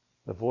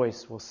the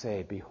voice will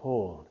say,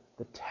 "Behold,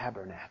 the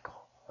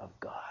tabernacle of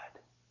God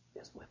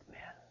is with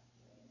men."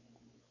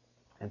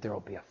 And there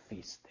will be a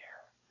feast there.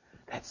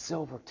 That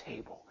silver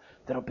table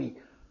that'll be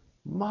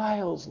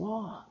miles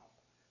long.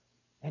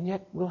 And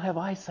yet we'll have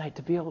eyesight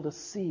to be able to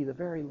see the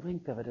very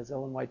length of it, as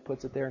Ellen White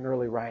puts it there in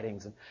early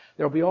writings. And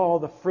there'll be all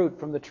the fruit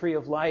from the tree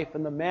of life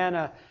and the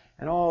manna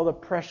and all the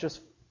precious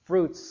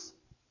fruits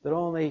that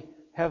only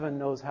heaven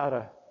knows how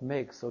to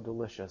make so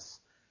delicious.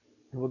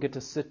 And we'll get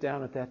to sit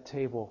down at that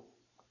table,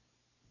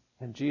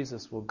 and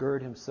Jesus will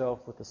gird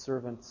himself with the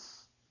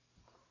servant's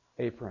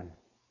apron,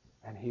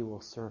 and he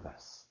will serve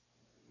us.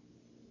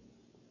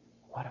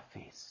 What a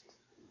feast.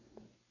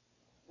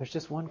 There's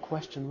just one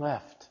question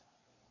left.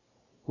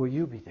 Will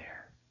you be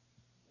there?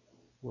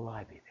 Will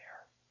I be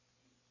there?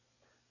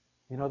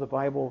 You know, the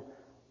Bible,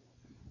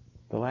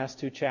 the last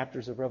 2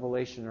 chapters of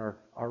Revelation are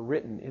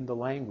written in the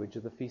language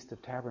of the Feast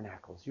of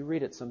Tabernacles. You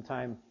read it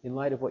sometime in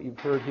light of what you've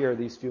heard here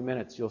these few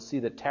minutes. You'll see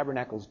that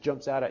Tabernacles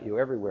jumps out at you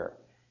everywhere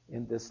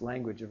in this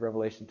language of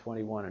Revelation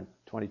 21 and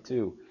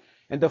 22.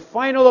 And the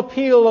final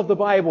appeal of the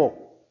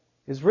Bible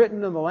is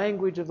written in the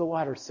language of the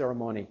water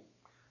ceremony.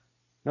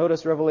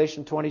 Notice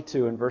Revelation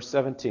 22 and verse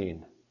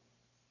 17.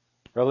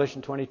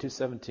 Revelation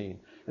 22:17.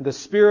 And the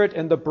Spirit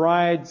and the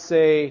bride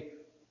say,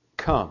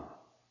 "Come."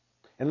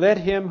 And let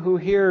him who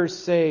hears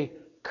say,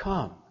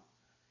 "Come."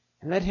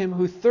 And let him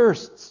who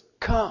thirsts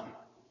come.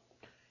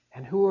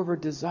 And whoever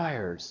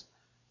desires,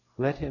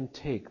 let him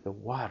take the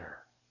water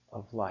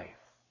of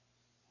life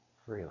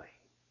freely.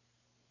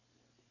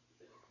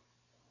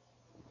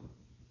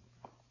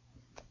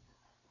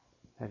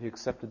 Have you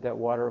accepted that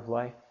water of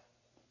life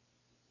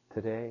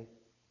today,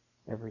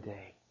 every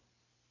day?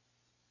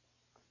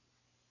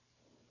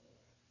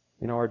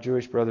 You know, our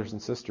Jewish brothers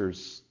and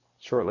sisters,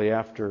 shortly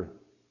after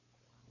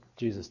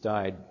Jesus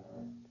died,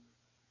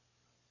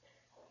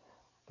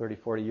 30,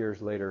 40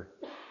 years later,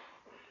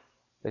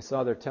 they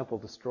saw their temple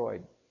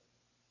destroyed.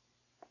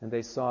 And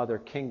they saw their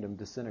kingdom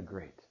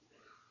disintegrate.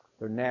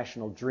 Their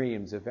national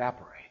dreams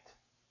evaporate.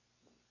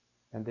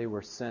 And they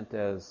were sent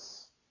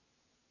as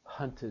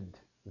hunted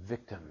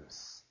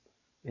victims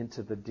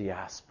into the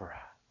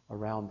diaspora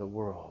around the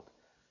world.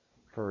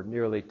 For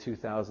nearly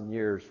 2,000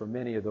 years, for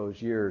many of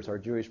those years, our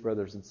Jewish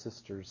brothers and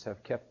sisters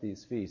have kept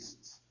these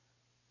feasts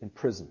in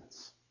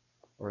prisons,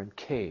 or in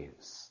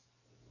caves,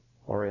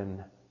 or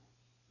in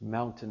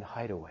mountain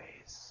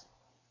hideaways.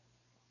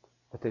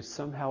 But they've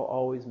somehow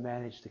always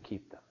managed to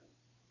keep them.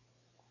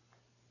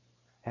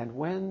 And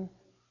when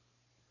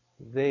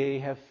they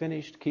have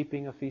finished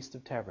keeping a Feast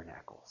of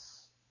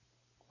Tabernacles,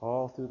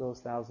 all through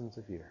those thousands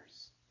of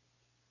years,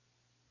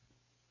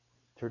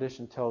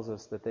 tradition tells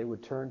us that they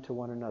would turn to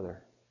one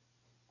another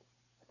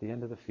the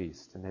end of the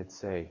feast, and they'd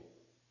say,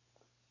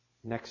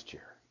 "Next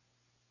year,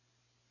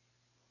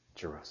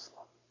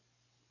 Jerusalem.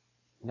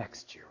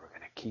 Next year, we're going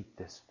to keep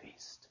this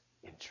feast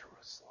in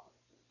Jerusalem."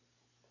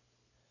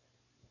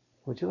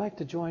 Would you like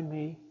to join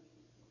me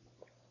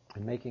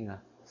in making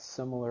a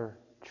similar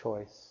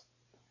choice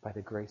by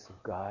the grace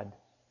of God,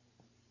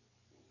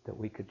 that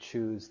we could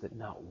choose that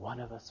not one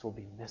of us will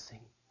be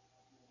missing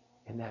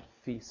in that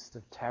Feast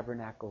of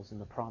Tabernacles in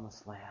the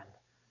Promised Land?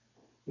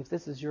 If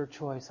this is your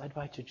choice, I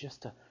invite you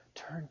just to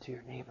turn to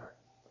your neighbor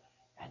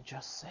and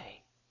just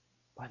say,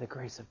 by the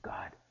grace of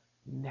God,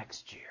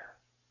 next year,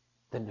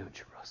 the New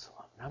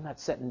Jerusalem. Now, I'm not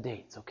setting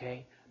dates,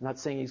 okay? I'm not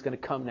saying he's going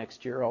to come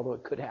next year, although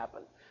it could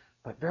happen.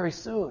 But very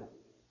soon,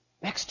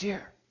 next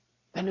year,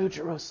 the New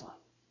Jerusalem.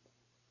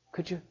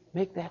 Could you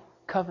make that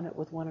covenant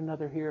with one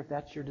another here, if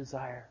that's your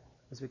desire,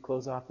 as we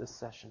close off this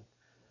session?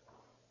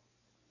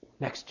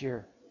 Next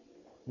year,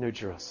 New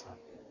Jerusalem.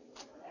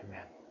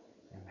 Amen.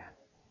 Amen.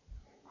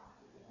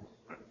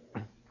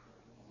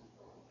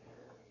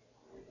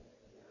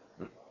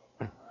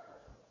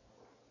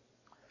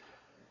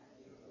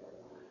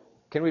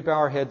 Can we bow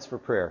our heads for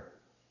prayer?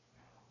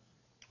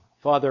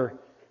 Father,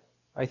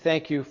 I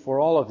thank you for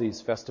all of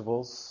these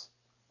festivals.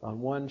 On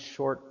one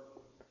short,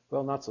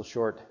 well, not so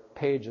short,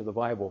 page of the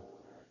Bible,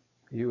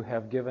 you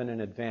have given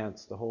in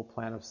advance the whole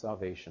plan of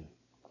salvation.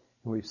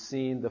 And we've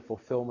seen the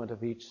fulfillment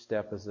of each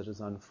step as it is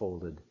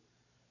unfolded.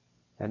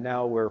 And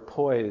now we're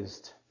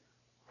poised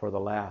for the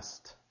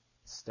last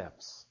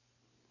steps.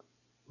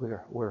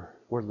 We're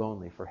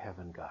lonely for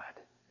heaven,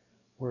 God.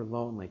 We're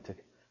lonely to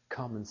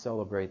come and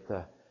celebrate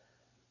the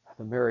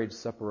marriage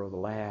supper of the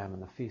Lamb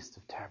and the Feast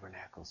of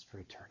Tabernacles for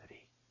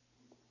eternity.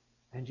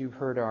 And you've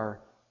heard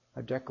our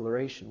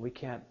declaration. We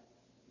can't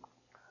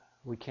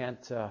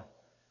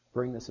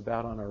bring this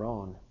about on our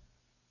own,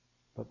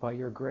 but by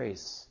your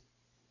grace,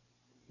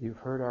 you've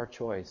heard our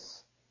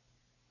choice.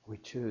 We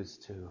choose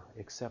to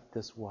accept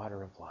this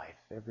water of life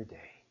every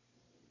day,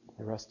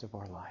 the rest of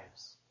our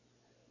lives,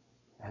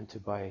 and to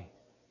by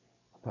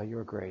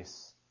your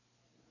grace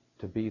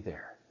to be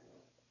there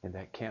in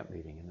that camp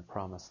meeting in the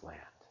Promised Land.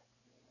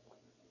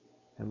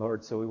 And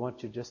Lord, so we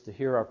want you just to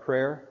hear our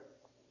prayer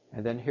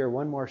and then hear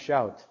one more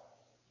shout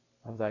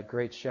of that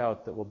great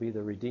shout that will be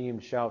the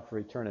redeemed shout for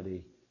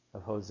eternity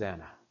of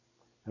Hosanna.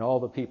 And all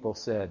the people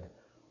said,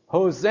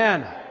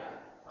 Hosanna,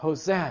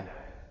 Hosanna,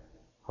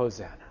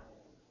 Hosanna.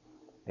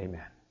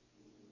 Amen.